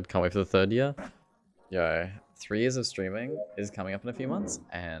that's good. Can't wait for the 3rd year. Yo, 3 years of streaming is coming up in a few months,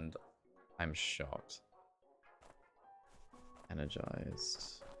 and I'm shocked.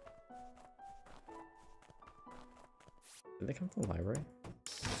 Energized. Did they come to the library?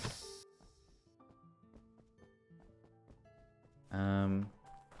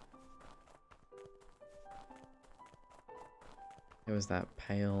 It was that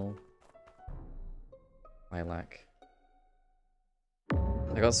pale lilac.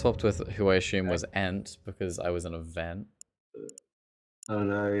 I got swapped with who I assume was Ant because I was in a vent. Oh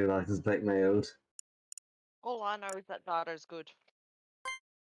no, your life is blackmailed. All I know is that data's good.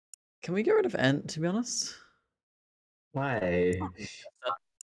 Can we get rid of Ant, to be honest? Why?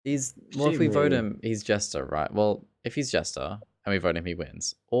 He's, well, if we Shoot vote me. him, he's Jester, right? Well, if he's Jester and we vote him, he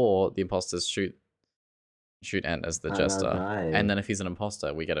wins. Or the imposters shoot Ant as the Oh, Jester, right. and then if he's an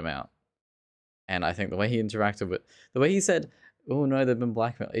imposter, we get him out. And I think the way he interacted with, the way he said, "Oh no, they've been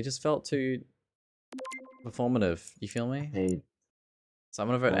blackmailed," it just felt too performative. You feel me? Hey. So I'm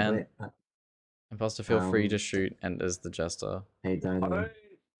gonna vote Ant. wait, Imposter, feel free to shoot Ant as the Jester. Hey, I Dino. don't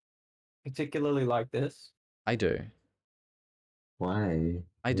particularly like this. I do. Why?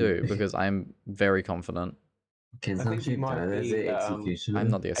 I do because I'm very confident. Can I someone think you shoot might Dino as be, the executioner? I'm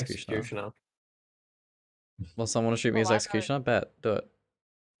not the executioner. Well, someone want to shoot me as Well, I executioner? Bet, do it.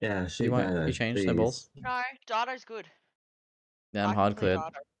 Yeah, shoot You won't. Dino, You changed please. snowballs. No, data's good. Yeah, I'm I hard can play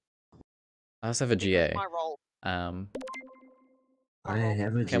cleared. data. I also have a Because GA. my role. I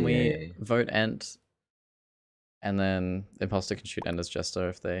have a Can GA. we vote Ent, and then imposter can shoot Ent as Jester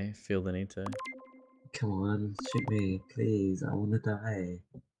if they feel the need to. Come on, shoot me, please. I want to die.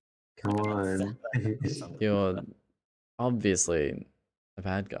 Come on. You're obviously a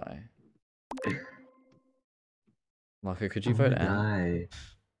bad guy. Marco, could you I vote wanna Ent?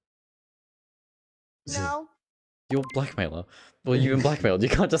 die. No. You're blackmailer. Well, you've been blackmailed. You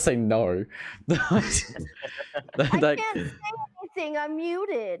can't just say no. I That- can't say anything. I'm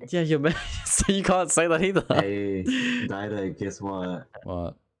muted. Yeah, you're so you can't say that either. Hey, Dyto, guess what?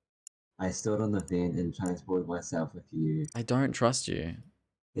 What? I stood on the vent and transported myself with you. I don't trust you.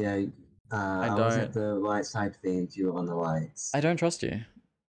 Yeah, I was at don't. the right side vent, you were on the lights. I don't trust you.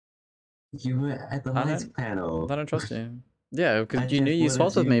 You were at the lights panel. I don't trust you. Yeah, I because you knew you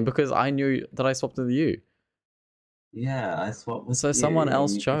transported swapped with me you. because I knew that I swapped with you. Yeah, I swapped with So you. someone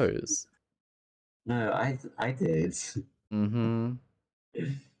else and- chose. No, I did. Mm-hmm.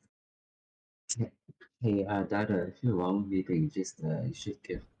 Hey, Dada, if you want me being just, you should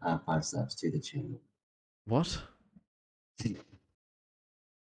give 5 subs to the channel. What?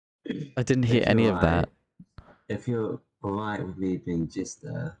 I didn't hear If any you're of that. If you're alright with me being just,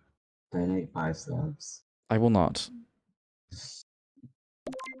 donate 5 subs. I will not.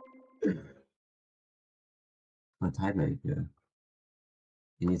 A tiebreaker.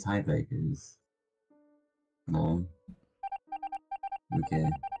 Any tiebreakers? No. Okay.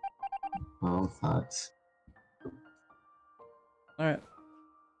 Well, fuck. Alright.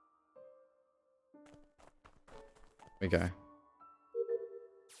 We go.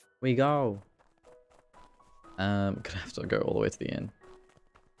 We go. Gonna have to go all the way to the end.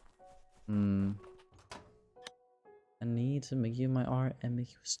 I need to make you my art and make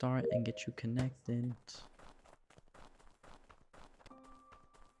you start and get you connected.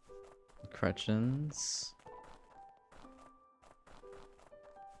 Corrections.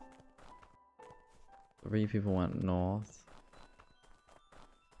 3 people went north.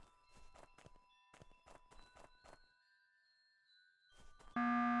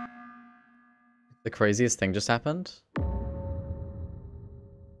 The craziest thing just happened.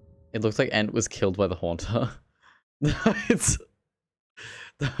 It looks like Ent was killed by the Haunter.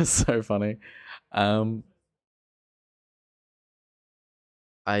 That was so funny. So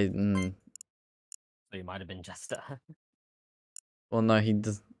you might have been Jester. Well, no, he Or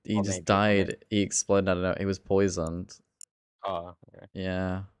just maybe, died. He exploded. I don't know. He was poisoned. Oh, okay.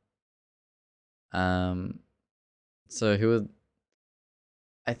 Yeah. So who would?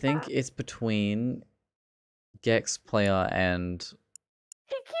 I think it's between Gex player and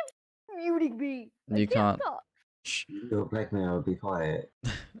He keeps muting me. you can't. Stop. Shh. Don't break me, I'll be quiet.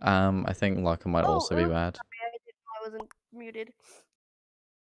 I think Laka might also be oops, bad. sorry, I wasn't muted.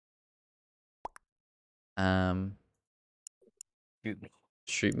 Shoot me.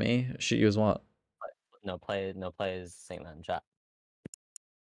 Shoot me. Shoot you as what? No players saying that in chat.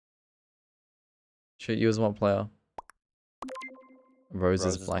 Shoot you as what player? Rose is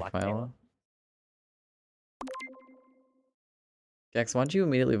Rose is blackmailer. blackmailer. Gex, why'd you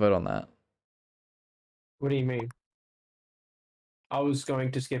immediately vote on that? What do you mean? I was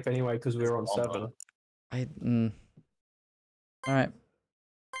going to skip anyway because we were on 7. Alright.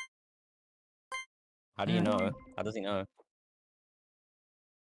 How do you know? How does he know?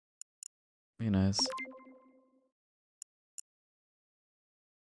 Who knows?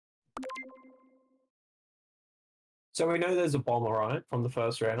 So we know there's a bomber, right, from the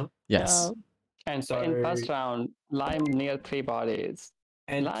first round? Yes. And So- in first round, Lime near 3 bodies.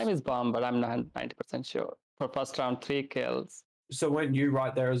 And- Lime is bomb, but I'm not 90% sure. For first round, 3 kills. So weren't you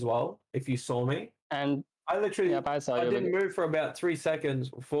right there as well, if you saw me? And I literally, yep, I saw you. didn't move for about 3 seconds,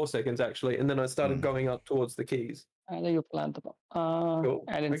 or 4 seconds actually, and then I started going up towards the keys. I know you plant the bomb. Cool.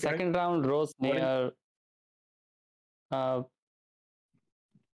 And in Okay. second round, Rose What do you- near.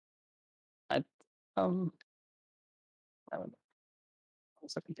 I'm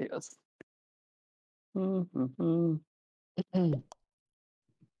so confused.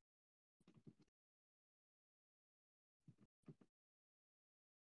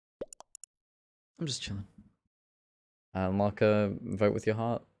 I'm just chilling. Laka, vote with your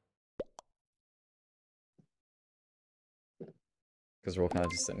heart. Because we're all kind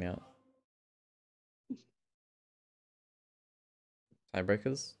of just sitting out.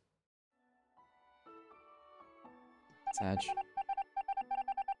 Tiebreakers? Sag.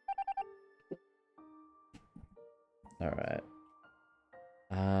 Alright.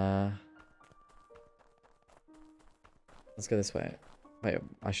 Let's go this way. Wait,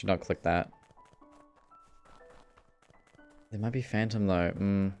 I should not click that. There might be Phantom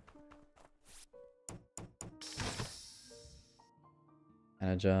though.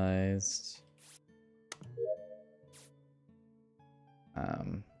 Energized.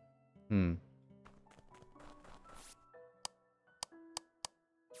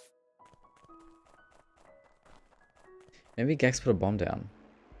 Maybe Gex put a bomb down.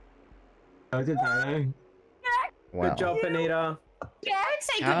 I did that. Wow. Good job, Anita. Gex,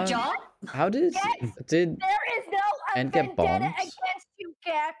 say How- good job. How did Gex, did there is no and get vendetta bombed? against you,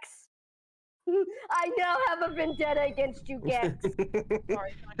 Gex. I now have a vendetta against you, Gex.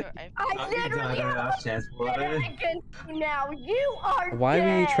 I literally have a vendetta against you now. You are Why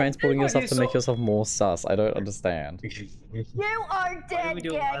were you dead. transporting yourself to make yourself more sus? I don't understand. You are dead, we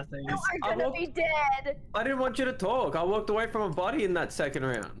do Gex. last thing? You are gonna be dead. I didn't want you to talk. I walked away from a body in that second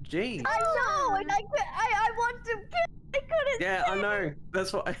round. Jeez. I know, and I want to kill. I couldn't. Yeah, I know.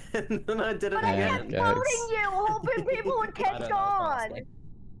 That's why. And then I did it But I again. kept voting you, hoping people would catch on.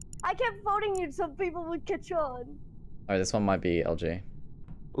 I kept voting you so people would catch on. Alright, this one might be LG.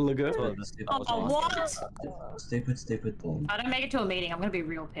 Lagoon. Oh, what? Stupid thing. I don't make it to a meeting. I'm gonna be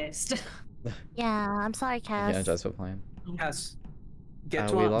real pissed. Yeah, I'm sorry, Cass. Yeah, just for playing. Yes.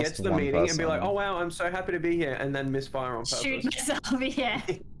 Get we to lost the one meeting and be like, person. oh wow, I'm so happy to be here, and then misfire on purpose. Shoot myself, yeah.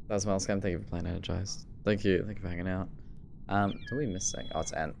 That was my scam. Thank you for playing Energized. Thank you for hanging out. Who are we missing? Oh,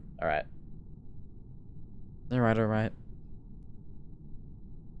 it's Ant. Alright. Alright.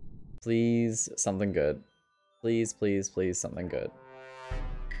 Please, something good. Please, something good.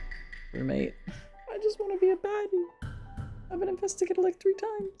 Roommate. I just want to be a baddie. I've been investigated like 3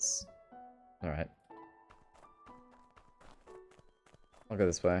 times. Alright. I'll go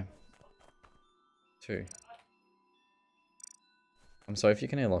this way. 2. I'm sorry if you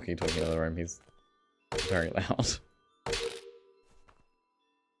can hear Lockie talking in the other room, he's very loud.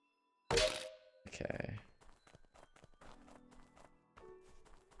 Okay.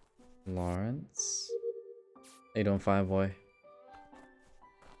 Lawrence? How you doing, Fireboy?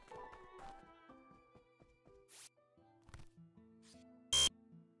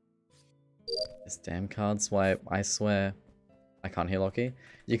 This damn card swipe, I swear. I can't hear Lockie.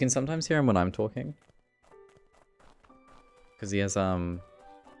 You can sometimes hear him when I'm talking. Because he has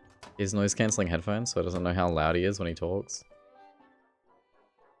noise cancelling headphones, so it doesn't know how loud he is when he talks.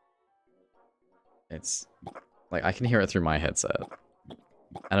 It's like I can hear it through my headset.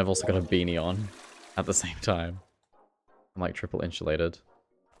 And I've also got a beanie on at the same time. I'm like triple insulated.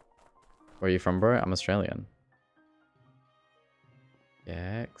 Where are you from, bro? I'm Australian.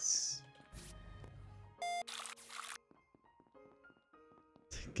 Gex.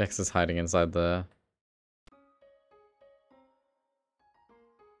 Gex is hiding inside the...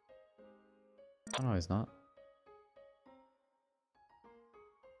 Oh no, he's not.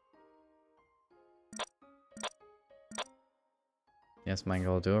 Yes,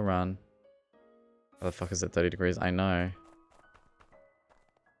 Mango, do a run. How the fuck is it 30 degrees? I know.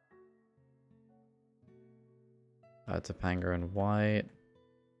 Topanga and white.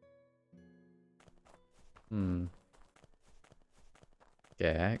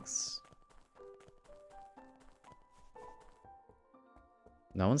 Gex.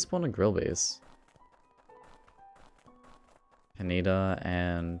 No one spawned in grill bees. Panita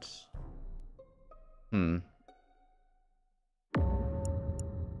and...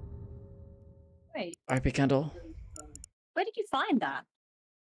 Wait, RP Kendall. where did you find that?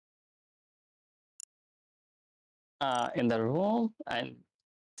 In the room, and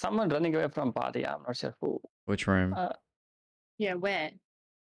someone running away from party. I'm not sure who. Which room? Yeah, where?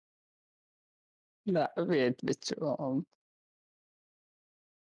 Wait, which room?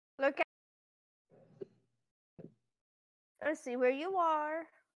 Look at. Let's see where you are.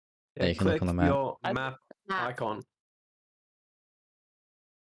 Yeah, you can look on the map. Your map icon.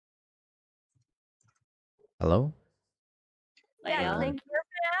 Hello? Yeah, click your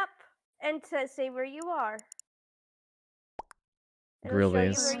map and say where you are. It'll Grill show you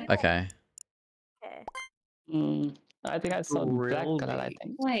bees. where you are. Okay. Okay. I think I saw black color, I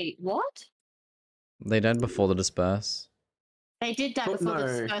think. Wait, what? They died before the disperse. They did that before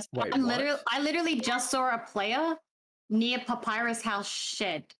the disperse. Wait, I literally just saw a player near Papyrus House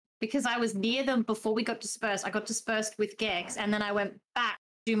shed because I was near them before we got dispersed. I got dispersed with Gex, and then I went back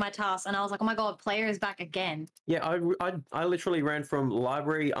to do my task, and I was like, "Oh my god, player is back again." Yeah, I literally ran from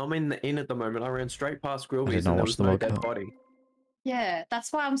library. I'm in the inn at the moment. I ran straight past I did Grillby's not and there watch was the no World dead Cup. body. Yeah,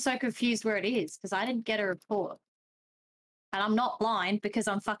 that's why I'm so confused where it is because I didn't get a report, and I'm not blind because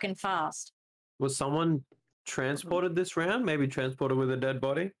I'm fucking fast. Was someone transported this round? Maybe transported with a dead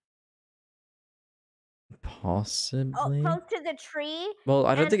body? Possibly? Oh, close to the tree. Well,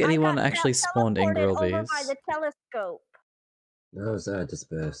 I don't think and anyone got actually spawned in teleported grill over bees. by the telescope. That was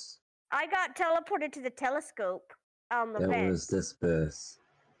disperse. I got teleported to the telescope on the That vent. was disperse.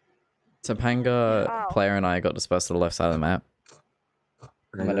 Topanga, Oh. player, and I got dispersed to the left side of the map.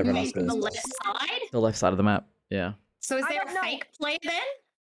 And then everyone else The goes left side. the left side of the map. Yeah. So is I there a don't know. fake player then?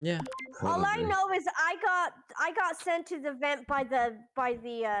 Yeah. All I know is I got sent to the vent by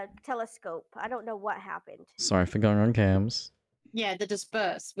the telescope. I don't know what happened. Sorry for going on cams. Yeah, the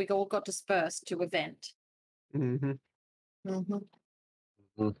disperse. We all got dispersed to event. Mm-hmm.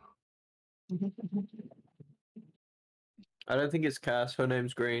 Mm-hmm. I don't think it's Cass. Her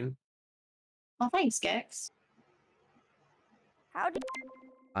name's Green. Oh, thanks, Gex. How did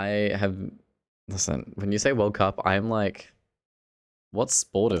I have. Listen, when you say World Cup, I'm like, what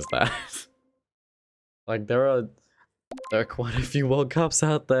sport is that? Like, there are quite a few World Cups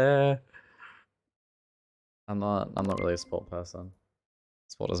out there. I'm not really a sport person.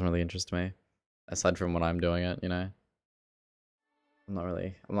 Sport doesn't really interest me, aside from when I'm doing it. You know, I'm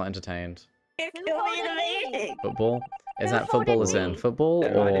not entertained. Football? Is that football is in football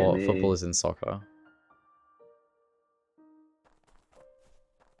or football is in soccer?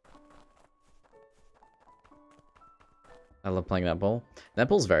 I love playing netball.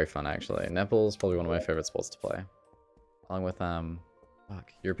 Netball's very fun, actually. Netball's probably one of my favorite sports to play. Along with,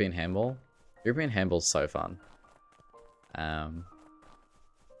 European handball. European handball's so fun. The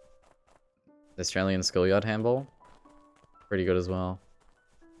Australian schoolyard handball. Pretty good as well.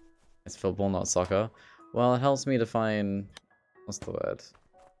 It's football, not soccer. Well, it helps me define, what's the word?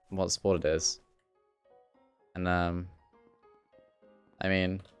 What sport it is. And, I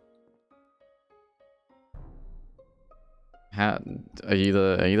mean... How are you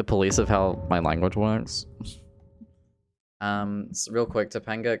the police of how my language works? So real quick,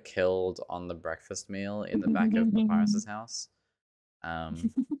 Topanga killed on the breakfast meal in the back of Papyrus's house.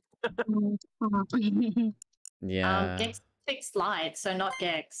 Yeah. Gex fixed light, so not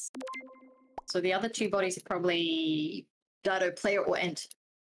Gex. So the other two bodies are probably Dyto player or Ent.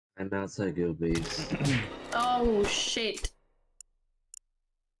 I'm outside Gilby's. Oh shit.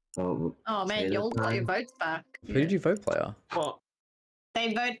 Oh man, you all got your votes back. Who did you vote, player? What?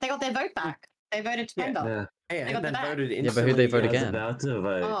 They got their vote back. They voted Topanga. Yeah, They got and them back. voted Yeah, but who'd they vote I was again? about to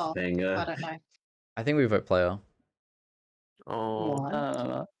vote, Oh, Topanga. I don't know. I think we vote player.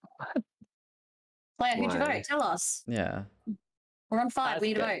 Oh. Player, who'd you Why? vote? Tell us. Yeah. We're on 5. We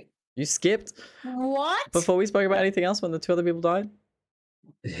need to vote. You skipped? What? Before we spoke about anything else when the two other people died?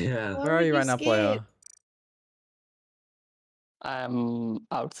 Yeah. Where are you right now, player? I'm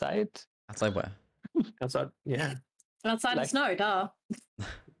outside. Outside where? Outside, yeah. Outside the snow, duh.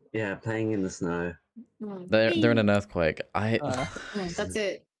 Yeah, playing in the snow. They're in an earthquake. That's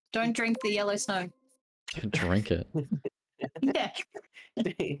it. Don't drink the yellow snow. Drink it. Yeah.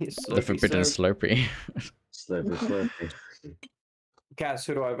 The forbidden Slurpee. Slurpee. Cass,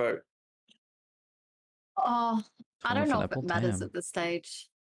 who do I vote? Oh, I don't Going know for if it apple matters tam. at this stage.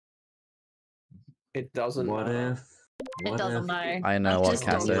 It doesn't. What if? It doesn't know. I know what just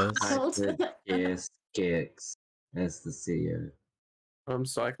Cass don't is. know. Yes, Gex as the CEO. I'm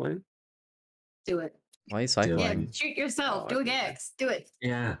cycling. Do it. Why are you cycling? Yeah, shoot yourself. Do a Gex. Do it.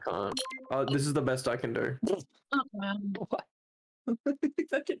 Yeah. Can't. This is the best I can do. Oh, man.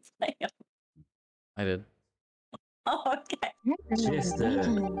 Fucking player. I did. Oh, okay. Chester.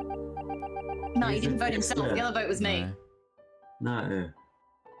 No, he didn't vote himself. The other vote was me. No.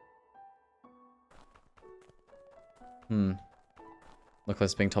 Look,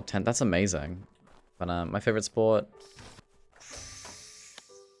 us being top 10. That's amazing. But my favorite sport,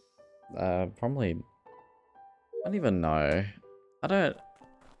 probably. I don't even know. I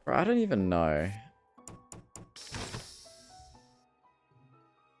don't even know.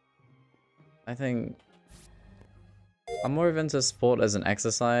 I think I'm more into sport as an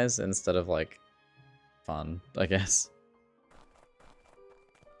exercise instead of like fun, I guess.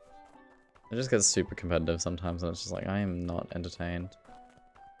 It just gets super competitive sometimes and it's just like, I am not entertained.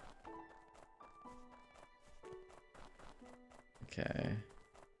 Okay.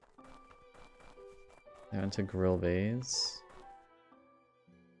 They went to Grill Bees.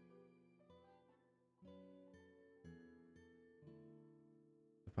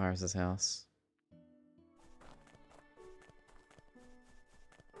 Papyrus's house.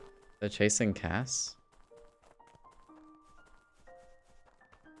 They're chasing Cass?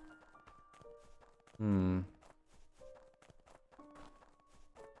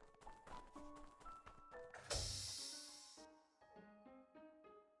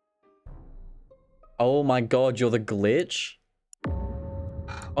 Oh my god, you're the glitch?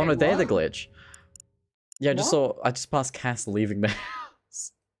 Oh no, they're the glitch. Yeah, I just passed Cass leaving the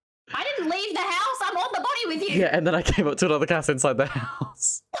house. I didn't leave the house. I'm on the body with you. Yeah, and then I came up to another Cass inside the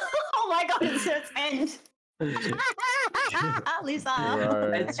house. Oh my god, it's end. Lisa.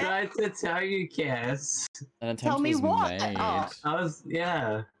 I tried to tell you, Cass. An attempt Tell me was what? made. Oh. I was,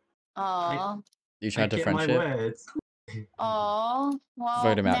 yeah. Oh. You tried to kept my friendship? words. Oh. Well,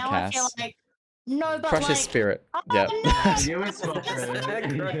 Vote him out, now I feel Cass. like no, but Crush like his spirit. Oh, Yep. no. You were supposed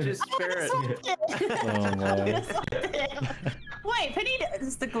Crush his spirit. Oh my. Wait, Penny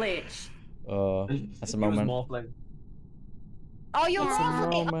is the glitch. That's a He was moment. morphling. Oh, you're Yeah.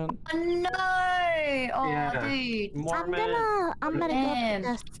 Morphle. Moment. Oh, no. Oh, Yeah. dude. I'm gonna Damn.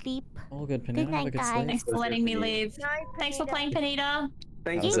 go to sleep. All good, Good Panita. Have a night, good guys. sleep. Thanks for letting me leave. Night, Thanks for Panita. playing, Panita.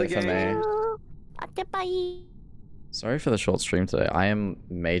 Thanks That was for the it for game. me. Okay, bye. Sorry for the short stream today. I am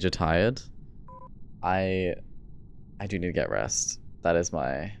major tired. I do need to get rest. That is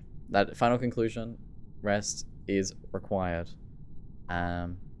my final conclusion. Rest is required.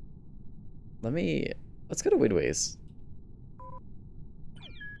 Let's go to Widwees.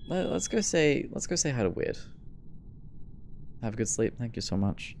 Let's go say hi to Wid. Have a good sleep. Thank you so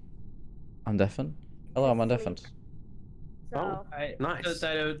much. I'm deafened. Hello, I'm undeafened. So, Alright, nice. So,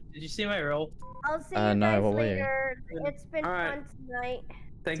 Dido, did you see my roll? I'll see you no, guys what were you? later. It's been Alright. fun tonight.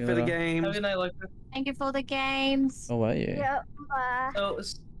 Thank See you you for the later. games. Have a good night, Luca. Thank you for the games. Oh, were you? Yep, bye.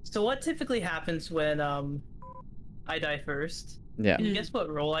 So what typically happens when I die first? Yeah. Can you guess what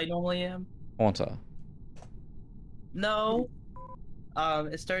role I normally am? Haunter. No.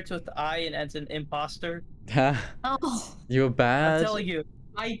 It starts with I and ends in imposter. Oh. You were bad. I'm telling you,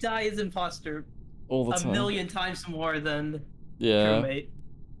 I die as imposter all the a time. million times more than Yeah. crewmate.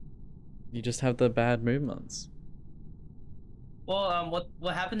 You just have the bad movements. Well,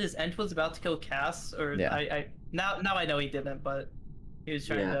 what happened is Ent was about to kill Cass, or Yeah. I now I know he didn't, but he was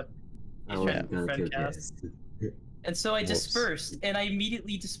trying Yeah. to I he's was trying to gonna befriend kill Cass. And so I Whoops. dispersed, and I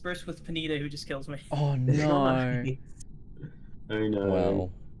immediately dispersed with Panita, who just kills me. Oh no. I know.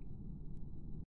 Well,